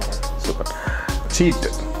ಬೆರೀತಾರೆ. ಸೂಪರ್. ಚೀಟ್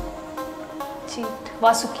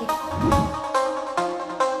ವಾಸುಕಿ.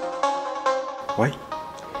 ವೈ?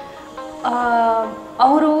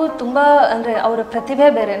 ಅವರು ತುಂಬಾ ಅಂದ್ರೆ ಅವರ ಪ್ರತಿಭೆ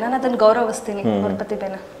ಬೇರೆ, ನಾನು ಅದನ್ನ ಗೌರವಿಸ್ತೀನಿ ಅವ್ರ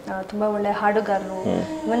ಪ್ರತಿಭೆನ. ತುಂಬಾ ಒಳ್ಳೆ ಹಾಡುಗಾರರು,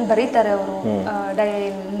 ಇವನ್ ಬರೀತಾರೆ ಅವರು,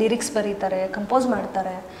 ಲಿರಿಕ್ಸ್ ಬರೀತಾರೆ, ಕಂಪೋಸ್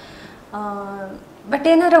ಮಾಡ್ತಾರೆ. ಬಟ್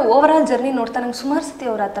ಏನಾರ ಓವರ್ ಆಲ್ ಜರ್ನಿ ನೋಡ್ತಾ ನಂಗೆ ಸುಮಾರು ಸತಿ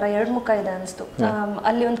ಅವ್ರ ಆ ಥರ ಎರಡು ಮುಖ ಇದೆ ಅನಿಸ್ತು.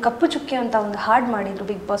 ಅಲ್ಲಿ ಒಂದು ಕಪ್ಪು ಚುಕ್ಕಿ ಅಂತ ಒಂದು ಹಾಡು ಮಾಡಿದ್ರು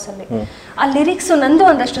ಬಿಗ್ ಬಾಸ್ ಅಲ್ಲಿ. ಆ ಲಿರಿಕ್ಸ್ ನಂದು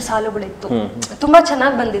ಒಂದಷ್ಟು ಸಾಲುಗಳಿತ್ತು, ತುಂಬಾ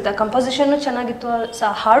ಚೆನ್ನಾಗಿ ಬಂದಿತ್ತು, ಕಂಪೋಸಿಷನ್ ಚೆನ್ನಾಗಿತ್ತು,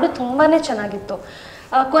 ಹಾಡು ತುಂಬಾನೇ ಚೆನ್ನಾಗಿತ್ತು.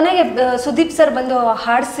 ಕೊನೆಗೆ ಸುದೀಪ್ ಸರ್ ಬಂದು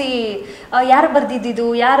ಹಾಡಿಸಿ ಯಾರು ಬರ್ದಿದ್ದು,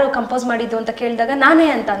 ಯಾರು ಕಂಪೋಸ್ ಮಾಡಿದ್ದು ಅಂತ ಕೇಳಿದಾಗ ನಾನೇ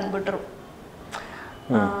ಅಂತ ಅಂದ್ಬಿಟ್ರು.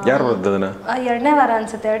 ಯಾರು ಬರ್ದದನ್ನ? 2ನೇ ವಾರ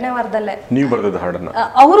ಅನ್ಸುತ್ತೆ, 2ನೇ ವಾರದಲ್ಲೇ ನೀವು ಬರ್ದದ ಹಾಡನ್ನ.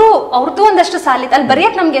 ಅವ್ರದ್ದು ಒಂದಷ್ಟು ಸಾಲಿತ್ತು, ಅಲ್ಲಿ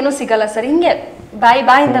ಬರೆಯಕ್ ನಮ್ಗೇನು ಸಿಗಲ್ಲ ಸರ್, ಹಿಂಗೆ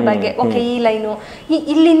ಬಾಯಿಂದ ಬಾಯಿಗೆ ಓಕೆ ಈ ಲೈನು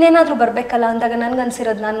ಇಲ್ಲಿ ಇನ್ನೇನಾದ್ರೂ ಬರ್ಬೇಕಲ್ಲ ಅಂದಾಗ ನನ್ಗೆ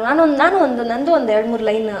ಅನ್ಸಿರೋದು ನಂದು ಒಂದು 2-3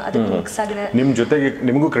 ಲೈನ್ ಅದಕ್ಕೆ ಮಿಕ್ಸ್ ಆಗಿದೆ. ನಿಮ್ ಜೊತೆಗೆ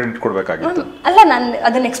ನಿಮಗೂ ಕ್ರೆಡಿಟ್ ಕೊಡ್ಬೇಕಾಗಿತ್ತು. ಅಲ್ಲ, ನಾನು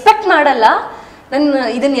ಅದನ್ನ ಎಕ್ಸ್ಪೆಕ್ಟ್ ಮಾಡಲ್ಲ. ನಾನು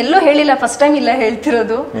ಇದನ್ನ ಎಲ್ಲೋ ಹೇಳಿಲ್ಲ, ಫಸ್ಟ್ ಟೈಮ್ ಇಲ್ಲ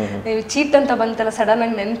ಹೇಳ್ತಿರೋದು. ಚೀಟ್ ಅಂತ ಬಂತಲ್ಲ, ಸಡನ್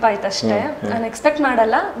ಆಗಿ ನೆನಪಾಯ್ತು ಅಷ್ಟೇ. ನಾನು ಎಕ್ಸ್ಪೆಕ್ಟ್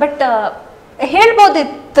ಮಾಡಲ್ಲ, ಬಟ್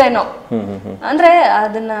ಹೇಳ್ಬೋದಿತ್ತೇನೋ. ಅಂದ್ರೆ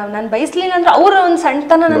ಅದನ್ನ ನಾನು ಬಯಸ್ಲಿಲ್ಲ ಅಂದ್ರೆ ಅವ್ರ ಒಂದ್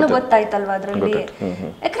ಸಣ್ಣತನ ನನಗೆ ಗೊತ್ತಾಯ್ತಲ್ವಾ ಅದ್ರಲ್ಲಿ.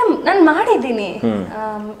 ಯಾಕಂದ್ರೆ ನಾನು ಮಾಡಿದ್ದೀನಿ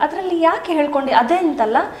ಅದ್ರಲ್ಲಿ, ಯಾಕೆ ಹೇಳ್ಕೊಂಡೆ ಅದೇ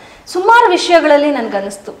ಅಂತಲ್ಲ, ಸುಮಾರು ವಿಷಯಗಳಲ್ಲಿ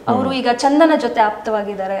ನನ್ಗನ್ನಿಸ್ತು ಅವರು ಈಗ ಚಂದನ ಜೊತೆ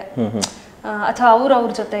ಆಪ್ತವಾಗಿದ್ದಾರೆ, ಅಥವಾ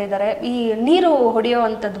ಅವ್ರ ಜೊತೆ ಇದ್ದಾರೆ. ಈ ನೀರು ಹೊಡೆಯೋ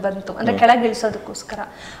ಅಂಥದ್ದು ಬಂತು ಅಂದ್ರೆ ಕೆಳಗೆ ಇಳಿಸೋದಕ್ಕೋಸ್ಕರ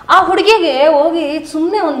ಆ ಹುಡುಗಿಗೆ ಹೋಗಿ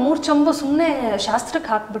ಸುಮ್ಮನೆ ಒಂದು 3 ಚಂಬು ಸುಮ್ಮನೆ ಶಾಸ್ತ್ರಕ್ಕೆ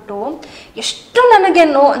ಹಾಕ್ಬಿಟ್ಟು ಎಷ್ಟು ನನಗೆ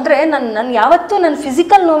ಅಂದ್ರೆ ನಾನು ಯಾವತ್ತೂ ನನ್ನ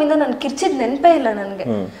ಫಿಸಿಕಲ್ ನೋವಿಂದ ನಾನು ಕಿರ್ಚಿದ್ ನೆನಪೇ ಇಲ್ಲ ನನಗೆ.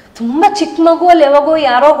 ತುಂಬಾ ಚಿಕ್ಕ ಮಗು ಅಲ್ಲಿ ಯಾವಾಗೋ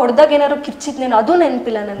ಯಾರೋ ಹೊಡೆದಾಗ ಏನಾರು ಕಿರ್ಚಿದ್ನೇನೋ ಅದು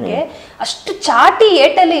ನೆನಪಿಲ್ಲ ನನಗೆ. ಅಷ್ಟು ಚಾಟಿ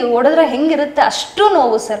ಏಟಲ್ಲಿ ಹೊಡೆದ್ರೆ ಹೆಂಗಿರುತ್ತೆ ಅಷ್ಟು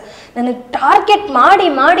ನೋವು ಸರ್. ನನಗೆ ಟಾರ್ಗೆಟ್ ಮಾಡಿ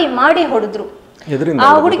ಮಾಡಿ ಮಾಡಿ ಹೊಡೆದ್ರು. ಆ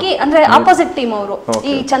ಹುಡುಗಿ ಅಂದ್ರೆ ಆಪೋಸಿಟ್ ಟೀಮ್ ಅವರು,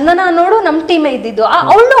 ಈ ಚಂದನ ನೋಡು ನಮ್ ಟೀಮೇ ಇದ್ದಿದ್ದು,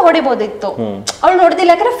 ಅವಳು ಹೊಡಿಬೋದಿತ್ತು, ಅವಳು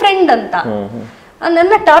ಹೊಡೆದಿಲ್ಲ ಯಾಕಂದ್ರೆ ಫ್ರೆಂಡ್ ಅಂತ.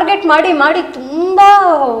 ನನ್ನ ಟಾರ್ಗೆಟ್ ಮಾಡಿ ಮಾಡಿ ತುಂಬಾ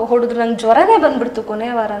ಹೊಡೆದ್ರು. ನಂಗೆ ಜ್ವರನೇ ಬಂದ್ಬಿಡ್ತು ಕೊನೆ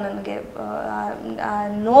ವಾರ ನನಗೆ. ಆ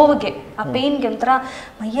ನೋವಿಗೆ, ಆ ಪೇನ್ಗೆ ಒಂಥರ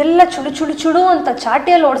ಮೈಯೆಲ್ಲ ಚುಡು ಅಂತ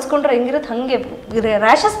ಚಾಟಿಯಲ್ಲಿ ಓಡಿಸ್ಕೊಂಡ್ರೆ ಹೆಂಗಿರುತ್ತೆ ಹಂಗೆ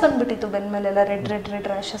ರ್ಯಾಷಸ್ ಬಂದ್ಬಿಟ್ಟಿತ್ತು ಬೆನ್ಮೇಲೆಲ್ಲ, ರೆಡ್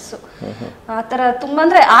ರ್ಯಾಷಸ್. ಆ ತರ ತುಂಬಾ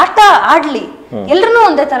ಅಂದ್ರೆ ಆಟ ಆಡ್ಲಿ, ಎಲ್ರೂ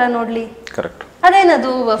ಒಂದೇ ತರ ನೋಡ್ಲಿ,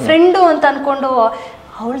 ಅದೇನದು ಫ್ರೆಂಡು ಅಂತ ಅನ್ಕೊಂಡು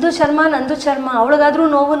ಅವಳದು ಚರ್ಮ ನಂದು ಚರ್ಮ, ಅವಳಿಗಾದ್ರೂ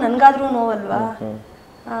ನೋವು ನನ್ಗಾದ್ರೂ ನೋವಲ್ವಾ,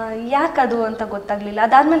 ಯಾಕದು ಅಂತ ಗೊತ್ತಾಗ್ಲಿಲ್ಲ.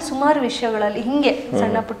 ಅದಾದ್ಮೇಲೆ ಸುಮಾರು ವಿಷಯಗಳಲ್ಲಿ ಹಿಂಗೆ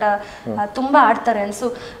ಸಣ್ಣ ಪುಟ್ಟ ತುಂಬಾ ಆಡ್ತಾರೆ ಅನ್ಸು.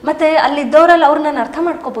 ಮತ್ತೆ ಅಲ್ಲಿದ್ದವರಲ್ಲಿ ಅವ್ರು ನಾನು ಅರ್ಥ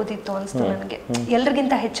ಮಾಡ್ಕೋಬೋದಿತ್ತು ಅನ್ಸ್ತು ನನಗೆ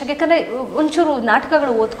ಎಲ್ರಿಗಿಂತ ಹೆಚ್ಚಾಗಿ. ಯಾಕಂದ್ರೆ ಒಂಚೂರು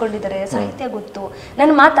ನಾಟಕಗಳು ಓದ್ಕೊಂಡಿದ್ದಾರೆ, ಸಾಹಿತ್ಯ ಗೊತ್ತು,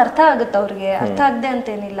 ನನ್ನ ಮಾತು ಅರ್ಥ ಆಗುತ್ತೆ ಅವ್ರಿಗೆ, ಅರ್ಥ ಆಗದೆ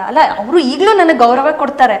ಅಂತೇನಿಲ್ಲ. ಅಲ್ಲ, ಅವರು ಈಗಲೂ ನನಗೆ ಗೌರವ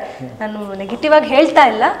ಕೊಡ್ತಾರೆ, ನಾನು ನೆಗೆಟಿವ್ ಆಗಿ ಹೇಳ್ತಾ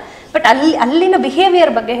ಇಲ್ಲ, ಬಟ್ ಅಲ್ಲಿನ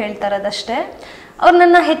ಬಿಹೇವಿಯರ್ ಬಗ್ಗೆ ಹೇಳ್ತಾರೆ ಅದಷ್ಟೇ. ಅವ್ರು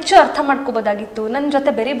ನನ್ನ ಹೆಚ್ಚು ಅರ್ಥ ಮಾಡ್ಕೋಬೋದಾಗಿತ್ತು, ನನ್ನ ಜೊತೆ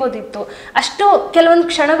ಬೆರಿಬೋದಿತ್ತು. ಅಷ್ಟು ಕೆಲವೊಂದು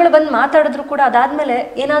ಕ್ಷಣಗಳು ಬಂದು ಮಾತಾಡಿದ್ರು ಕೂಡ ಅದಾದ್ಮೇಲೆ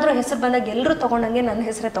ಏನಾದರೂ ಹೆಸರು ಬಂದಾಗ ಎಲ್ಲರೂ ತಗೊಂಡಂಗೆ ನನ್ನ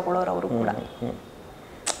ಹೆಸರೇ ತಗೊಳ್ಳೋರು ಅವರು ಕೂಡ.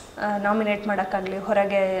 ನಾಮಿನೇಟ್ ಮಾಡೋಕ್ಕಾಗಲಿ,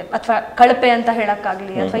 ಹೊರಗೆ ಅಥವಾ ಕಳಪೆ ಅಂತ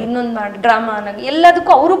ಹೇಳೋಕ್ಕಾಗಲಿ, ಅಥವಾ ಇನ್ನೊಂದು ಡ್ರಾಮಾ ಅನ್ನೋದು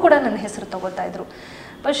ಎಲ್ಲದಕ್ಕೂ ಅವರು ಕೂಡ ನನ್ನ ಹೆಸರು ತಗೋತಾ ಇದ್ರು.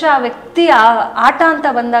 പക്ഷെ ಆ ವ್ಯಕ್ತಿ ಆಟ ಅಂತ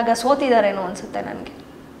ಬಂದಾಗ ಸೋತಿದ್ದಾರೇನೋ ಅನಿಸುತ್ತೆ ನನಗೆ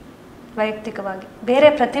ವೈಯಕ್ತಿಕವಾಗಿ. ಬೇರೆ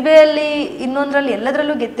ಪ್ರತಿಭೆಯಲ್ಲಿ ಇನ್ನೊಂದರಲ್ಲಿ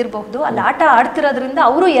ಎಲ್ಲದರಲ್ಲೂ ಗೆದ್ದಿರಬಹುದು, ಅಲ್ಲಿ ಆಟ ಆಡ್ತಿರೋದ್ರಿಂದ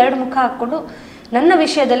ಅವರು 2 ಮುಖ ಹಾಕ್ಕೊಂಡು ನನ್ನ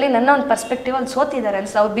ವಿಷಯದಲ್ಲಿ ನನ್ನ ಒಂದು ಪರ್ಸ್ಪೆಕ್ಟಿವ್ ಅಲ್ಲಿ ಸೋತಿದ್ದಾರೆ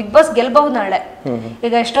ಅನ್ಸ. ಅವ್ರು ಬಿಗ್ ಬಾಸ್ ಗೆಲ್ಬಹುದು ನಾಳೆ.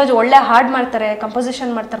 ಈಗ ಎಷ್ಟೋ ಒಳ್ಳೆ ಹಾಡ್ ಮಾಡ್ತಾರೆ,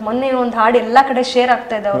 ಕಂಪೋಸಿಷನ್ ಮಾಡ್ತಾರೆ. ಮೊನ್ನೆ ಒಂದು ಹಾಡು ಎಲ್ಲಾ ಕಡೆ ಶೇರ್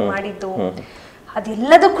ಆಗ್ತಾ ಇದೆ ಅವ್ರು ಮಾಡಿದ್ದು,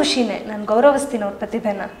 ಅದೆಲ್ಲದೂ ಖುಷಿನೇ. ನಾನು ಗೌರವಿಸ್ತೀನಿ ಅವ್ರ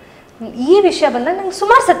ಪ್ರತಿಭೆನ. ಈ ವಿಷಯ ಬಂದಾಗ ನಂಗೆ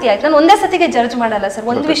ಸುಮಾರು ಸತಿ ಆಯ್ತು. ನಾನು ಒಂದೇ ಸತಿಗೆ ಜಡ್ಜ್ ಮಾಡಲ್ಲ ಸರ್,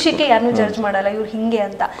 ಒಂದು ವಿಷಯಕ್ಕೆ ಯಾರನ್ನೂ ಜಡ್ಜ್ ಮಾಡಲ್ಲ, ಇವ್ರು ಹಿಂಗೆ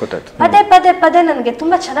ಅಂತ. ಪದೇ ನನಗೆ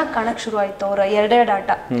ತುಂಬಾ ಚೆನ್ನಾಗಿ ಕಾಣಕ್ ಶುರು ಆಯ್ತು ಅವ್ರ 2 ಆಟ.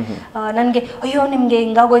 ನನ್ಗೆ ಅಯ್ಯೋ ನಿಮ್ಗೆ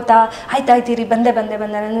ಹಿಂಗಾಗೋಯ್ತಾ, ಆಯ್ತಾಯ್ತೀರಿ ಬಂದೆ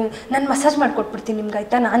ನಾನು ಮಸಾಜ್ ಮಾಡ್ಕೊಟ್ಬಿಡ್ತೀನಿ ನಿಮ್ಗೆ,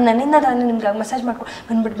 ಆಯ್ತಾ, ನನ್ನಿಂದ ನಾನು ನಿಮ್ಗೆ ಮಸಾಜ್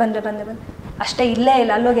ಮಾಡ್ಕೊಂಡು ಬಂದೆ ಅಷ್ಟೇ. ಇಲ್ಲೇ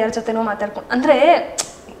ಇಲ್ಲ, ಅಲ್ಲೋಗಿ ಯಾರ ಜೊತೆನೋ ಮಾತಾಡ್ಕೊಂಡು, ಅಂದ್ರೆ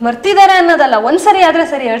ಮರ್ತಿದ್ದಾರೆ ಅನ್ನೋದಲ್ಲ, ಒಂದ್ಸರಿ ಆದ್ರೆ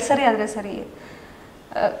ಸರಿ, 2 ಸರಿ ಆದ್ರೆ ಸರಿ,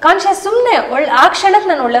 ಕಾನ್ಶಿಯಸ್ ಸುಮ್ಮನೆ ಆ ಕ್ಷಣಕ್ಕೆ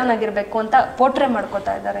ನಾನು ಒಳ್ಳೆಯವನಾಗಿರ್ಬೇಕು ಅಂತ ಪೋಟ್ರೆ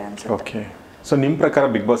ಮಾಡ್ಕೋತಾ ಇದ್ದಾರೆ ಅನ್ಸುತ್ತೆ. ಓಕೆ, ಸೊ ನಿಮ್ಮ ಪ್ರಕಾರ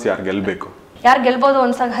ಬಿಗ್ ಬಾಸ್ ಯಾರು ಗೆಲ್ಬೇಕು? ಯಾರು ಗೆಲ್ಬೋದು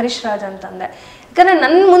ಅನ್ಸಾಗ ಹರೀಶ್ ರಾಜ್ ಅಂತಂದೆ. ಯಾಕಂದ್ರೆ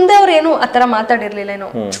ನನ್ನ ಮುಂದೆ ಅವ್ರು ಏನು ಆ ಥರ ಮಾತಾಡಿರ್ಲಿಲ್ಲ, ಏನೋ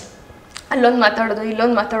ಅಲ್ಲೊಂದು ಮಾತಾಡೋದು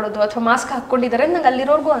ಇಲ್ಲೊಂದು ಮಾತಾಡೋದು ಅಥವಾ ಮಾಸ್ಕ್ ಹಾಕ್ಕೊಂಡಿದ್ದಾರೆ ನಂಗೆ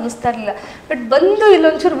ಅಲ್ಲಿರೋರ್ಗೂ ಅನಿಸ್ತಾ ಇರಲಿಲ್ಲ. ಬಟ್ ಬಂದು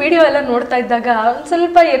ಇಲ್ಲೊಂಚೂರು ವಿಡಿಯೋ ಎಲ್ಲ ನೋಡ್ತಾ ಇದ್ದಾಗ ಒಂದು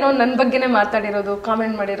ಸ್ವಲ್ಪ ಏನೋ ನನ್ನ ಬಗ್ಗೆನೇ ಮಾತಾಡಿರೋದು,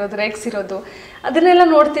 ಕಾಮೆಂಟ್ ಮಾಡಿರೋದು, ರೇಗ್ಸಿರೋದು ಅದನ್ನೆಲ್ಲ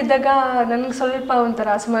ನೋಡ್ತಿದ್ದಾಗ ನನಗೆ ಸ್ವಲ್ಪ ಒಂಥರ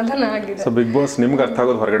ಅಸಮಾಧಾನ ಆಗಿದೆ. ಸೊ ಬಿಗ್ ಬಾಸ್ ನಿಮ್ಗೆ ಅರ್ಥ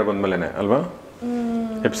ಆಗೋದು ಹೊರಗಡೆ ಬಂದ್ಮೇಲೆ ಅಲ್ವಾ?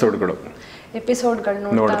 ಎಪಿಸೋಡ್ಗಳು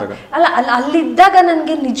ನೋಡಿದಾಗ ಅಲ್ಲ ಅಲ್ಲಿದ್ದಾಗ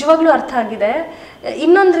ನನಗೆ ನಿಜವಾಗ್ಲೂ ಅರ್ಥ ಆಗಿದೆ.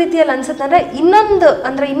 ಇನ್ನೊಂದು ರೀತಿಯಲ್ಲಿ ಅನ್ಸುತ್ತೆ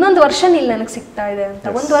ಇನ್ನೊಂದು ವರ್ಷನ್ ಇಲ್ಲಿ ನನಗೆ ಸಿಗ್ತಾ ಇದೆ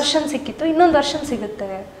ಅಂತ. ಒಂದು ವರ್ಷನ್ ಸಿಕ್ಕಿತ್ತು, ಇನ್ನೊಂದು ವರ್ಷನ್ ಸಿಗುತ್ತೆ.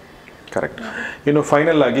 ಕರೆಕ್ಟ್. ಇನ್ನು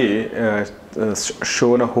ಫೈನಲ್ ಆಗಿ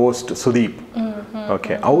ಶೋನ ಹೋಸ್ಟ್ ಸುದೀಪ್,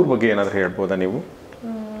 ಓಕೆ, ಅವ್ರ ಬಗ್ಗೆ ಏನಾದರೂ ಹೇಳ್ಬೋದಾ ನೀವು?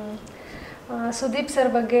 ಸುದೀಪ್ ಸರ್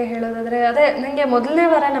ಬಗ್ಗೆ ಹೇಳೋದಾದ್ರೆ ಅದೇ ನನಗೆ ಮೊದಲನೇ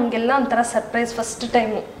ವಾರ ನಮಗೆಲ್ಲ ಒಂಥರ ಸರ್ಪ್ರೈಸ್. ಫಸ್ಟ್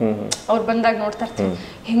ಟೈಮು ಅವ್ರು ಬಂದಾಗ ನೋಡ್ತಾ ಇರ್ತೀವಿ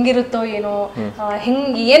ಹೆಂಗಿರುತ್ತೋ ಏನೋ,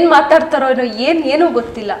 ಏನು ಮಾತಾಡ್ತಾರೋ ಏನೋ ಏನೂ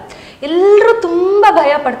ಗೊತ್ತಿಲ್ಲ. ಎಲ್ಲರೂ ತುಂಬ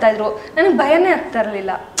ಭಯ ಪಡ್ತಾ ಇದ್ರು. ನನಗೆ ಭಯನೇ ಆಗ್ತಾ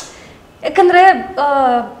ಇರಲಿಲ್ಲ. ಯಾಕಂದರೆ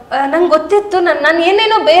ನಂಗೆ ಗೊತ್ತಿತ್ತು ನಾನು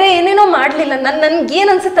ಏನೇನೋ ಬೇರೆ ಏನೇನೋ ಮಾಡಲಿಲ್ಲ. ನನಗೆ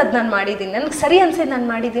ಏನು ಅನ್ಸುತ್ತೆ ಅದು ನಾನು ಮಾಡಿದ್ದೀನಿ, ನನಗೆ ಸರಿ ಅನ್ಸಿದ್ದು ನಾನು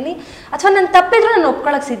ಮಾಡಿದ್ದೀನಿ, ಅಥವಾ ನಾನು ತಪ್ಪಿದ್ರು ನಾನು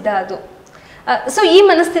ಒಪ್ಕೊಳಕ್ಕೆ ಸಿದ್ಧ. ಅದು ಸೊ ಈ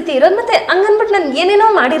ಮನಸ್ಥಿತಿ ಇರೋದು. ಮತ್ತು ಹಂಗನ್ಬಿಟ್ಟು ನಾನು ಏನೇನೋ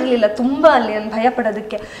ಮಾಡಿರಲಿಲ್ಲ ತುಂಬ ಅಲ್ಲಿ ನಾನು ಭಯ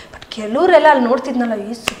ಪಡೋದಕ್ಕೆ. ಬಟ್ ಕೆಲವರೆಲ್ಲ ಅಲ್ಲಿ ನೋಡ್ತಿದ್ನಲ್ಲ,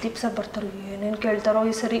 ಈ ಸುದೀಪ್ ಸರ್ ಬರ್ತಾರೋ, ಏನೇನು ಕೇಳ್ತಾರೋ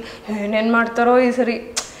ಈ ಸರಿ, ಏನೇನು ಮಾಡ್ತಾರೋ ಈ ಸರಿ,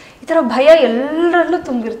 ಈ ಥರ ಭಯ ಎಲ್ಲರಲ್ಲೂ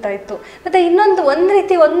ತುಂಬಿರ್ತಾ ಇತ್ತು. ಮತ್ತು ಒಂದು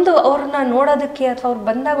ರೀತಿ ಅವ್ರನ್ನ ನೋಡೋದಕ್ಕೆ ಅಥವಾ ಅವ್ರು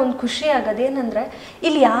ಬಂದಾಗ ಒಂದು ಖುಷಿ ಆಗೋದೇನೆಂದರೆ,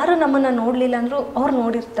 ಇಲ್ಲಿ ಯಾರು ನಮ್ಮನ್ನು ನೋಡಲಿಲ್ಲ ಅಂದರೂ ಅವ್ರು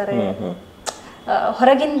ನೋಡಿರ್ತಾರೆ,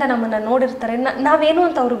 ಹೊರಗಿಂದ ನಮ್ಮನ್ನು ನೋಡಿರ್ತಾರೆ, ನಾವೇನು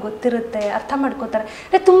ಅಂತ ಅವ್ರಿಗೆ ಗೊತ್ತಿರುತ್ತೆ, ಅರ್ಥ ಮಾಡ್ಕೋತಾರೆ.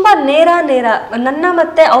 ತುಂಬ ನೇರ ನನ್ನ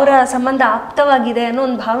ಮತ್ತೆ ಅವರ ಸಂಬಂಧ ಆಪ್ತವಾಗಿದೆ ಅನ್ನೋ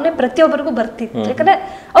ಒಂದು ಭಾವನೆ ಪ್ರತಿಯೊಬ್ಬರಿಗೂ ಬರ್ತಿತ್ತು. ಯಾಕಂದರೆ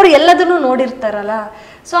ಅವ್ರು ಎಲ್ಲದನ್ನೂ ನೋಡಿರ್ತಾರಲ್ಲ.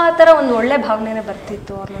 ಸೊ ಆ ಥರ ಒಂದು ಒಳ್ಳೆ ಭಾವನೆನೇ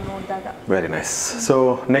ಬರ್ತಿತ್ತು ಅವ್ರನ್ನ ನೋಡಿದಾಗ. Very nice. So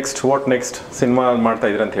what next cinema ಮಾಡ್ತಾ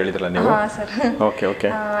ಇದ್ದೀರಾ ಅಂತ ಹೇಳಿದ್ರಲ್ಲ ನೀವು? ಹಾಂ ಸರ್. ಓಕೆ.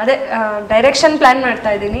 ಅದೇ ಡೈರೆಕ್ಷನ್ ಪ್ಲಾನ್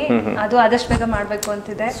ಮಾಡ್ತಾ ಇದ್ದೀನಿ. ಅದು ಆದಷ್ಟು ಬೇಗ ಮಾಡಬೇಕು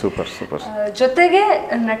ಅಂತಿದೆ. ಸೂಪರ್. ಜೊತೆಗೆ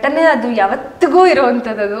ನಟನೆ ಅದು ಯಾವತ್ತಿಗೂ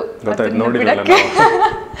ಇರುವಂಥದ್ದು, ಬಿಡಕ್ಕೆ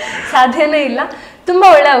ಸಾಧ್ಯನೇ ಇಲ್ಲ. ತುಂಬ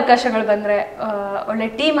ಒಳ್ಳೆ ಅವಕಾಶಗಳು ಬಂದರೆ, ಒಳ್ಳೆ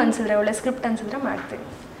ಟೀಮ್ ಅನ್ಸಿದ್ರೆ, ಒಳ್ಳೆ ಸ್ಕ್ರಿಪ್ಟ್ ಅನ್ಸಿದ್ರೆ ಮಾಡ್ತೀನಿ.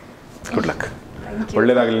 Good luck.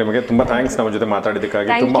 ಒಳ್ಳೇದಾಗಲಿ ನಿಮಗೆ. ತುಂಬ ಥ್ಯಾಂಕ್ಸ್ ನಮ್ಮ ಜೊತೆ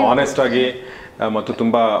ಮಾತಾಡಿದ್ದಕ್ಕಾಗಿ. ತುಂಬ ಆನೆಸ್ಟ್ ಆಗಿ ಮತ್ತು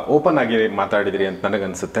ತುಂಬ ಓಪನ್ ಆಗಿ ಮಾತಾಡಿದ್ರಿ ಅಂತ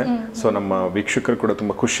ನನಗನ್ಸುತ್ತೆ. ಸೊ ನಮ್ಮ ವೀಕ್ಷಕರು ಕೂಡ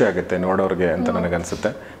ತುಂಬ ಖುಷಿ ಆಗುತ್ತೆ ನೋಡೋರಿಗೆ ಅಂತ ನನಗನ್ಸುತ್ತೆ.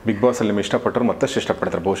 ಬಿಗ್ ಬಾಸ್ ಅಲ್ಲಿ ನಿಮ್ಗೆ ಇಷ್ಟಪಟ್ಟರು ಮತ್ತಷ್ಟು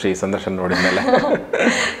ಇಷ್ಟಪಡ್ತಾರೆ ಬಹುಶಃ ಈ ಸಂದರ್ಶನ ನೋಡಿದ ಮೇಲೆ.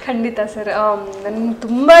 ಖಂಡಿತ ಸರ್. ನನ್ನ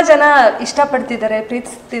ತುಂಬ ಜನ ಇಷ್ಟಪಡ್ತಿದ್ದಾರೆ,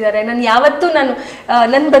 ಪ್ರೀತಿಸ್ತಿದ್ದಾರೆ. ನಾನು ಯಾವತ್ತೂ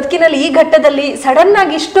ನನ್ನ ಬದುಕಿನಲ್ಲಿ ಈ ಘಟ್ಟದಲ್ಲಿ ಸಡನ್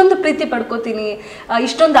ಆಗಿ ಇಷ್ಟೊಂದು ಪ್ರೀತಿ ಪಡ್ಕೋತೀನಿ,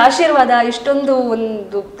 ಇಷ್ಟೊಂದು ಆಶೀರ್ವಾದ, ಇಷ್ಟೊಂದು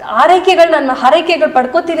ಒಂದು ನನ್ನ ಹಾರೈಕೆಗಳು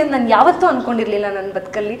ಪಡ್ಕೋತೀನಿ ಅಂತ ನಾನು ಯಾವತ್ತೂ ಅನ್ಕೊಂಡಿರ್ಲಿಲ್ಲ. ನನ್ನ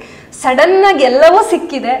ಬದುಕಲ್ಲಿ ಸಡನ್ ಆಗಿ ಎಲ್ಲವೂ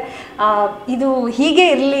ಸಿಕ್ಕಿದೆ. ಇದು ಹೀಗೆ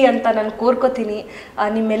ಇರಲಿ ಅಂತ ನಾನು ಕೋರ್ಕೋತೀನಿ.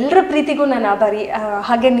 ನಿಮ್ಮೆಲ್ಲರ ಪ್ರೀತಿಗೂ ನಾನು ಆಭಾರಿ.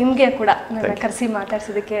 ಹಾಗೆ ನಿಮಗೆ ಕೂಡ ನನ್ನ ಕರೆಸಿ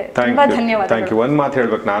ಮಾತಾಡ್ಸೋದಕ್ಕೆ ತುಂಬಾ ಧನ್ಯವಾದ. Thank you. ಒಂದು ಮಾತು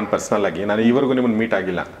ಹೇಳ್ಬೇಕು, ನಾನು ಪರ್ಸನಲ್ ಆಗಿ ನಾನು ಈವರೆಗೂ ನಿಮ್ಮನ್ನು ಮೀಟ್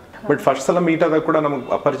ಆಗಿಲ್ಲ. ಬಟ್ ಫಸ್ಟ್ ಸಲ ಮೀಟ್ ಆದಾಗ ಕೂಡ ನಮಗೆ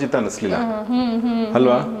ಅಪರಿಚಿತ ಅನಿಸ್ಲಿಲ್ಲ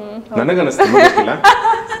ಅಲ್ವಾ? ನನಗನ್ನಿಸ್ತಿಲ್ಲ.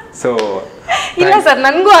 ಸೊ ಇಲ್ಲ ಸರ್,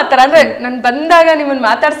 ನನಗೂ ಆ ಥರ ಅಂದರೆ ನಾನು ಬಂದಾಗ ನಿಮ್ಮನ್ನು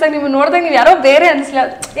ಮಾತಾಡ್ಸಕ್ಕೆ, ನಿಮ್ಮನ್ನು ನೋಡಿದಾಗ ನೀವು ಯಾರೋ ಬೇರೆ ಅನಿಸ್ಲಿಲ್ಲ,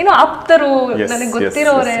 ಏನೋ ಆಪ್ತರು, ನನಗೆ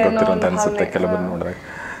ಗೊತ್ತಿರೋರೆ ಅಂತ ಅನಿಸುತ್ತೆ ಕೆಲವರು ನೋಡಿದಾಗ.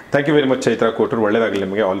 Thank you very much Chaitra Kotur. ಒಳ್ಳೆಯದಾಗಲಿ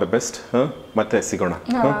ನಿಮಗೆ. All the best. ಮತ್ತೆ ಸಿಗೋಣ.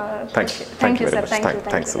 Thank you very much.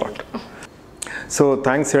 Thanks lot. So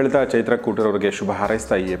thanks ಹೇಳ್ತಾ ಚೈತ್ರಾ ಕೋಟೂರ್ ಅವರಿಗೆ ಶುಭ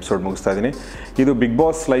ಹಾರೈಸ್ತಾ ಈ ಎಪಿಸೋಡ್ ಮುಗಿಸ್ತಾ ಇದ್ದೀನಿ. ಇದು ಬಿಗ್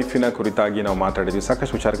ಬಾಸ್ ಲೈಫಿನ ಕುರಿತಾಗಿ ನಾವು ಮಾತಾಡಿದ್ವಿ.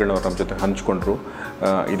 ಸಾಕಷ್ಟು ವಿಚಾರಗಳನ್ನ ಅವ್ರು ನಮ್ಮ ಜೊತೆ ಹಂಚ್ಕೊಂಡ್ರು.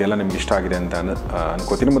 ಇದೆಲ್ಲ ನಿಮ್ಗೆ ಇಷ್ಟ ಆಗಿದೆ ಅಂತ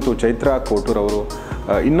ಅನ್ಕೋತೀನಿ. ಮತ್ತು ಚೈತ್ರಾ ಕೋಟೂರ್ ಅವರು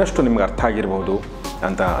ಇನ್ನಷ್ಟು ನಿಮ್ಗೆ ಅರ್ಥ ಆಗಿರ್ಬೋದು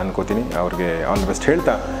ಅಂತ ಅನ್ಕೋತೀನಿ. ಅವ್ರಿಗೆ ಆಲ್ ದ ಬೆಸ್ಟ್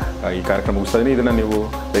ಹೇಳ್ತಾ ಈ ಕಾರ್ಯಕ್ರಮ ಮುಗಿಸ್ತಾ ಇದ್ದೀನಿ. ಇದನ್ನು ನೀವು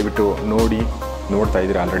ದಯವಿಟ್ಟು ನೋಡ್ತಾ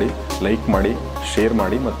ಇದ್ದೀರಿ ಆಲ್ರೆಡಿ. ಲೈಕ್ ಮಾಡಿ, ಶೇರ್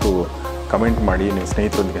ಮಾಡಿ ಮತ್ತು ಕಮೆಂಟ್ ಮಾಡಿ, ನೀವು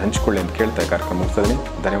ಸ್ನೇಹಿತರೊಂದಿಗೆ ಹಂಚಿಕೊಳ್ಳಿ ಅಂತ ಕೇಳ್ತಾ ಕಾರ್ಯಕ್ರಮ ಮುಗಿಸ್ತಾ ಇದ್ದೀನಿ.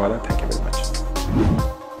 ಧನ್ಯವಾದ. Thank you very much.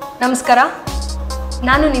 ನಮಸ್ಕಾರ,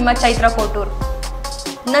 ನಾನು ನಿಮ್ಮ ಚೈತ್ರಾ ಕೋಟೂರ್.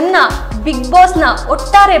 ನನ್ನ ಬಿಗ್ ಬಾಸ್ನ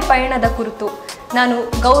ಒಟ್ಟಾರೆ ಪಯಣದ ಕುರಿತು ನಾನು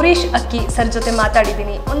ಗೌರೀಶ್ ಅಕ್ಕಿ ಸರ್ ಜೊತೆ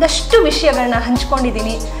ಮಾತಾಡಿದ್ದೀನಿ. ಒಂದಷ್ಟು ವಿಷಯಗಳನ್ನ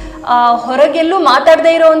ಹಂಚ್ಕೊಂಡಿದ್ದೀನಿ. ಹೊರಗೆಲ್ಲೂ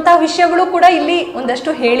ಮಾತಾಡದೇ ಇರೋವಂಥ ವಿಷಯಗಳು ಕೂಡ ಇಲ್ಲಿ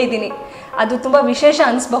ಒಂದಷ್ಟು ಹೇಳಿದ್ದೀನಿ. ಅದು ತುಂಬ ವಿಶೇಷ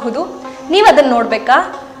ಅನಿಸ್ಬಹುದು. ನೀವು ಅದನ್ನು ನೋಡಬೇಕಾ?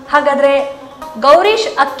 ಹಾಗಾದರೆ ಗೌರೀಶ್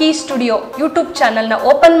ಅಕ್ಕಿ ಸ್ಟುಡಿಯೋ ಯೂಟ್ಯೂಬ್ ಚಾನಲ್ನ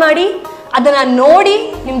ಓಪನ್ ಮಾಡಿ, ಅದನ್ನು ನೋಡಿ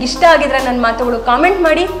ನಿಮ್ಗೆ ಇಷ್ಟ ಆಗಿದ್ರೆ ನನ್ನ ಮಾತುಗಳು ಕಾಮೆಂಟ್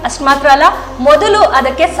ಮಾಡಿ. ಅಷ್ಟು ಮಾತ್ರ ಅಲ್ಲ, ಮೊದಲು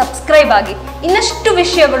ಅದಕ್ಕೆ ಸಬ್ಸ್ಕ್ರೈಬ್ ಆಗಿ. ಇನ್ನಷ್ಟು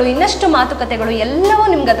ವಿಷಯಗಳು, ಇನ್ನಷ್ಟು ಮಾತುಕತೆಗಳು ಎಲ್ಲವೂ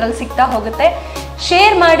ನಿಮ್ಗೆ ಅದರಲ್ಲಿ ಸಿಗ್ತಾ ಹೋಗುತ್ತೆ.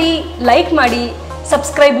 ಶೇರ್ ಮಾಡಿ, ಲೈಕ್ ಮಾಡಿ,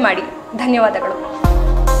 ಸಬ್ಸ್ಕ್ರೈಬ್ ಮಾಡಿ. ಧನ್ಯವಾದಗಳು.